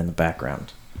got David in the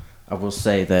background. I will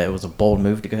say that it was a bold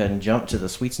move to go ahead and jump to the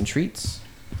sweets and treats.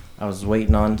 I was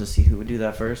waiting on to see who would do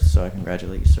that first, so I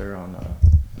congratulate you, sir, on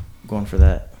going for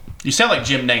that. You sound like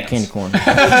Jim Nance. Candy corn. You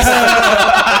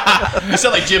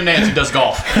sound like Jim Nance who does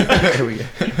golf.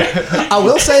 I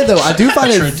will say though, I do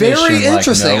find it very Tradition like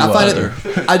interesting. no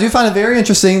I do find it very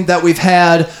interesting that we've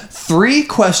had 3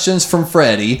 questions from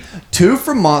Freddy, 2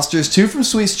 from Monsters, 2 from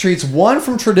Sweets Treats, 1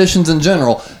 from Traditions in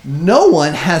general. No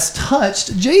one has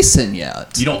touched Jason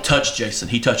yet. You don't touch Jason;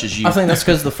 he touches you. I think that's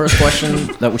because the first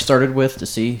question that we started with to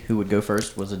see who would go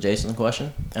first was a Jason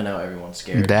question, and now everyone's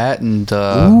scared. That and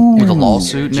with the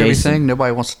lawsuit and Jason. everything,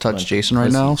 nobody wants to touch Jason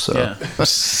right now. So Yeah.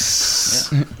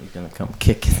 gonna come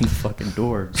kick in the fucking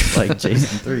door just like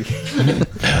Jason 3.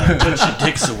 Put your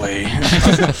dicks away.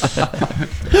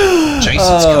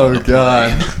 Jason's coming to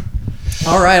God.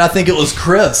 All right, I think it was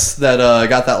Chris that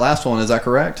got that last one. Is that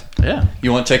correct? Yeah.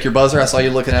 You want to check your buzzer? I saw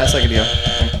you looking at it a second ago.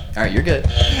 All right, you're good.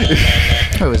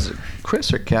 Oh, is it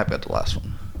Chris or Cap got the last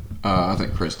one? I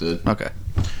think Chris did. Okay.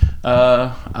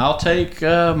 I'll take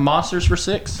Monsters for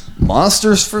 6.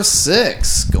 Monsters for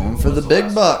 6. Going for the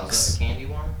big bucks. Candy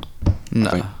one?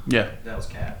 No. Yeah. That was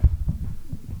Cat.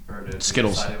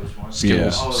 Skittles.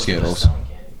 Skittles. Oh, Skittles.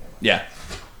 Yeah.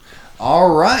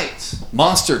 All right.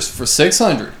 Monsters for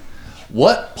 600.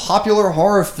 What popular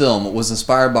horror film was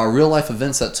inspired by real-life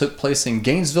events that took place in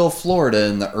Gainesville, Florida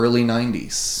in the early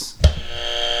 90s?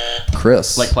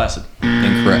 Chris. Lake Placid.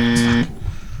 Incorrect.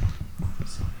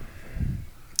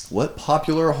 What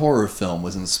popular horror film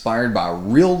was inspired by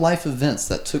real-life events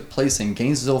that took place in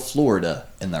Gainesville, Florida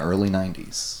in the early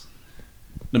 90s?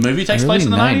 The movie takes place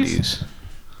in the 90s?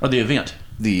 Or the event?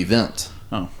 The event.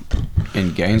 Oh.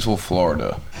 In Gainesville,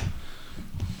 Florida.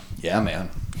 Yeah, man.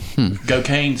 Go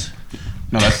Canes.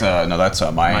 No, that's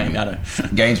Miami. I know.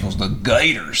 Gainesville's the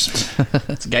Gators.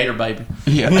 It's Gator, baby.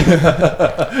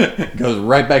 Yeah. Goes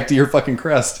right back to your fucking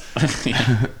crest. I don't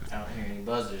hear any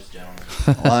buzzers,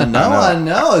 gentlemen. I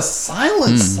know. It's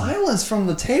silence from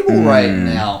the table right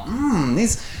now.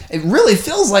 It really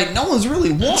feels like no one's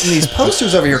really wanting these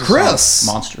posters over here, Chris.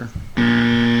 Monster.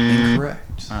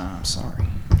 Incorrect. I'm sorry.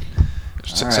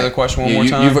 Say the question one more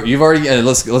time. You've already.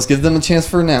 Let's give them a chance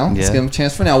for now. Let's give them a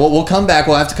chance for now. We'll come back.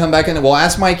 We'll have to come back and we'll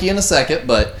ask Mikey in a second.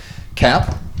 But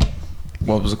Cap,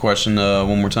 what was the question?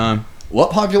 One more time.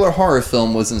 What popular horror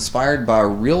film was inspired by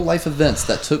real life events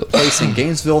that took place in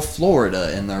Gainesville,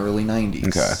 Florida in the early 90s?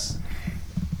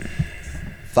 Okay.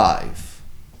 5,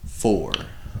 4,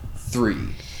 3,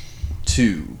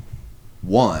 2,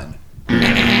 1.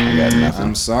 I got nothing.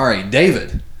 I'm sorry,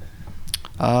 David.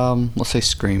 Let's say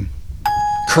Scream.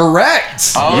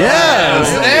 Correct. Oh, yes.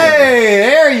 Hey,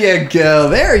 there you go.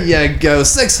 There you go.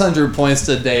 600 points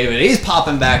to David. He's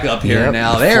popping back up here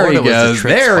now. There Florida he goes.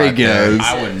 There he goes.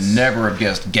 I would never have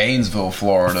guessed Gainesville,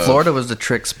 Florida. Florida was the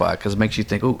trick spot because it makes you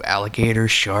think, ooh,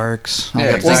 alligators, sharks.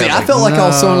 Yeah, well, see, I felt like I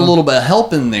was throwing a little bit of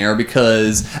help in there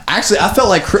because actually I felt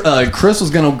like Chris was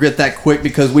going to get that quick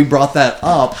because we brought that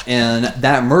up in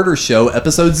That Murder Show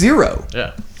episode 0.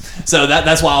 Yeah. So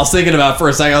that's why I was thinking about it for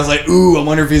a second. I was like, ooh, I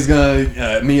wonder if he's going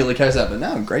to immediately catch that. But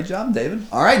no, great job, David.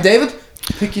 All right, David,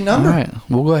 pick your number. All right,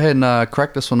 we'll go ahead and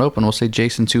crack this one open. We'll say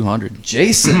Jason 200.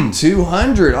 Jason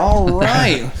 200. All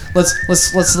right. Let's.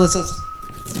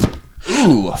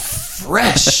 Ooh,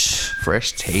 fresh.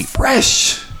 Fresh tape.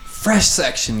 Fresh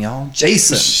section, y'all.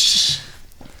 Jason.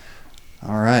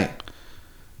 All right.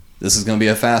 This is going to be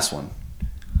a fast one.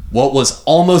 What was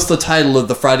almost the title of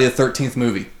the Friday the 13th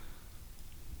movie?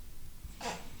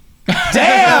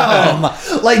 Damn!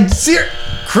 Like,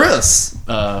 Chris.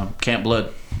 Camp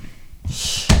Blood.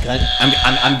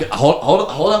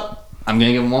 Hold up. I'm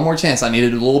gonna give him one more chance. I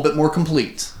needed a little bit more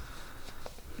complete.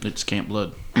 It's Camp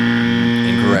Blood.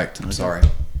 Incorrect. I'm sorry.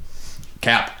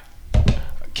 Cap.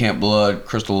 Camp Blood,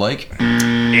 Crystal Lake.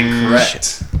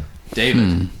 Incorrect.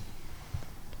 David.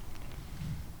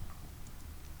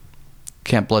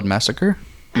 Camp Blood Massacre.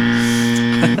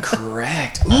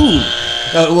 Correct. Ooh.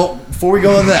 Well, before we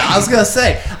go on that, I was gonna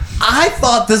say, I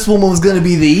thought this one was gonna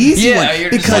be the easy one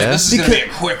because this is gonna be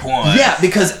a quick one. Yeah,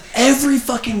 because every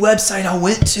fucking website I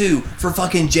went to for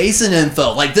fucking Jason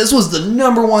info, like this was the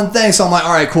number one thing. So I'm like,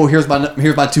 all right, cool. Here's my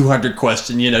 200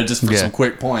 question, just for some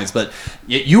quick points. But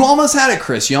you almost had it,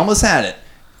 Chris. You almost had it.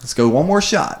 Let's go one more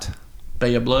shot.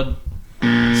 Bay of Blood.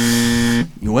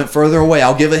 You went further away.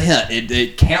 I'll give a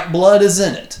hint. Camp Blood is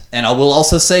in it, and I will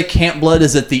also say Camp Blood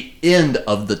is at the end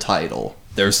of the title.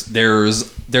 There's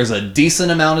a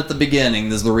decent amount at the beginning.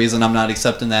 This is the reason I'm not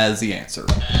accepting that as the answer.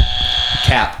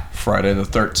 Cap. Friday the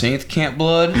 13th, Camp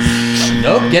Blood.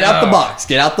 Nope. Get out the box.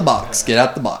 Get out the box. Get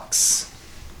out the box.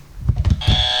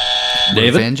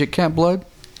 David? Revenge at Camp Blood?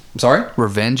 I'm sorry?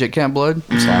 Revenge at Camp Blood?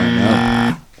 I'm sorry,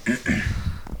 no.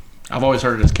 I've always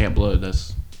heard it as Camp Blood.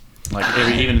 That's like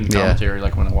even in commentary,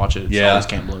 like when I watch it, it's always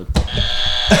Camp Blood.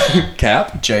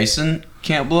 Cap? Jason,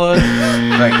 Camp Blood.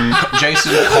 Like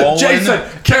Jason Cole. Jason,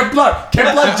 Camp Blood.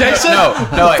 Camp Blood, Jason? No,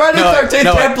 Friday the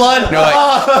 13th, Camp Blood.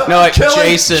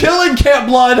 Jason. Killing Camp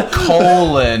Blood.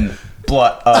 Colon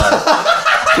Blood.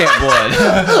 Camp Blood.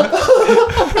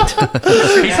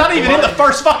 He's not even in the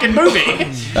first fucking movie.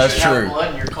 That's true.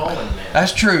 Blood in your colon, man.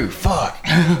 That's true. Fuck.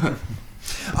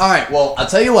 All right, well, I'll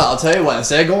tell you what.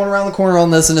 Instead of going around the corner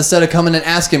on this and instead of coming and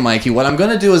asking Mikey, what I'm going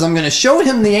to do is I'm going to show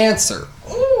him the answer.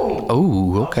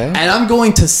 Oh, okay. And I'm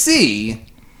going to see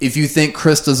if you think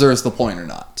Chris deserves the point or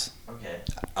not. Okay.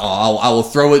 I will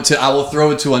throw it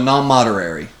to a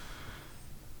non-moderary.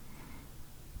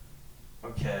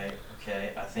 Okay.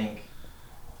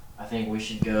 I think we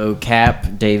should go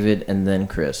Cap, David, and then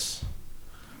Chris.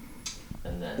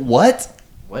 And then What?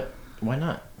 What? Why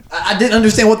not? I didn't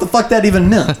understand what the fuck that even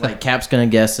meant. Like Cap's gonna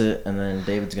guess it, and then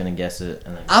David's gonna guess it,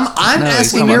 and then I'm No, asking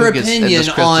he's your talking about who opinion does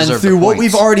Chris on deserve through the what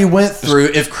we've points? already went through.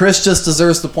 If Chris just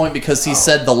deserves the point because he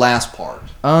said the last part,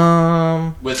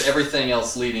 with everything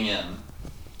else leading in.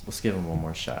 Let's give him one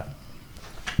more shot.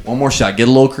 One more shot. Get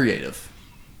a little creative.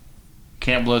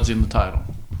 Camp Blood's in the title.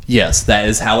 Yes, that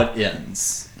is how it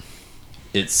ends.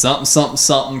 It's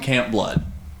something Camp Blood.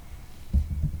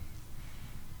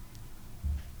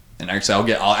 And actually,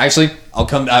 I'll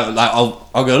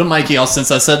go to Mikey.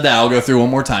 Since I said that, I'll go through one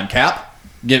more time. Cap,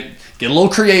 get a little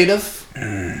creative.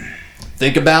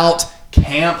 Think about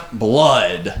Camp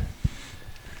Blood.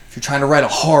 If you're trying to write a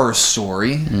horror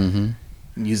story,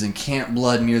 using Camp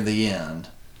Blood near the end,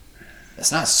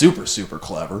 it's not super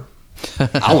clever.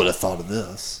 I would have thought of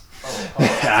this.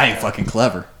 I ain't fucking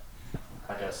clever.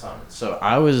 I got something. So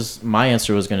my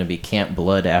answer was going to be Camp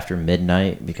Blood After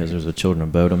Midnight because there's a Children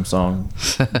of Bodom song,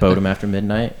 Bodom After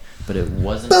Midnight, but it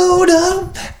wasn't.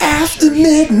 Bodom After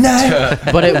Midnight.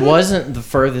 But it wasn't the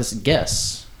furthest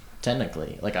guess,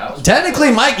 technically.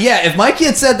 Technically, Mike. Yeah, if Mikey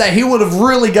had said that, he would have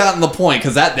really gotten the point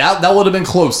because that would have been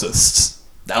closest.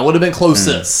 That would have been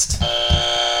closest.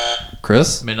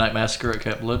 Chris? Midnight Massacre at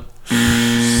Camp Blood.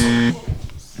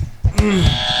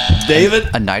 David?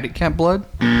 A Night at Camp Blood?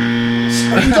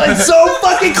 Like so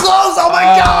fucking close! Oh my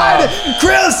god!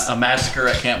 Chris! A Massacre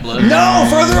at Camp Blood. No,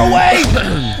 further away!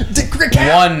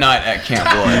 One Night at Camp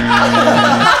Blood.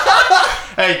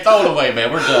 Hey, throw it away,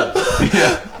 man. We're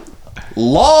done.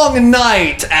 Long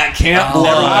Night at Camp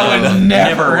Blood. I would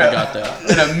never would have got that.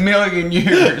 In a million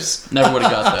years. Never would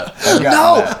have got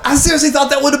that. I seriously thought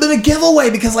that would have been a giveaway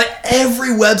because like every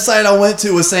website I went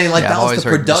to was saying like Yeah, I've that was always the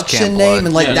heard just production Camp name Blood.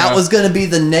 and like that was going to be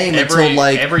the name until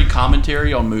like every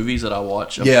commentary on movies that I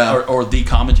watch, Yeah. or the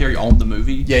commentary on the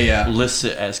movie, Yeah. lists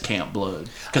it as Camp Blood.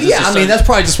 Yeah, I mean that's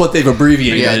probably just what they've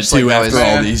abbreviated Yeah, it just to like after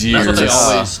always- all these years. That's what they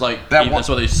always like. That That's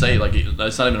what they say. Like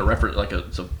it's not even a reference. Like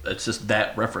it's just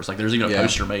that reference. Like there's even a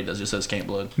poster made that just says Camp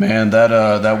Blood. Man,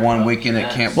 that one weekend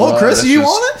at Camp Blood. Well, Chris, that's are you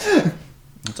just- on it?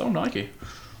 It's on Nike.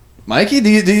 Mikey, do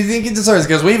you think he deserves it?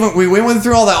 Because we went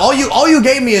through all that. All you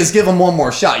gave me is give him one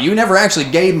more shot. You never actually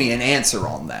gave me an answer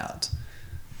on that.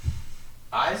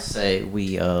 I say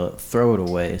we throw it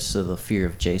away so the fear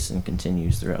of Jason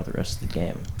continues throughout the rest of the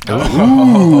game.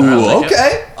 Ooh,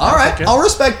 okay. All right. I'll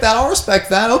respect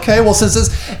that. Okay. Well, since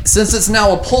it's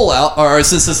now a pullout, or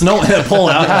since it's no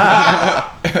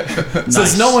pullout,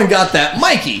 since no one got that,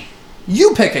 Mikey,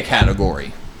 you pick a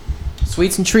category.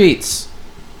 Sweets and treats,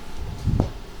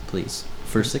 please,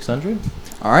 for 600.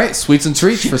 All right, sweets and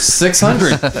treats for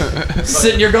 600.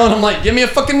 Sitting here going, I'm like, give me a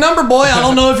fucking number, boy. I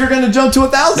don't know if you're going to jump to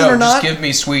 1,000 or not. Just give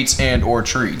me sweets and or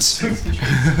treats.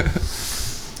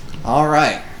 All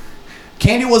right.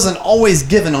 Candy wasn't always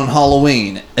given on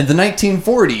Halloween. In the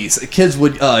 1940s, kids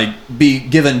would be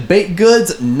given baked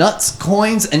goods, nuts,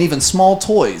 coins, and even small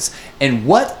toys. In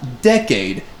what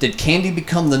decade did candy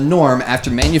become the norm after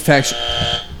manufacturing?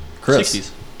 Chris.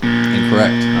 60s.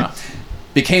 Incorrect.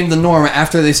 Became the norm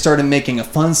after they started making a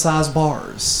fun-sized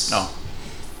bars. No.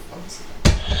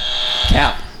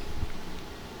 Cap.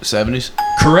 70s?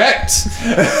 Correct.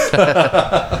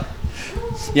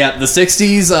 Yeah, the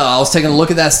 60s, I was taking a look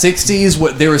at that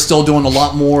 60s. They were still doing a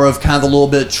lot more of kind of a little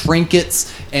bit of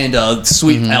trinkets and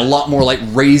sweet, and a lot more like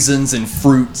raisins and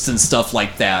fruits and stuff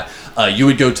like that. You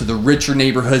would go to the richer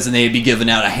neighborhoods and they'd be giving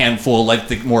out a handful of like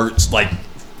the more like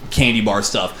candy bar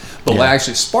stuff. But what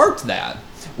actually sparked that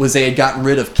was they had gotten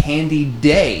rid of Candy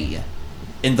Day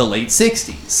in the late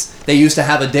 60s. They used to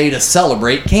have a day to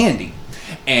celebrate candy.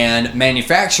 And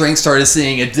manufacturing started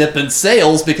seeing a dip in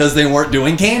sales because they weren't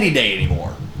doing Candy Day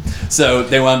anymore. So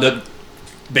they wound up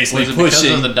basically Was it pushing.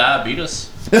 because of the diabetes?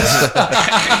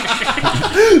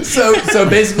 So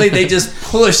basically they just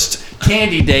pushed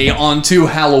Candy Day onto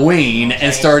Halloween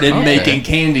and started making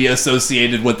candy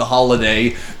associated with the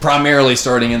holiday, primarily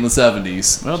starting in the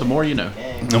 70s. Well, the more you know.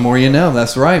 The more you know,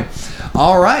 that's right.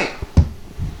 All right.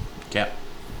 Cap.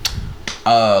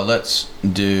 Let's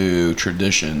do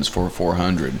traditions for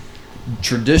 400.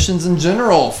 Traditions in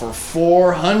general for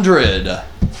 400.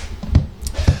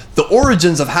 The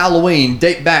origins of Halloween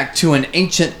date back to an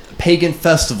ancient pagan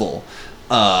festival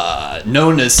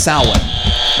known as Samhain.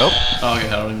 Oh, okay. I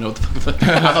don't even know what the fuck.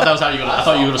 I thought that was how you. I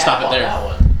thought you were gonna stop it there.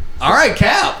 All right,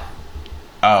 Cap.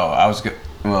 Oh, I was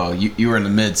Well, you were in the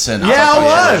mid sentence. Yeah,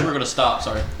 I was. You We're gonna stop.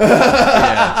 Sorry.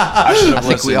 I should have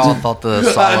listened. We all thought the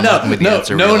Samhain was going to be the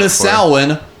answer. Known as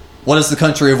Samhain, what is the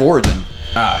country of origin?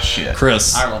 Ah, shit.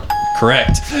 Chris. Ireland.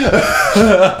 Correct.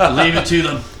 Leave it to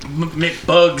the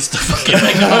McBugs to fucking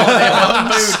make it all their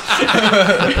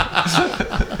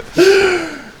own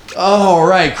mood. All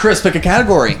right, Chris, pick a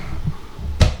category.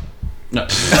 No.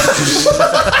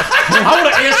 I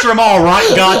want to answer them all right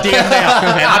goddamn now,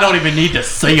 and I don't even need to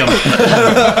see them.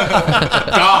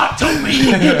 God told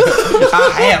me.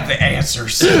 I have the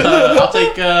answers.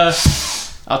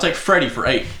 I'll take Freddy for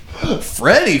 8.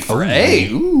 Freddy for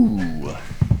 8. Ooh.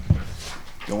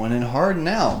 Going in hard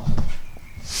now.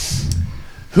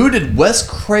 Who did Wes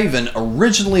Craven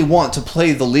originally want to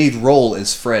play the lead role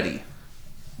as Freddy?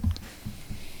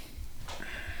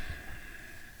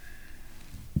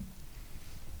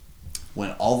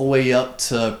 Went all the way up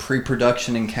to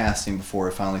pre-production and casting before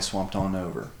it finally swamped on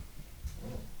over.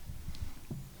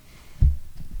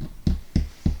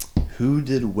 Who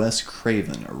did Wes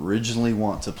Craven originally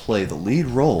want to play the lead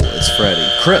role as Freddy?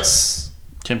 Chris.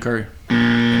 Tim Curry.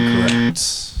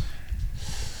 Incorrect.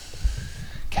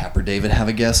 Cap or David have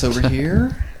a guess over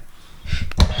here?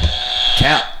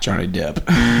 Cap. Johnny Depp.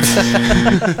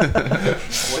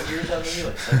 What year is that movie?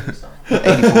 Like 70 something?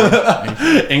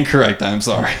 Incorrect, I'm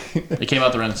sorry. It came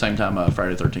out around the same time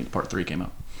Friday the 13th Part 3 came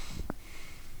out.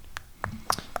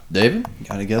 David,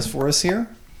 got a guess for us here?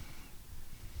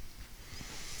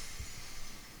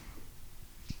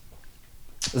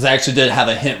 I actually did have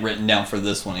a hint written down for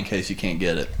this one in case you can't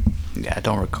get it. Yeah, I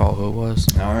don't recall who it was.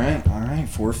 All right,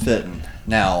 forfeiting.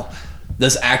 Now,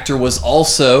 this actor was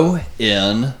also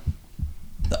in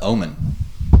The Omen.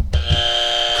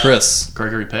 Chris.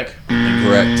 Gregory Peck.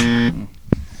 Incorrect.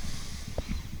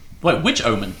 Wait, which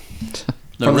Omen?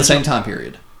 From the same time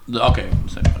period. Okay.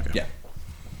 Yeah.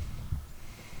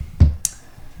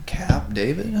 Cap,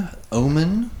 David,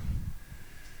 Omen.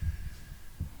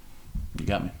 You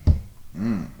got me.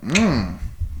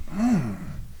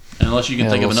 Unless you can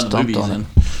think of another movie he's in.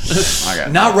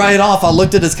 Not right off. I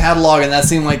looked at his catalog and that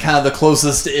seemed like kind of the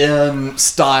closest in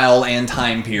style and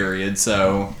time period,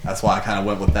 so that's why I kind of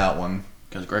went with that one.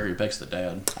 Because Gregory Peck's the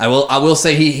dad. I will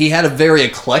say he had a very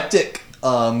eclectic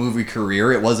movie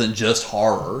career. It wasn't just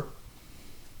horror.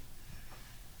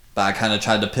 But I kind of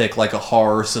tried to pick like a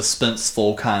horror,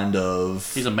 suspenseful kind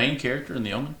of... He's a main character in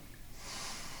The Omen?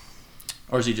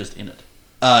 Or is he just in it?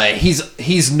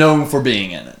 He's known for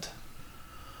being in it.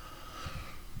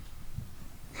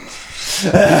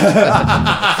 That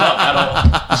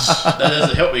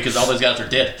doesn't help me because all those guys are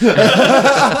dead.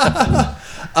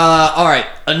 All right,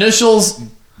 initials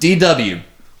DW.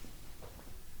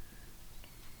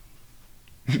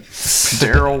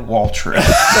 Daryl Waltrip.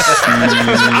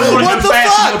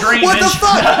 What the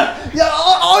fuck? Yeah,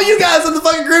 all you guys in the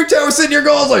fucking group chat were sitting here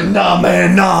going, I was like, nah,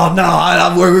 man, nah.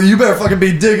 You better fucking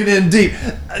be digging in deep.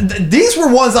 These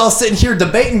were ones I was sitting here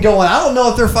debating, going, I don't know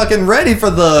if they're fucking ready for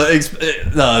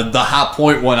the high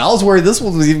point one. I was worried this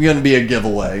one was even going to be a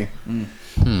giveaway.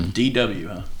 DW,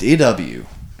 huh? DW.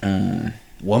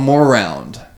 One more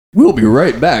round. We'll be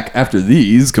right back after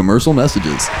these commercial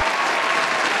messages.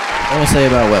 What do I say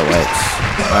about wet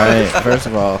wipes? Alright, first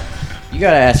of all, you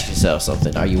gotta ask yourself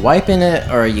something. Are you wiping it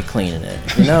or are you cleaning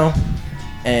it? You know?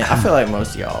 And I feel like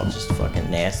most of y'all are just fucking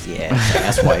nasty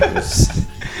ass wipers.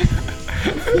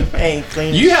 Ain't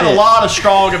clean You shit. have a lot of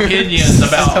strong opinions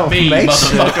about me,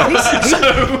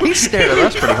 motherfucker. He stared at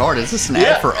us pretty hard. Is this an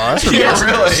ad for us? Or Yeah,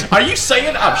 really? Are you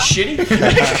saying I'm shitty?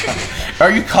 Are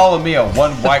you calling me a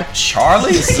one-wipe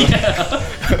Charlie? Yeah.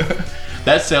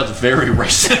 That sounds very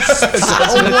racist.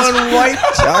 One white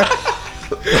Charlie.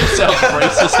 Sounds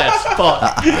racist as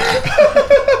fuck.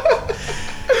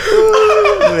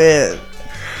 Ooh, man.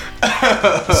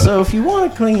 So if you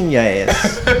want to clean your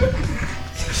ass,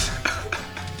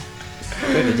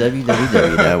 go to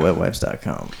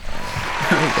www.wetwipes.com.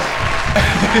 There you go.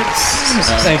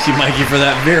 Thank you, Mikey, for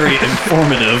that very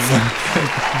informative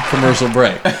commercial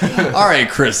break. All right,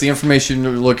 Chris, the information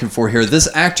you're looking for here. This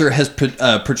actor has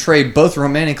portrayed both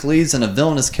romantic leads and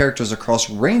villainous characters across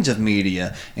a range of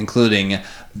media, including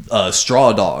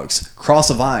Straw Dogs, Cross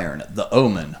of Iron, The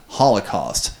Omen,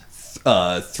 Holocaust,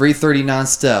 339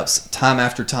 Steps, Time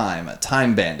After Time,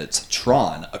 Time Bandits,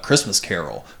 Tron, A Christmas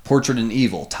Carol, Portrait in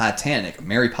Evil, Titanic,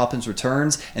 Mary Poppins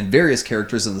Returns, and various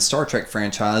characters in the Star Trek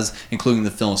franchise, including the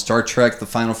film Star Trek The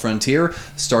Final Frontier,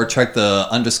 Star Trek The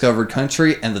Undiscovered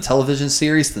Country, and the television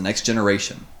series The Next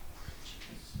Generation.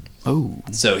 Oh.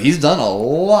 So he's done a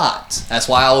lot. That's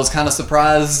why I was kind of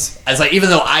surprised. As like, even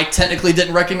though I technically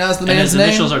didn't recognize the man's name.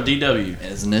 And his initials are DW.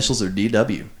 His initials are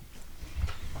DW.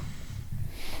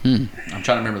 I'm trying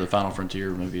to remember the Final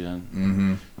Frontier movie then.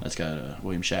 Mm-hmm. That's got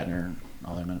William Shatner and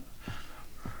all that in it.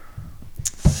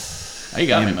 Oh, you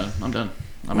got me, man. I'm done.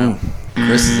 I'm out.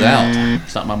 Chris is out.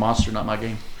 It's not my monster, not my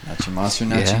game. Not your monster,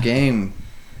 not Yeah. your game.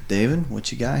 David,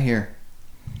 what you got here?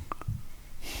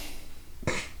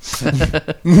 It's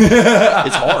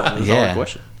hard. It's a Yeah. hard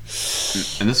question.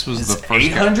 And this was the first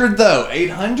 800 though.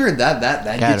 800. That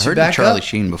Yeah, I'd gets you heard of back Charlie up.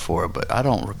 Sheen before, but I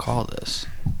don't recall this.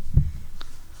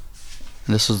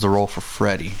 This is the role for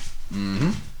Freddy.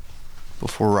 Mm-hmm.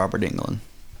 Before Robert Englund.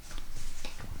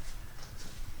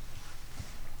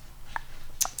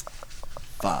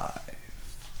 Five,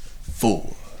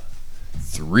 4,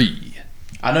 3.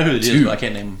 I know who it is, 2, but I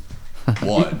can't name him.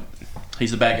 1. He's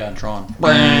the bad guy in Tron.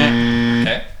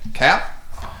 Okay. Cap.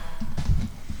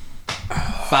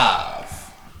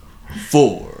 5,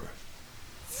 4,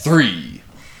 3,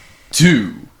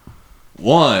 2,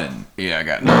 1. Yeah, I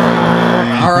got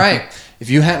nothing. All right. If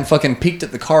you hadn't fucking peeked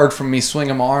at the card from me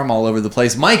swinging my arm all over the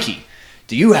place, Mikey,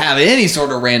 do you have any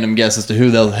sort of random guess as to who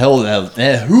the hell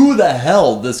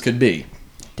this could be?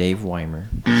 Dave Weimer.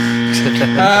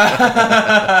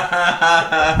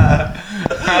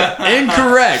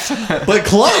 Incorrect, but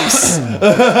close.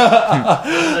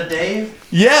 Dave?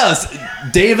 Yes,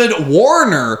 David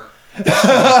Warner. Who the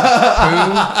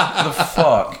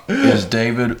fuck is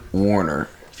David Warner?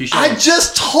 I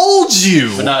just told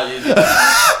you. But not, if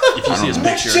you see his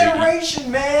Next picture,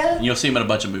 Generation, man. you'll see him in a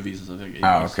bunch of movies.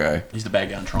 Oh, okay. He's the bad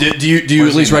guy in Tron. Do you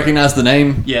at least recognize the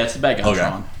name? Yeah, it's the bad guy in Okay.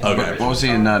 Tron. Okay. What was he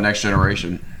in Next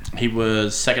Generation? He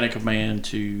was second in command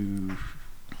to.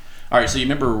 All right, so you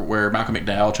remember where Malcolm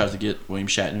McDowell tries to get William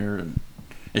Shatner, and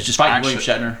it's just fighting William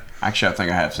Shatner. Actually, I think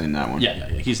I have seen that one. Yeah.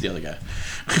 He's the other guy.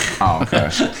 Oh, okay.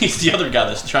 He's the other guy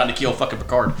that's trying to kill fucking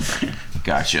Picard.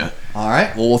 Gotcha. All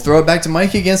right. Well, we'll throw it back to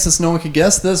Mikey again since no one could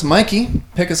guess this. Mikey,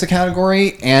 pick us a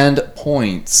category and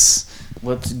points.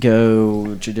 Let's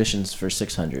go traditions for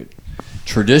 600.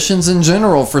 Traditions in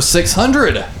general for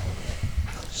 600.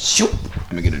 Shoot.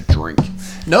 Let me get a drink.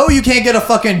 No, you can't get a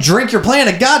fucking drink. You're playing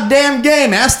a goddamn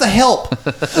game. Ask the help.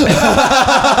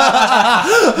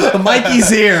 Mikey's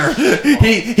here.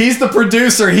 He's the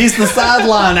producer. He's the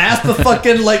sideline. Ask the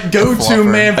fucking go-to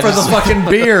man for the fucking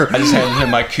beer. I just handed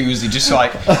him my koozie, just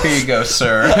like, here you go,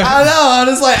 sir. I know. I'm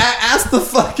just like, ask the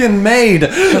fucking maid.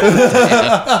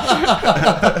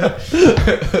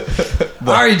 All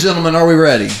right, gentlemen, are we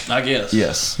ready? I guess.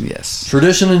 Yes.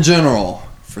 Tradition in general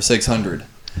for 600.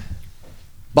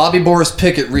 Bobby Boris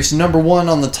Pickett reached number 1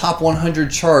 on the top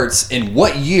 100 charts in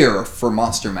what year for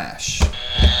Monster Mash?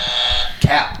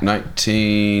 Cap.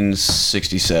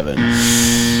 1967.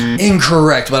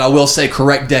 Incorrect, but I will say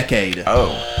correct decade. Oh.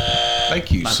 Thank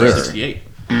you, sir. 1968.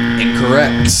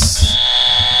 Incorrect.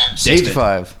 David.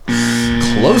 65.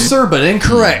 Closer, but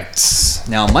incorrect.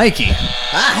 Now, Mikey.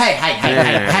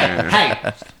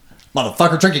 Hey.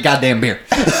 Motherfucker, drink your goddamn beer.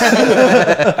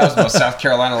 That was about South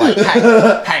Carolina, like,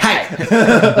 hey.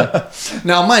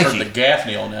 Now, Mikey. Heard the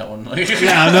Gaffney on that one.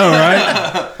 Yeah, I know,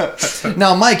 right?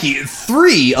 Now, Mikey,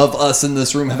 3 of us in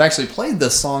this room have actually played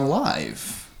this song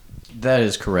live. That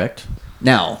is correct.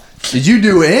 Now, did you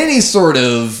do any sort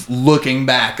of looking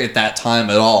back at that time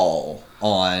at all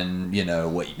on,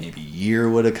 what maybe year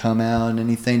would have come out and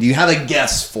anything? Do you have a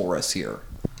guess for us here?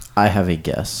 I have a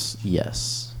guess,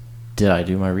 yes. Did I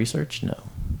do my research? No.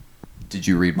 Did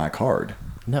you read my card?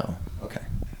 No. Okay.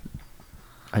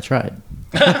 I tried.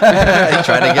 I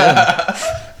tried again.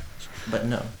 But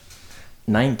no.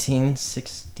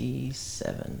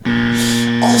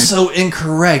 1967. Also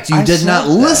incorrect. You I did not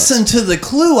said that. listen to the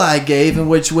clue I gave, in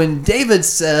which when David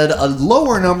said a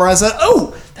lower number, I said,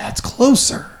 oh, that's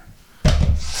closer.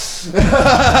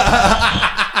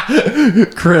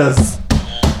 Chris.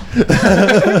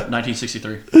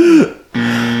 1963.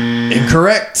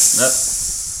 Incorrect.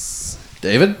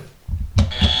 David?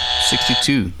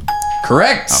 62.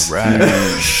 Correct. All right.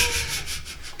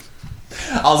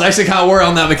 I was actually kind of worried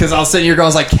on that because I was sitting here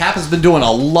going, Cap has been doing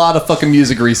a lot of fucking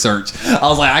music research. I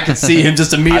was like, I could see him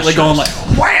just immediately going like,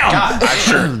 wham! God, I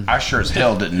sure as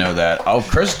hell didn't know that. Oh,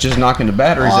 Chris just knocking the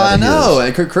batteries Oh, out I of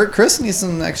know. Chris needs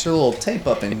some extra little tape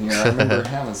up in here. I remember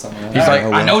having some. He's like,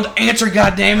 I know the answer,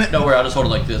 goddammit. Don't worry, I'll just hold it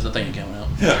like this. The thing ain't coming out.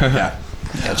 Yeah.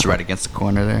 That's right against the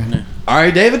corner there. All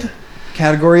right, David.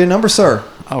 Category and number, sir.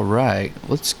 All right.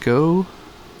 Let's go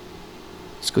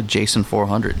Jason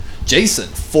 400. Jason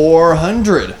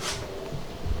 400.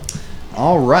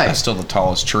 All right. That's still the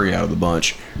tallest tree out of the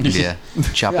bunch. Yeah.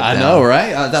 Chop it I down. know,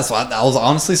 right? That's why I was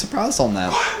honestly surprised on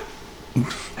that.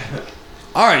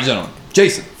 All right, gentlemen.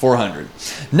 Jason 400.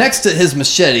 Next to his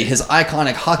machete, his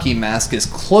iconic hockey mask is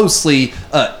close. Sorry.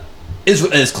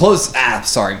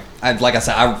 Like I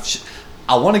said,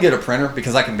 I want to get a printer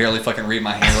because I can barely fucking read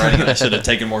my handwriting and I should have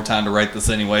taken more time to write this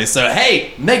anyway. So,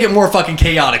 hey, make it more fucking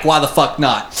chaotic. Why the fuck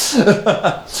not?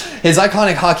 His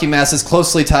iconic hockey mask is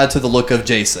closely tied to the look of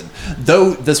Jason.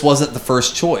 Though this wasn't the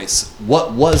first choice.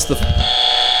 What was the...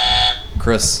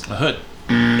 Chris? A hood.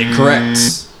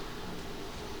 Incorrect.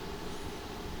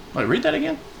 Wait, read that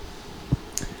again?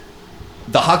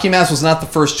 The hockey mask was not the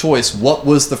first choice. What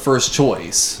was the first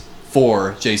choice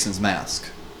for Jason's mask?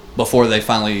 Before they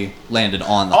finally landed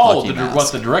on the hockey mask. What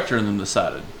the director and them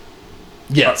decided.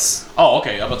 Yes. Oh,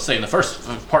 okay. I was about to say in the first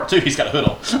part 2, he's got a hood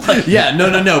on. Yeah,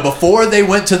 no. Before they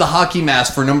went to the hockey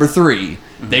mask for number 3,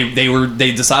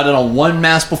 they decided on one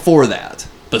mask before that,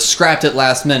 but scrapped it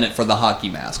last minute for the hockey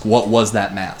mask. What was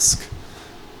that mask?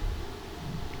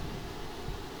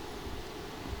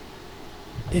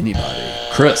 Anybody?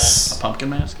 Chris. A pumpkin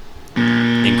mask?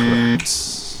 Incorrect.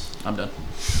 I'm done.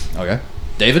 Okay.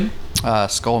 David?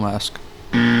 Skull mask.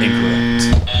 Incorrect.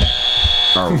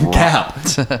 Cap.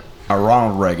 A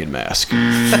Ronald Reagan mask.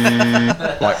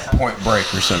 Like Point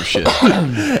Break or some shit.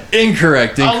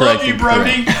 Incorrect. I love you,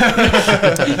 Brody.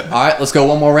 All right, let's go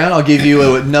one more round. I'll give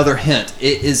you another hint.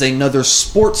 It is another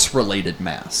sports-related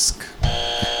mask.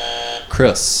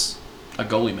 Chris. A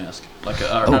goalie mask. Not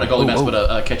a goalie mask, but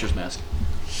a catcher's mask.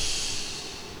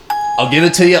 I'll give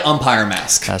it to you, umpire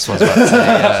mask. That's what I was about to say,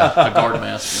 yeah. A guard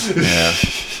mask. Yeah.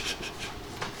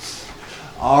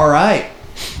 All right.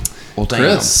 Well, damn.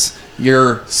 Chris,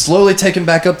 you're slowly taking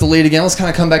back up the lead again. Let's kind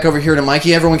of come back over here to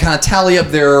Mikey. Everyone kind of tally up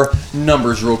their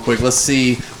numbers real quick. Let's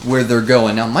see where they're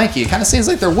going. Now, Mikey, it kind of seems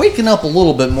like they're waking up a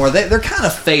little bit more. They're kind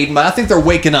of fading, but I think they're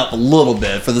waking up a little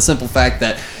bit for the simple fact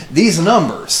that these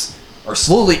numbers are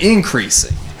slowly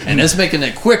increasing. And it's making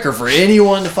it quicker for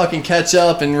anyone to fucking catch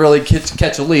up and really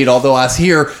catch a lead. Although I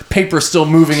hear paper still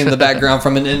moving in the background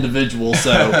from an individual,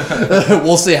 so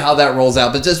we'll see how that rolls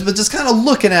out. But just kind of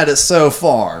looking at it so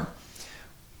far,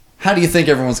 how do you think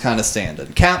everyone's kind of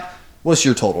standing? Cap, what's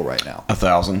your total right now?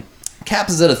 1,000. Cap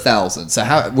is at 1,000. So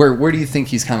where do you think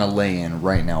he's kind of laying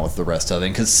right now with the rest of it?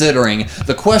 And considering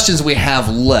the questions we have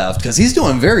left, because he's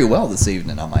doing very well this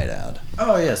evening, I might add.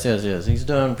 Oh yes. He's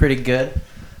doing pretty good.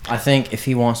 I think if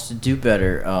he wants to do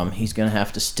better, he's going to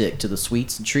have to stick to the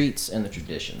sweets and treats and the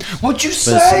traditions. What'd you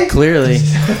But say? clearly,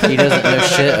 he doesn't know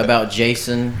shit about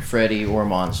Jason, Freddy, or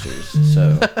monsters.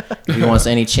 So if he wants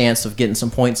any chance of getting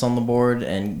some points on the board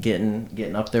and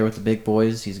getting up there with the big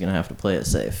boys, he's going to have to play it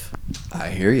safe. I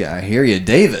hear you.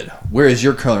 David, where is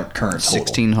your current total?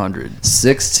 1,600.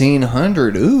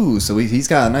 1,600. Ooh, so he's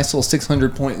got a nice little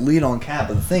 600-point lead on Cap.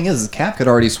 But the thing is Cap could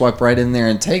already swipe right in there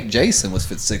and take Jason with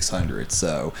 600.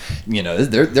 So,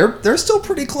 they're still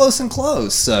pretty close.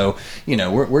 So,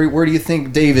 where do you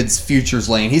think David's future's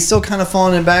laying? He's still kind of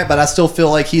falling back, but I still feel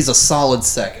like he's a solid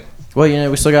second. Well,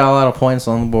 we still got a lot of points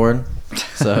on the board.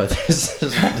 So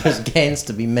there's gains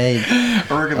to be made.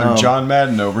 We're gonna John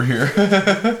Madden over here.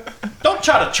 Don't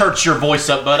try to church your voice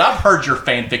up, bud. I've heard your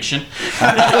fan fiction.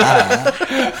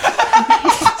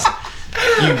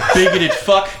 You bigoted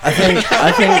fuck.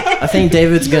 I think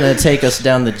David's gonna take us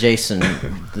down the Jason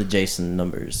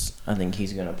numbers. I think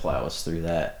he's gonna plow us through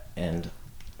that and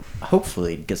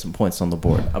hopefully get some points on the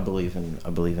board. I believe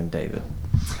in David.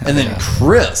 And then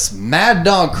Chris, Mad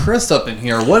Dog Chris up in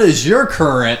here. What is your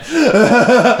current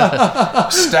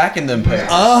stacking them papers?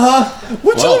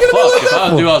 What you looking at me like if that I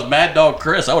for? knew I was Mad Dog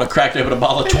Chris, I would have cracked open a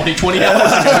bottle of 2020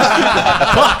 hours ago.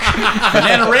 Fuck.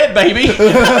 Banana red, baby.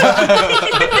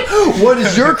 What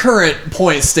is your current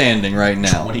point standing right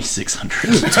now?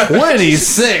 2,600.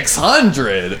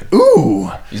 2,600.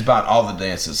 Ooh. He's bought all the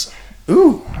dances.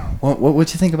 Ooh.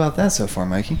 What you think about that so far,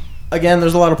 Mikey? Again,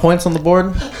 there's a lot of points on the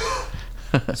board.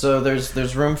 So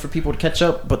there's room for people to catch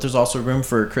up, but there's also room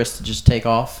for Chris to just take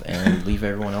off and leave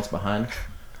everyone else behind.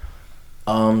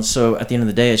 So at the end of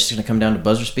the day, it's just gonna come down to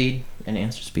buzzer speed and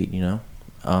answer speed. Yeah,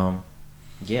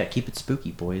 keep it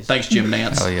spooky, boys. Thanks, Jim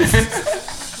Nance. Oh yeah.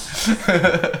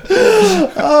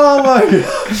 Oh my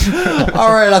god.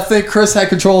 All right, I think Chris had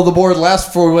control of the board last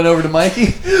before we went over to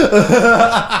Mikey.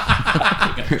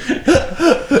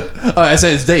 All right, I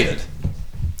say it's David.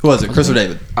 Who was it, Chris or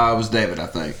David? It was David, I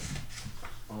think.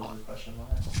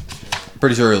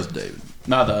 Pretty sure it was David.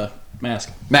 Not the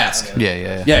mask. Mask.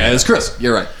 Yeah. Yeah, it's Chris.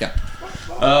 You're right. Yeah.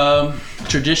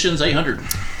 Traditions 800.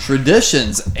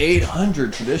 Traditions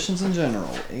 800. Traditions in general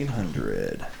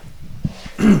 800.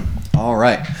 All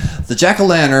right. The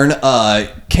jack-o'-lantern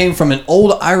came from an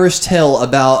old Irish tale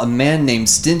about a man named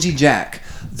Stingy Jack.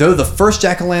 Though the first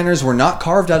jack-o'-lanterns were not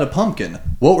carved out of pumpkin,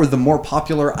 what were the more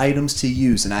popular items to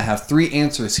use? And I have 3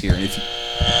 answers here.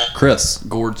 Chris.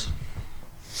 Gourds.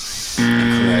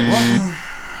 Incorrect.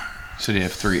 So you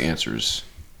have 3 answers.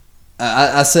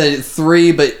 I said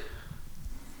 3, but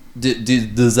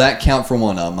does that count for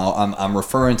one of them? I'm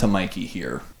referring to Mikey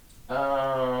here.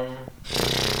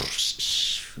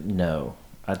 No,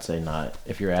 I'd say not.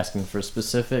 If you're asking for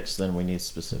specifics, then we need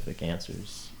specific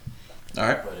answers. All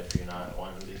right. But if you're not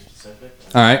wanting to be specific...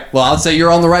 All right. Well, I'd say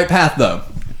you're on the right path, though.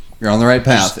 You're on the right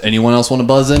path. Anyone else want to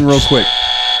buzz in real quick?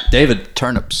 David.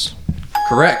 Turnips.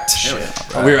 Correct.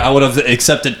 Right. I would have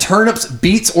accepted turnips,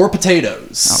 beets, or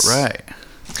potatoes. All right.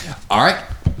 All right.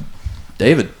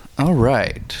 David. All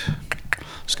right.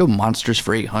 Let's go monsters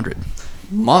for 800.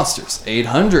 Monsters,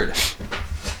 800.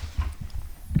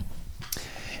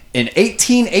 In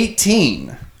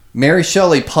 1818, Mary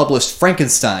Shelley published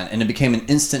Frankenstein, and it became an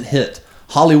instant hit.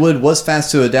 Hollywood was fast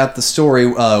to adapt the story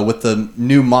with the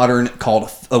new modern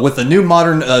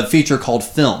feature called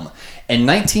film. In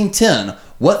 1910,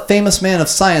 what famous man of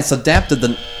science adapted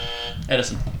the...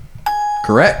 Edison.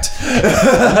 Correct.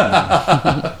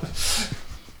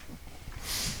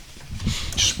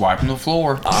 Just wiping the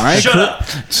floor. All right. Shut up.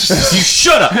 You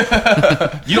shut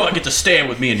up. You don't get to stand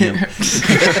with me and him.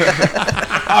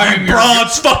 I am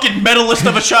bronze fucking medalist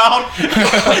of a child.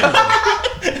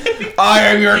 I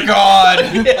am your god.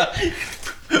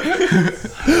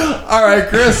 All right,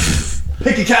 Chris.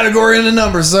 Pick a category and a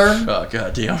number, sir. Oh,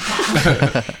 goddamn.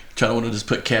 Trying to want to just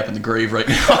put Cap in the grave right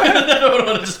now. I don't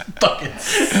want to just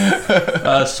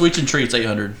fucking... sweets and treats,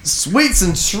 800. Sweets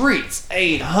and treats,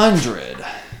 800.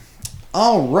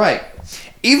 All right.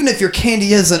 Even if your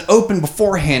candy isn't open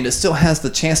beforehand, it still has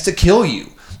the chance to kill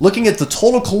you. Looking at the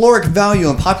total caloric value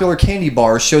in popular candy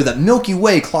bars show that Milky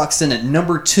Way clocks in at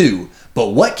number 2. But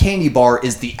what candy bar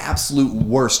is the absolute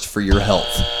worst for your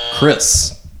health?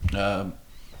 Chris.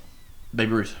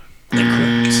 Baby Ruth.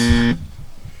 Incorrect.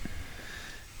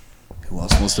 Who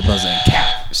else wants to buzz in?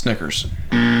 Cap. Snickers.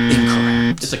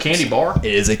 Incorrect. It's a candy bar?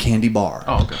 It is a candy bar.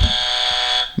 Oh, okay.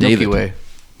 David. Milky Way.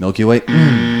 Milky Way?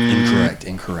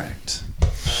 Incorrect.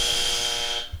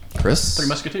 Chris? Three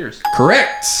Musketeers.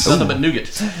 Correct. Nothing but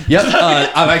nougat. Yep.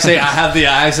 I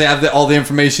have all the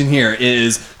information here. It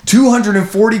is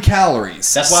 240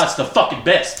 calories. That's why it's the fucking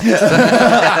best.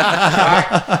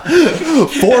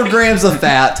 4 grams of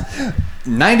fat,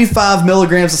 95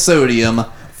 milligrams of sodium,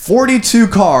 42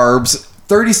 carbs,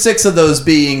 36 of those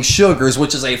being sugars,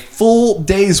 which is a full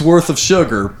day's worth of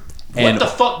sugar. What the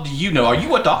fuck do you know? Are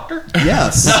you a doctor?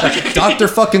 Yes. Dr.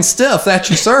 fucking Stiff, at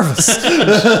your service.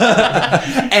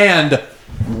 And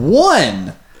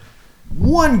 1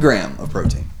 gram of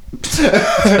protein.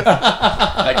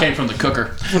 That came from the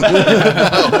cooker.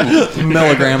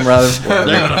 Milligram, rather.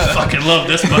 They're gonna fucking love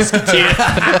this musketeer.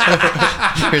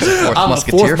 Here's a fourth I'm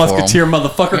musketeer. the 4th musketeer,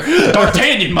 motherfucker.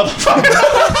 D'Artagnan, motherfucker.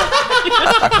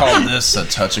 I call this a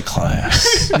touch of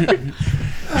class.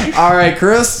 All right,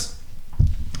 Chris.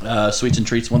 Sweets and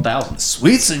treats, 1,000.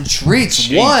 Sweets and treats,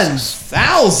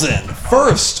 1,000.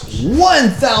 First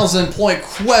 1,000 point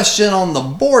question on the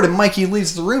board, and Mikey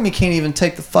leaves the room. He can't even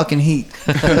take the fucking heat.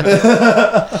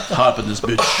 Hop in this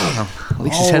bitch. At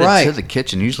least he's headed to the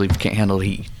kitchen. Usually, if you can't handle the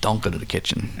heat, you don't go to the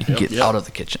kitchen. You get out of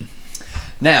the kitchen.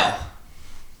 Now,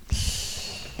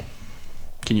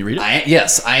 can you read it?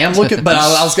 Yes, I am looking, but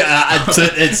I was gonna.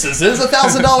 It is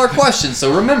 $1,000 question,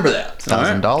 so remember that.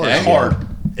 $1,000. Okay? Hard.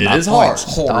 It is hard.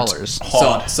 Dollars.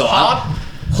 So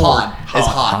hard is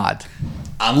hard.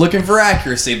 I'm looking for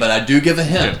accuracy, but I do give a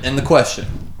hint in the question.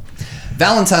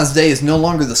 Valentine's Day is no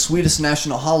longer the sweetest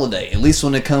national holiday, at least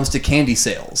when it comes to candy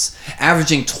sales,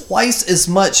 averaging twice as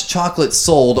much chocolate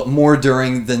sold more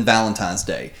during than Valentine's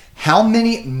Day. How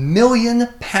many million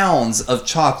pounds of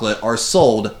chocolate are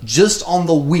sold just on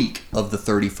the week of the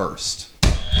 31st?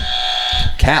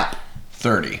 Cap.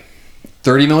 30.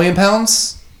 30 million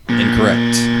pounds?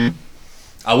 Incorrect.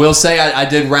 I will say I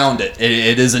did round it.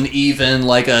 It is an even,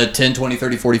 like a 10, 20,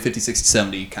 30, 40, 50, 60,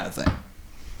 70 kind of thing.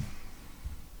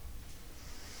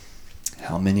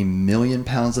 How many million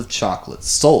pounds of chocolate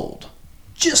sold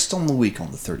just on the week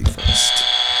on the 31st?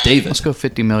 David. Let's go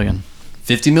 50 million.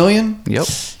 50 million? Yep.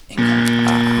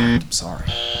 I'm sorry.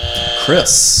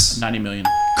 Chris. 90 million.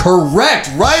 Correct.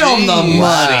 Right on the money.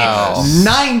 Wow.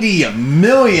 90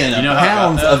 million You know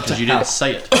pounds how I got that? of Because you didn't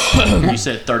say it. You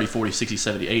said 30, 40, 60,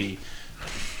 70, 80.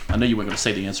 I knew you weren't going to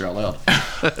say the answer out loud.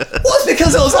 Well, it's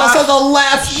because it was also the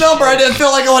last number. I didn't feel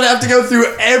like I would have to go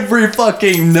through every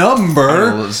fucking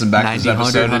number. Listen back to this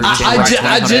episode.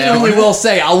 I genuinely will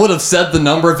say I would have said the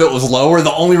number if it was lower.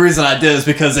 The only reason I did is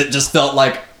because it just felt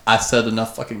like I said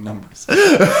enough fucking numbers.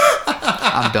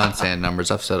 I'm done saying numbers.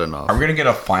 I've said enough. Are we gonna get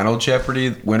a Final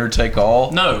Jeopardy winner take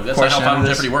all? No, that's not how Final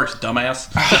Jeopardy works, dumbass.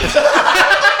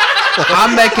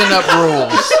 I'm making up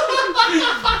rules.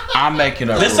 I'm making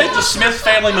up This rules. ain't the Smith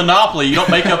family monopoly. You don't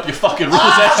make up your fucking rules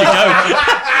as you go.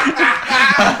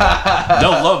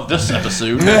 Don't love this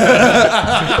episode.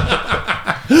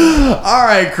 All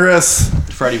right, Chris.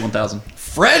 Freddy 1000.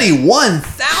 Freddy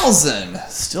 1000.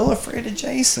 Still afraid of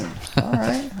Jason. All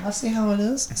right. I see how it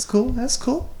is. That's cool. That's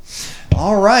cool.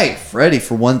 All right. Freddy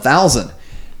for 1000.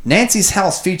 Nancy's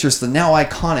house features the now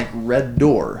iconic red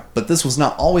door, but this was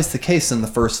not always the case in the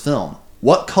first film.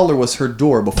 What color was her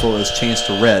door before it was changed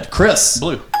to red? Chris.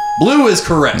 Blue. Blue is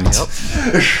correct.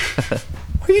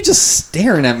 Why are you just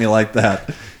staring at me like that?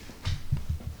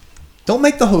 Don't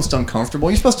make the host uncomfortable.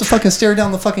 You're supposed to fucking stare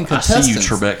down the fucking contestants. I see you,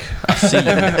 Trebek. I see you.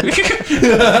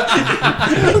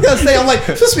 I was gonna say, I'm like,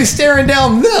 supposed to be staring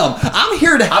down them. I'm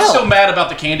here to help. I'm so mad about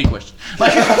the candy question.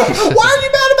 Like, why are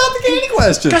you mad about the candy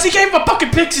question? Because he gave him a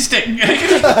fucking pixie stick.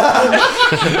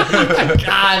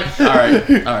 God. All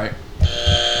right.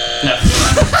 No.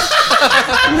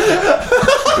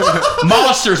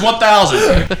 Monsters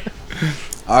 1000.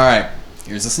 All right.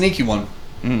 Here's a sneaky one.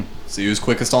 See who's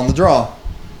quickest on the draw.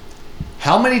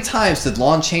 How many times did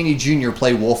Lon Chaney Jr.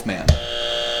 play Wolfman?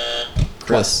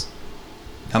 Chris.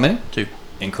 How many? 2.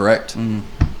 Incorrect.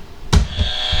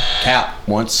 Cap.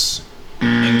 Once.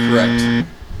 Incorrect.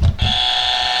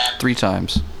 3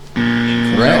 times.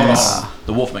 Incorrect.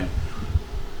 The Wolfman.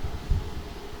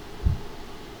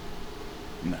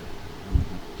 No.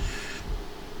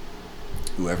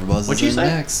 Whoever buzzes What'd you in say?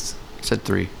 next. I said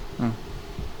 3.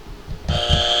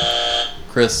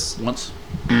 Chris. Once.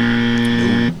 All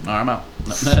right, I'm out.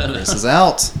 Chris is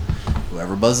out.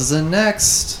 Whoever buzzes in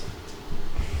next.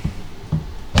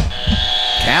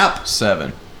 Cap.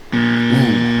 7.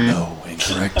 No,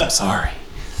 incorrect. I'm sorry.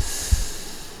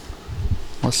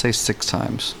 Let's say 6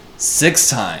 times. 6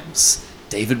 times.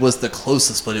 David was the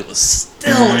closest, but it was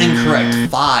still incorrect.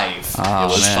 5. Oh, it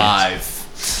was man.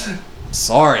 5.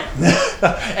 Sorry.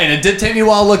 And it did take me a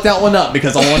while to look that one up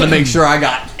because I wanted to make sure I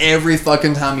got every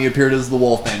fucking time he appeared as the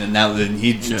Wolfman, and now then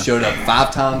he showed up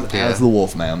 5 times as the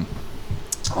Wolfman.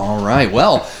 All right.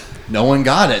 Well, no one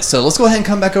got it. So let's go ahead and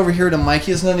come back over here to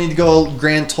Mikey. There's no need to go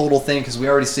grand total thing because we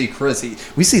already see Chris.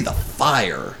 We see the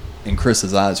fire in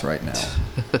Chris's eyes right now.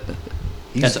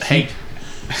 That's hate.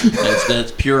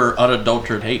 That's pure,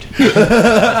 unadulterated hate.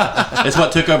 That's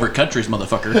what took over countries,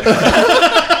 motherfucker.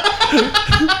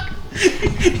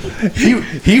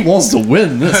 He wants to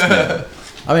win this, man.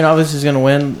 I mean, obviously he's gonna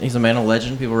win. He's a man of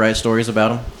legend. People write stories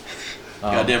about him.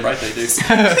 Goddamn right they do.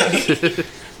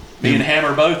 Me and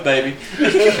Hammer both, baby.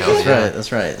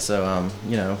 That's right. So,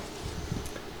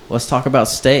 let's talk about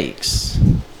steaks.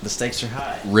 The stakes are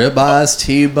high. Ribeyes,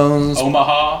 T-bones.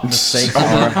 Omaha. The stakes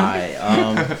are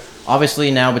high.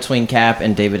 Obviously, now between Cap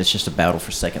and David, it's just a battle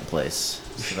for second place.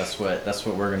 So that's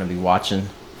what we're gonna be watching.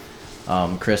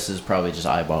 Chris is probably just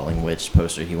eyeballing which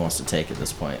poster he wants to take at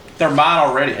this point. They're mine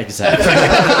already. Exactly.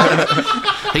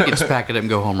 He can just pack it up and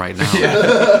go home right now. He's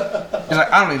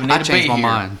like, I don't even need to be changed my here.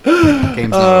 mind.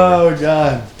 Game's not over. Oh,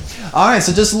 God. All right,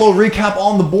 so just a little recap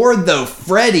on the board, though.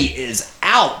 Freddy is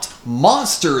out.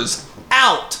 Monsters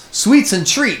out. Sweets and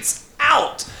treats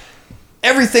out.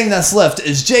 Everything that's left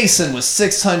is Jason with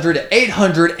 600,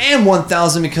 800, and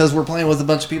 1,000 because we're playing with a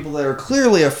bunch of people that are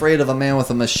clearly afraid of a man with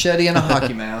a machete and a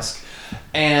hockey mask.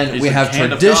 And He's we the have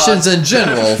hand of traditions God. in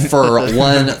general for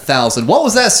 1,000. What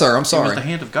was that, sir? I'm He sorry. was the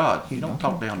hand of God. You don't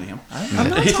talk down to him. I'm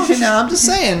not talking now. I'm just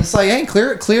saying. It's like, hey,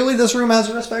 clearly this room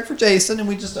has respect for Jason, and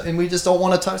we just don't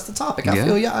want to touch the topic. I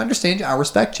feel you. I understand you. I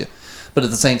respect you. But at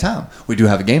the same time, we do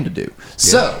have a game to do.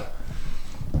 So,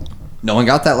 no one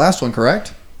got that last one,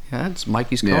 correct? Yeah, it's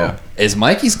Mikey's call. Yeah. It's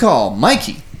Mikey's call.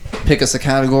 Mikey, pick us a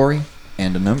category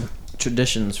and a number.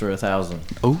 Traditions for 1,000.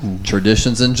 Oh,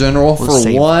 traditions in general for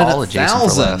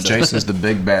 1,000. Jason's the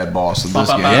big bad boss of this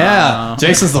game. Yeah,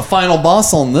 Jason's the final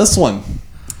boss on this one.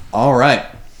 All right.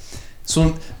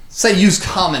 So, say use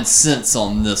common sense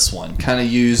on this one. Kind of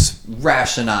use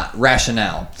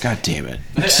rationale. God damn it.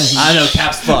 I know,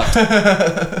 Cap's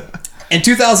fucked. In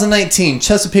 2019,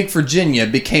 Chesapeake, Virginia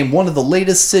became one of the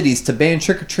latest cities to ban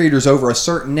trick-or-treaters over a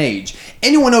certain age.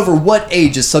 Anyone over what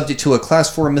age is subject to a Class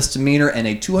 4 misdemeanor and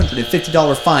a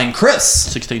 $250 fine? Chris?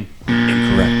 16.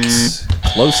 Incorrect.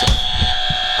 Closer.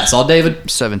 I saw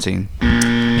David. 17.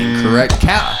 Incorrect.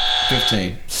 Cap?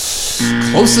 15.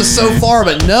 Closest so far,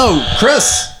 but no.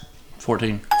 Chris?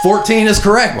 14. 14 is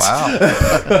correct. Wow.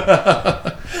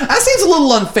 That seems a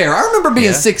little unfair. I remember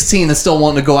being 16 and still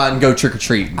wanting to go out and go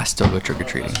trick-or-treating. I still go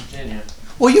trick-or-treating.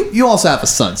 Well, you also have a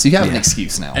son, so you have an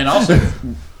excuse now. And also,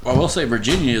 I will say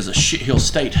Virginia is a shithill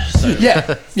state. So Yeah.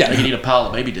 They can eat a pile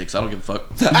of baby dicks. I don't give a fuck.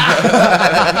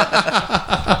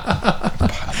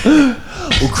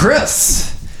 Well,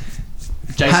 Chris,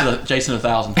 Jason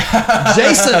 1000.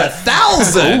 Jason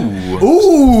 1000.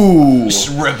 Ooh. Just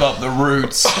rip up the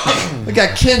roots. We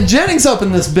got Ken Jennings up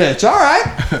in this bitch. All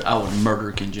right. I would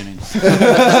murder Ken Jennings.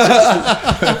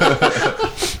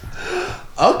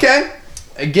 Okay.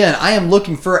 Again, I am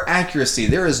looking for accuracy.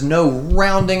 There is no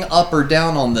rounding up or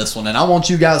down on this one, and I want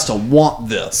you guys to want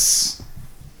this.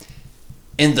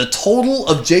 In the total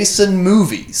of Jason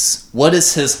movies, what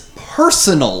is his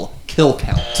personal kill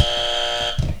count?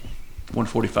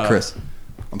 145. Chris.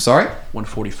 I'm sorry?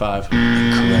 145.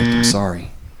 Incorrect. I'm sorry.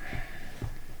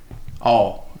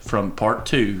 All from part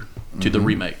 2 to the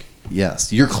remake.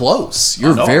 Yes. You're close.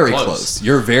 You're very close.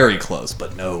 You're very close.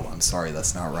 But no, I'm sorry.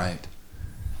 That's not right.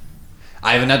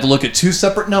 I even had to look at 2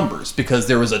 separate numbers because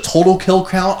there was a total kill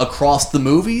count across the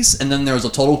movies, and then there was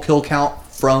a total kill count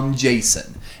from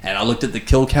Jason. And I looked at the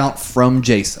kill count from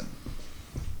Jason.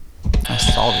 I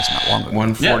saw this not long ago.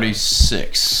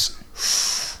 146.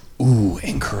 Ooh,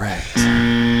 incorrect.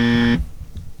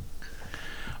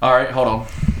 All right, hold on.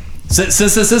 Since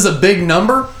this is a big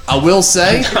number, I will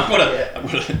say. I'm gonna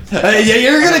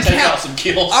you're gonna take count out some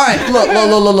kills. All right, look.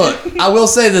 I will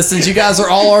say this: since you guys are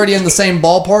all already in the same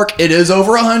ballpark, it is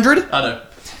over 100. I know.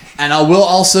 And I will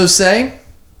also say,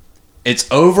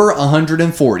 it's over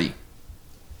 140.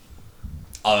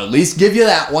 I'll at least give you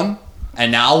that one.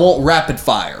 And now I won't rapid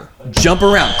fire. Jump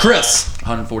around, Chris.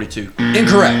 142.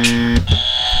 Incorrect.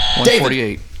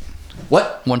 148.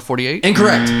 What? 148.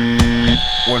 Incorrect.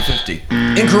 150.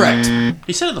 Incorrect.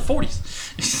 He said in the 40s.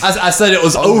 I said it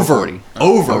was over. 40.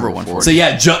 Over 140. So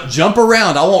yeah, jump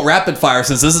around. I won't rapid fire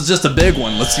since this is just a big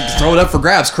one. Let's throw it up for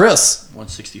grabs. Chris.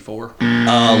 164.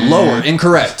 Lower.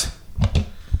 Incorrect.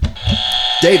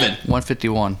 David.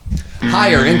 151.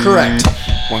 Higher. Incorrect.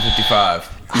 155.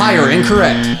 Higher.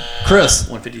 Incorrect. Chris.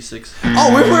 156.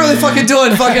 Oh, we're really fucking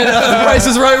doing fucking Price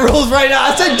is Right rules right now.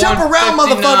 I said jump around,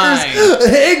 motherfuckers.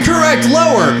 Incorrect.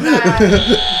 Lower.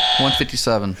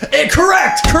 157.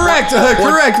 Correct. Correct.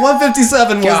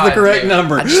 157 was the correct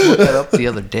number. I just looked that up the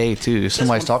other day too.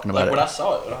 Somebody's talking about When it. I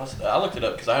saw it, I looked it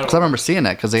up because I remember seeing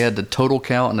that because they had the total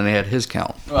count and then they had his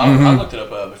count. Well, I looked it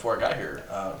up before I got here.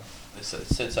 It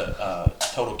said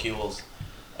total kills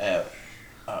at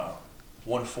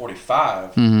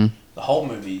 145. The whole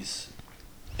movies,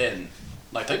 and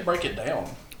like they break it down.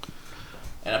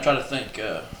 And I'm trying to think.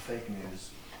 Fake news.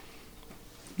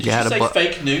 Did you say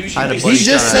fake news? He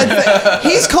just said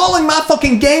he's calling my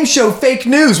fucking game show fake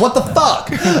news. What the fuck?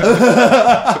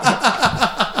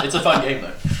 It's a fun game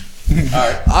though.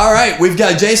 All right, we've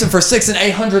got Jason for 600 and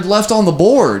 800 left on the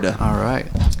board. All right,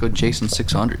 let's go Jason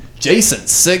 600. Jason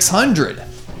 600.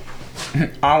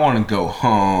 I want to go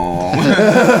home.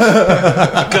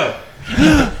 Go.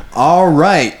 All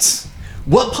right.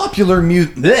 What popular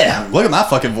look at my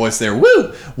fucking voice there.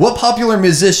 Woo! What popular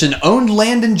musician owned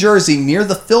land in Jersey near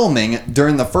the filming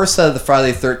during the first set of the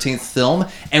Friday the 13th film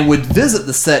and would visit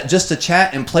the set just to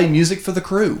chat and play music for the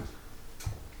crew?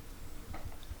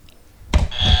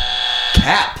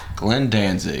 Cap. Glenn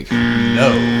Danzig.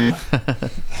 No.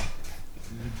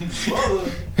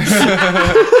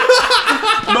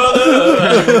 Mother,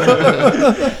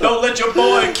 don't let your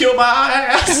boy kill my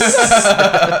ass.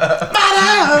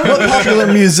 What popular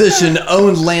musician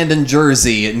owned land in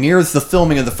Jersey near the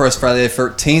filming of the first Friday the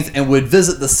 13th and would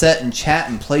visit the set and chat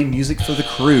and play music for the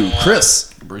crew?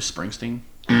 Chris. Bruce Springsteen.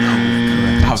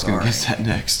 I was going to guess that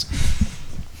next.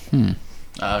 Okay,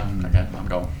 I'm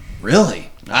going. Really?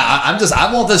 I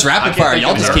want this rapid fire.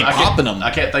 Y'all just keep popping them.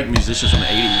 I can't think musicians from the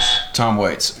 80s. Tom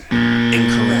Waits.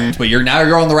 Incorrect. But you're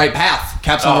on the right path.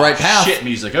 Cap's on the right path. Shit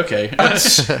music. Okay.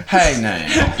 Hey, name.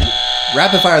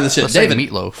 Rapid fire this shit. Let's David. say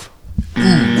Meatloaf.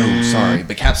 No, sorry,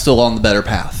 but Cap's still on the better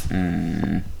path.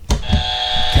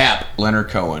 Cap. Leonard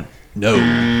Cohen. No.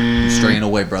 You're straying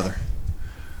away, brother.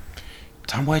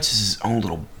 Tom Waits is his own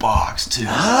little box too.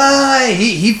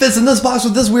 He fits in this box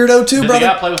with this weirdo too, Does brother.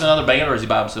 he play with another band or is he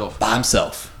by himself? By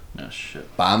himself. Oh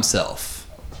shit. By himself.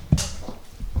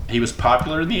 He was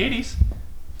popular in the 80s?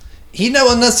 He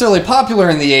wasn't necessarily popular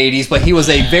in the 80s, but he was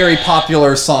a very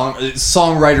popular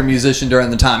songwriter musician during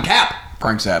the time. Cap.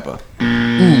 Frank Zappa.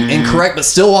 Incorrect, but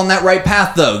still on that right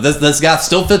path though. This guy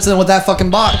still fits in with that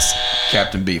fucking box.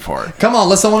 Captain Beefheart. Come on,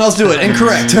 let someone else do it.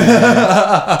 Incorrect.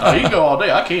 Oh, you can go all day.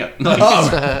 I can't.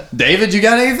 David, you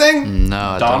got anything? No,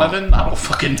 I Donovan? I don't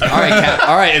fucking know. All right, Cap.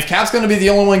 All right, if Cap's going to be the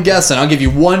only one guessing, I'll give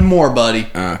you one more, buddy.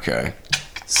 Okay.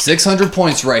 600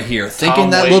 points right here. Thinking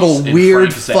Tom that Waits little and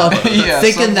weird Frank fucking, Zappa.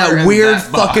 thinking that weird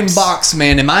fucking box,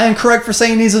 man. Am I incorrect for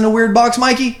saying he's in a weird box,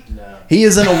 Mikey? No. He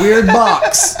is in a weird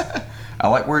box. I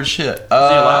like weird shit.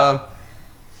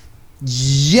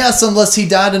 Yes, unless he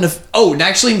died in a. Oh, and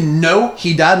actually, no.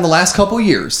 He died in the last couple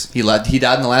years. He died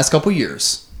in the last couple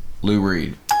years. Lou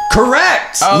Reed.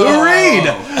 Correct. Oh. Lou Reed.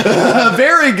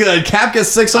 Very good. Cap gets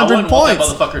 600 I wouldn't points.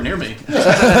 want that motherfucker near me.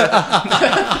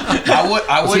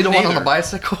 I was he the one on the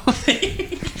bicycle?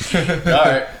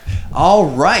 All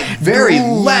right. Very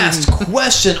last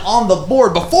question on the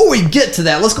board. Before we get to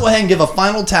that, let's go ahead and give a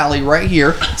final tally right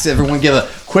here. So everyone give a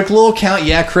quick little count.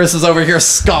 Yeah, Chris is over here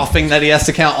scoffing that he has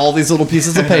to count all these little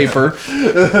pieces of paper.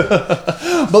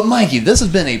 But Mikey, this has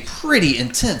been a pretty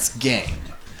intense game.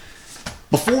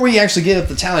 Before we actually get up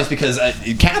the tallies, because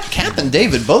Cap and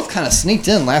David both kind of sneaked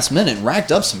in last minute and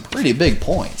racked up some pretty big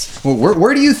points.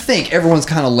 Where do you think everyone's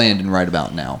kind of landing right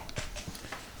about now?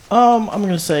 I'm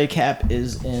gonna say Cap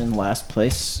is in last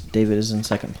place, David is in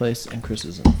second place, and Chris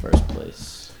is in first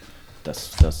place.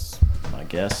 That's my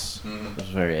guess. It was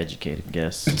a very educated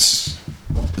guess.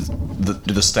 Do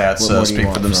the stats speak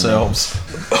for themselves?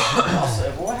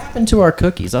 What happened to our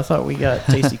cookies? I thought we got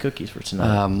tasty cookies for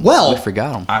tonight. We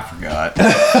forgot them. I forgot.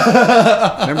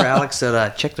 Remember, Alex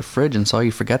said, check the fridge and saw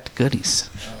you forgot the goodies.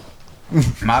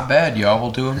 My bad, y'all.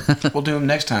 We'll do them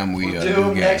next time we do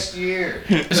them next year.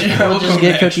 We'll just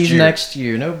get cookies next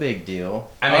year. No big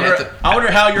deal. I wonder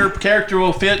how your character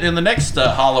will fit in the next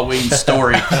Halloween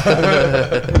story.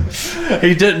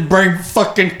 He didn't bring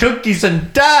fucking cookies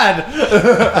and died.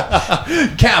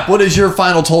 Cap, what is your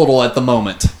final total at the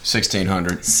moment? 1,600.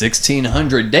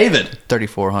 1,600. David?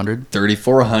 3,400.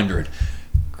 3,400.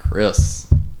 Chris?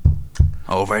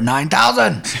 Over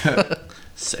 9,000.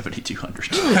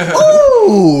 7,200.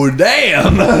 Ooh,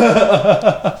 damn.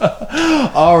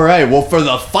 All right, well, for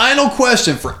the final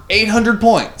question for 800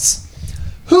 points,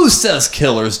 who says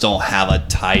killers don't have a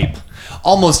type?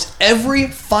 Almost every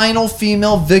final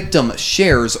female victim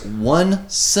shares one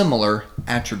similar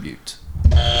attribute.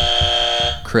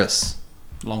 Chris.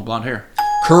 Long blonde hair.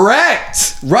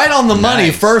 Correct. Right on the money.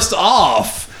 First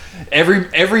off.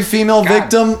 Every female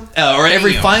victim, or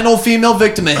every final female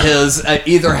victim of his,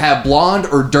 either had blonde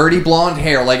or dirty blonde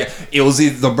hair. Like it was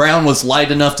either the brown was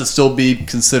light enough to still be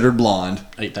considered blonde.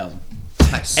 8,000.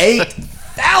 Nice.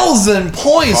 8,000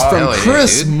 points from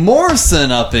Chris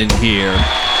Morrison up in here.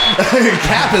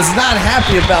 Cap is not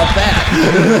happy about that.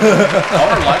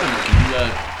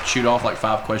 Can you shoot off like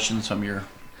 5 questions from your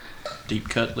deep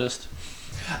cut list?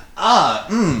 I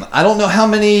don't know how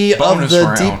many Bonus of the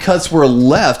round. deep cuts were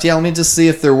left. Yeah, let me just see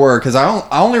if there were, because I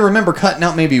only remember cutting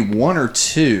out maybe 1 or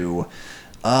 2.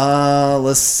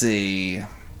 Let's see.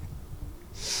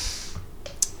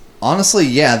 Honestly,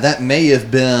 yeah, that may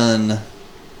have been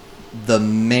the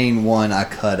main one I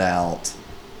cut out.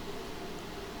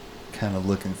 Kind of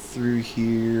looking through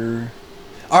here.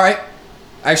 All right.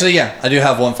 Actually, yeah, I do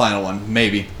have one final one.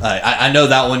 Maybe. I know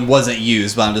that one wasn't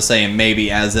used, but I'm just saying maybe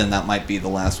as in that might be the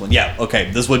last one. Yeah, okay,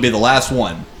 this would be the last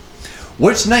one.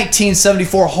 Which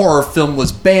 1974 horror film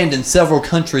was banned in several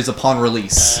countries upon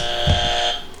release?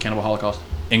 Cannibal Holocaust.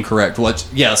 Incorrect.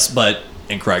 Yes, but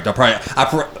incorrect.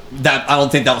 I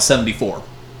don't think that was 74.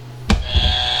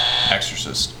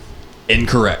 Exorcist.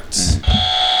 Incorrect.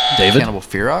 David? Cannibal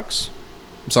Ferox?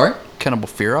 I'm sorry? Cannibal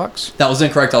Ferox? That was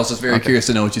incorrect. I was just very curious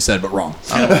to know what you said, but wrong.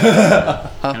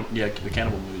 Yeah, the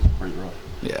cannibal movies were right.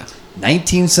 Yeah.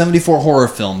 1974 horror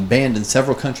film banned in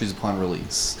several countries upon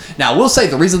release. Now, I will say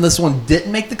the reason this one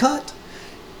didn't make the cut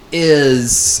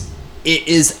is it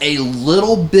is a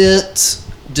little bit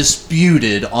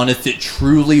disputed on if it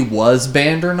truly was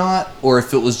banned or not, or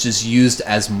if it was just used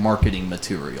as marketing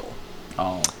material.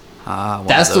 Oh.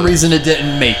 That's the reason it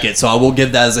didn't make it, so I will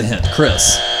give that as a hint.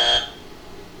 Chris?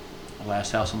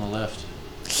 Last House on the Left.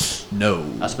 No.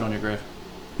 I Spit on Your Grave.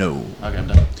 No. Okay, I'm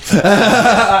done.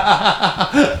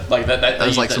 Like that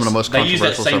was like some of the most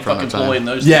controversial stuff from that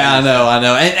time. Yeah, I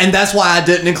know. And that's why I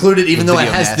didn't include it, even though it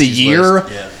has the year.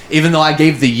 Yeah. Even though I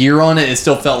gave the year on it, it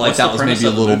still felt like What's that the was premise maybe a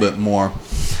of the little movie? bit more.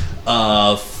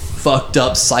 Fucked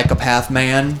up psychopath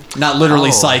man. Not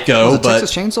literally psycho, was it but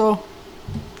Texas Chainsaw?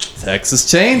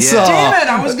 Texas Chainsaw. Yeah. Damn it!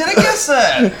 I was gonna guess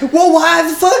that. Well, why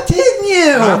the fuck didn't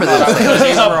you? Because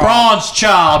he's a bronze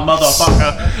child,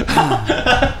 motherfucker.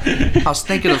 I was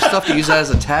thinking of stuff to use that as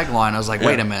a tagline. I was like,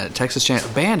 wait a minute, Texas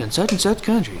Chainsaw banned in such and such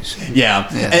countries. Yeah.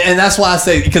 And that's why I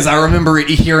say, because I remember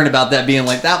hearing about that being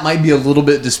like, that might be a little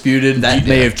bit disputed. That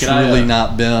may have Can I, truly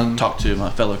not been. Talk to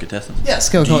my fellow contestants. Yes,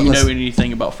 go. Do you let's- know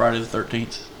anything about Friday the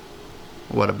 13th?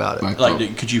 What about it?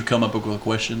 Like, could you come up with a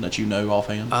question that you know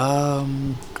offhand?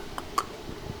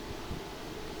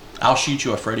 I'll shoot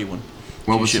you a Freddy one.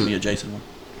 What You was shoot it? me a Jason one.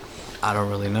 I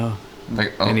don't really know.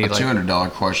 Like a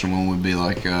 $200 question one would be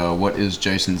like, what is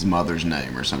Jason's mother's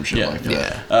name or some shit like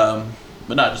that.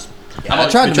 But not just I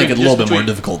tried to make it a little bit more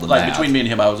difficult than like, that. Between me and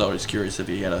him, I was always curious if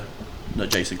he had a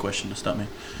Jason question to stump me.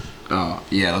 Oh,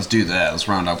 yeah, let's do that. Let's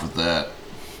round up with that.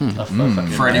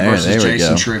 Freddy versus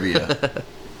Jason trivia.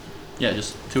 Yeah,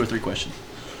 just 2 or 3 questions.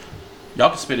 Y'all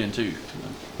can spit in too.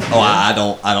 Oh, I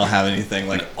don't have anything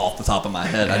like off the top of my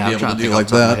head. I'd be able to do like off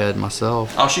the top of that. my head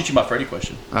myself. I'll shoot you my Freddy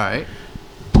question. All right.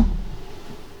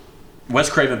 Wes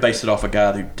Craven based it off a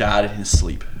guy who died in his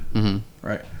sleep.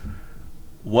 Right.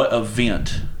 What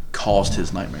event caused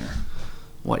his nightmare?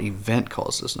 What event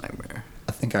caused this nightmare?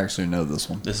 I think I actually know this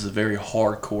one. This is a very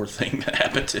hardcore thing that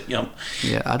happened to him.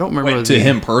 Yeah, I don't remember. To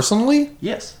him personally?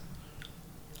 Yes.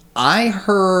 I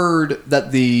heard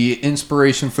that the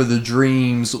inspiration for the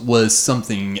dreams was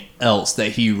something else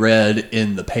that he read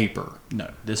in the paper.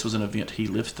 No, this was an event he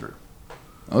lived through.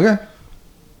 Okay.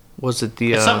 Was it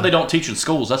the? It's something they don't teach in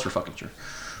schools. That's for fucking sure.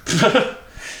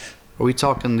 Are we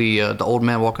talking the old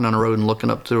man walking down the road and looking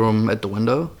up to him at the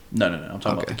window? No. I'm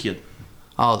talking about the kid.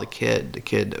 Oh, the kid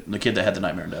that had the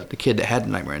nightmare and died. The kid that had the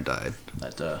nightmare and died.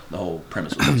 That the whole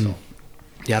premise was based on.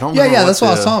 Yeah, I don't. Remember that's what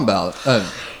I was talking about.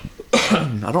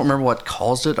 I don't remember what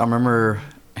caused it. I remember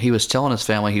he was telling his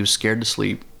family he was scared to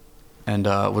sleep and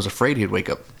was afraid he'd wake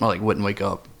up. Well, like wouldn't wake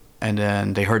up. And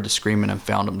then they heard the screaming and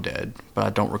found him dead. But I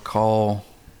don't recall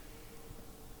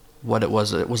what it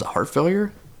was. Was it heart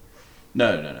failure?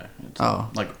 No. It's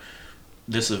like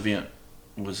this event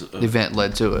was. The event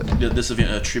led to it. This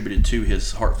event attributed to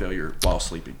his heart failure while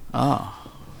sleeping. Oh.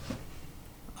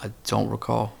 I don't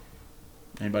recall.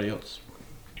 Anybody else?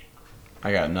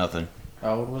 I got nothing.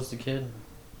 How old was the kid?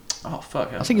 Oh,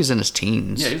 fuck. I think he's in his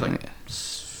teens. Yeah, he's like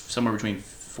somewhere between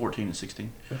 14 and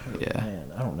 16. Yeah.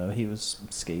 Man, I don't know. He was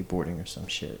skateboarding or some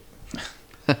shit.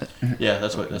 Yeah,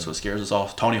 that's what scares us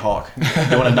off. Tony Hawk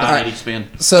doing a 980 spin.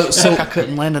 So I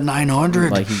couldn't land a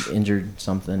 900. Like he injured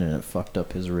something and it fucked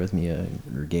up his arrhythmia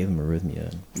or gave him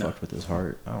arrhythmia and fucked with his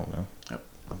heart. I don't know. Yep.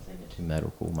 I'm thinking too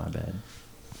medical. My bad.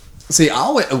 See,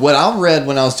 what I read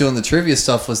when I was doing the trivia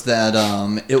stuff was that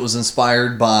it was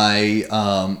inspired by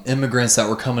immigrants that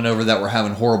were coming over that were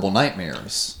having horrible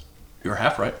nightmares. You're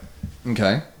half right.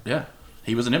 Okay. Yeah,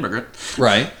 he was an immigrant.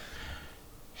 Right.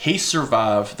 He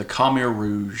survived the Khmer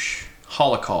Rouge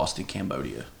Holocaust in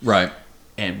Cambodia. Right.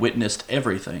 And witnessed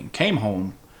everything. Came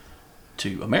home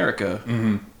to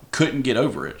America, couldn't get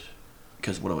over it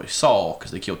because what he saw,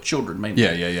 because they killed children mainly.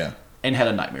 Yeah. And had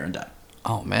a nightmare and died.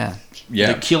 Oh man.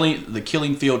 Yeah. The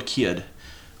Killing Field Kid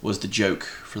was the joke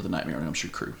for the Nightmare on Elm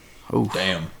Street crew. Oh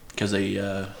damn. Because they,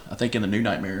 I think in the new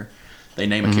Nightmare, they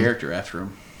name a character after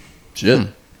him. Shit.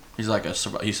 He's like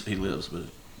he lives with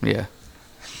it. Yeah.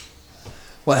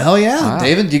 Well, hell yeah. Wow.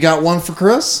 David, you got one for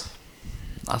Chris?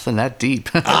 Nothing that deep.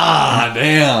 Ah,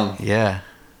 damn. Yeah.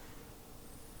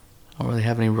 I don't really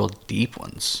have any real deep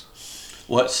ones.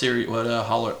 What series?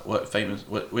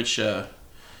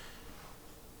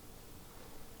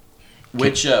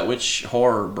 Which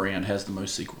horror brand has the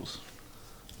most sequels?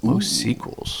 Most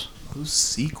sequels.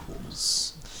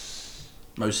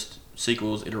 Most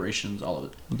sequels, iterations, all of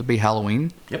it. Would it be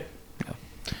Halloween? Yep. Yeah.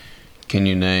 Can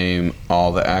you name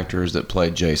all the actors that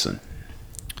played Jason?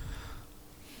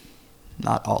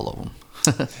 Not all of them.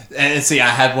 And see, I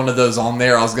had one of those on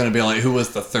there. I was going to be like, who was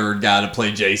the third guy to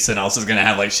play Jason? I was just going to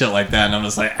have like shit like that. And I'm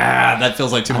just like, that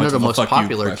feels like too much I know of the a most fuck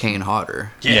popular, you. Kane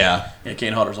Hodder. Yeah. Yeah,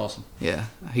 Kane Hodder's awesome. Yeah.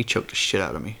 He choked the shit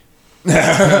out of me.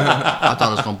 I thought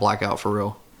I was going to black out for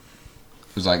real.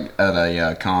 It was like at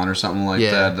a con or something like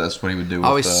that. That's what he would do. I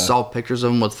always saw pictures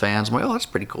of him with fans. I'm like, oh, that's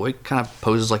pretty cool. He kind of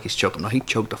poses like he's choking. No, he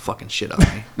choked the fucking shit out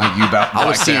of me. Like you about I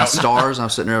was blacked seeing out. stars, and I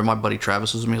was sitting there, and my buddy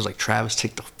Travis was with me. He was like, Travis,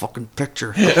 take the fucking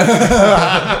picture.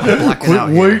 Blacking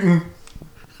out here.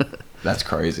 That's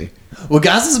crazy. Well,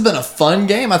 guys, this has been a fun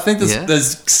game. I think this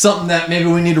is something that maybe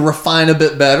we need to refine a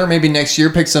bit better. Maybe next year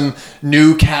pick some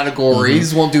new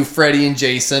categories. Won't do Freddy and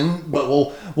Jason, but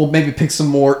we'll maybe pick some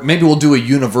more. Maybe we'll do a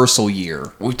universal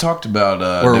year. We talked about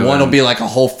where one will be like a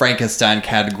whole Frankenstein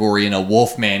category and a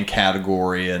Wolfman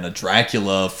category and a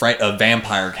Dracula, a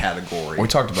vampire category. We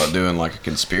talked about doing like a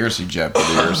conspiracy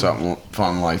Jeopardy or something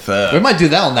fun like that. We might do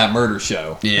that on that murder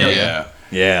show. Yeah.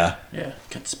 Yeah.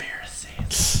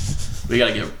 Conspiracies. We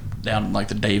gotta get down like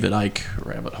the David Icke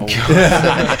rabbit hole.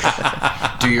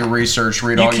 Do your research.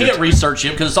 Read You all your. can't research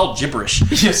it because it's all gibberish.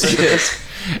 Yes, it is.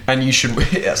 And you should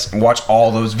watch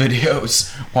all those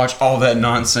videos. Watch all that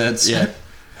nonsense. Yeah.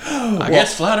 I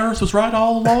guess flat Earth was right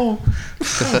all along.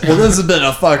 Well, this has been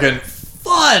a fucking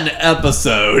fun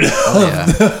episode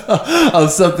of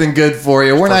Something Good For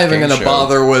You. We're not even going to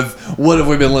bother with what have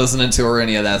we been listening to or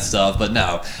any of that stuff, but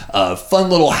no. Fun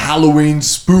little Halloween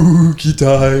spooky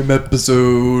time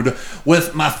episode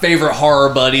with my favorite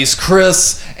horror buddies,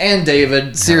 Chris and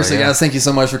David. Seriously, guys, thank you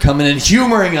so much for coming in,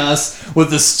 humoring us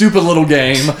with this stupid little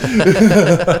game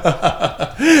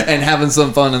and having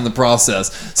some fun in the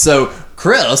process. So,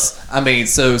 Chris, I mean,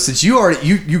 so since you already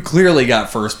you clearly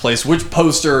got first place, which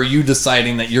poster are you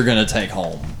deciding that you're going to take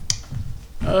home?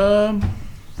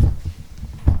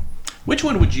 Which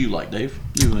one would you like, Dave?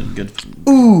 You a good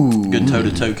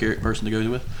toe-to-toe person to go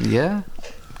with? Yeah.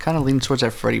 Kind of leaning towards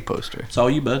that Freddy poster. It's all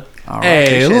you, bud. All right.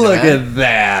 Hey, look at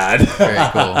that. Very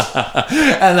cool.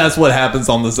 And that's what happens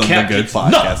on the Something Good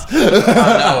podcast.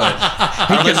 I know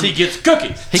it. Unless he gets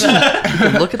cookies. He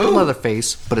can look at the leather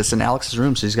face, but it's in Alex's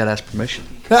room, so he's got to ask permission.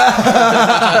 Yes.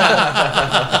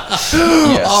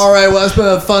 All right, well, that's been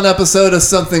a fun episode of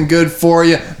Something Good For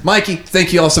You. Mikey,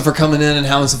 thank you also for coming in and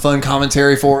having some fun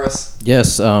commentary for us.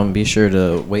 Yes, be sure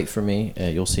to wait for me.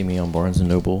 You'll see me on Barnes &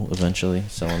 Noble eventually,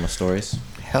 selling my stories.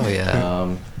 Hell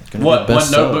yeah. What, one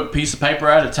notebook piece of paper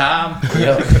at a time?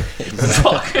 Yep.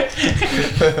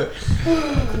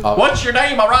 What's your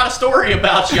name? I write a story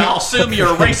about you. I'll assume you're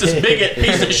a racist bigot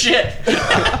piece of shit.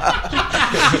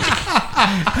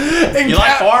 You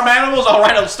like farm animals? I'll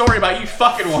write a story about you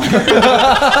fucking one. You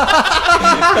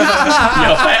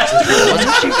bastard.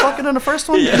 Wasn't she fucking in the first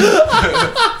one? Yeah.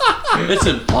 It's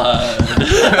implied.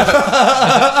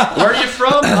 Where are you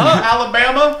from?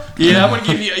 Alabama? Yeah, I'm gonna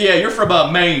give you. Yeah, you're from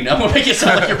Maine. I'm gonna make it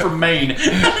sound like you're from Maine.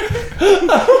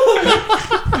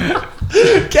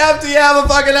 Cap, do you have a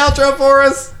fucking outro for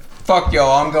us? Fuck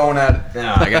y'all, I'm going at it.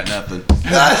 Nah, I got nothing.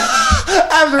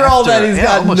 After all that, he's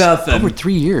got nothing. Over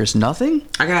 3 years, nothing?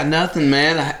 I got nothing,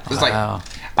 man. It's like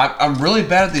I'm really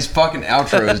bad at these fucking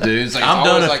outros, dude. It's like, I'm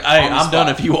done. I'm done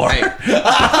if you are.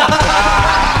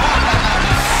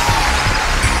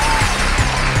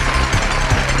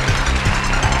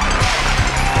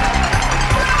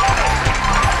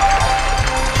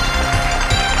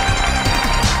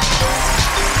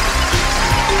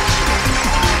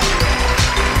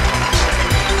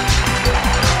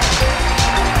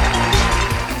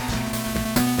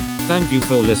 Thank you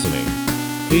for listening.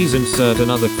 Please insert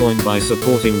another coin by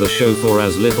supporting the show for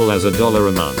as little as $1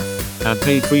 a month at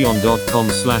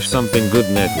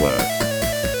patreon.com/somethinggoodnetwork.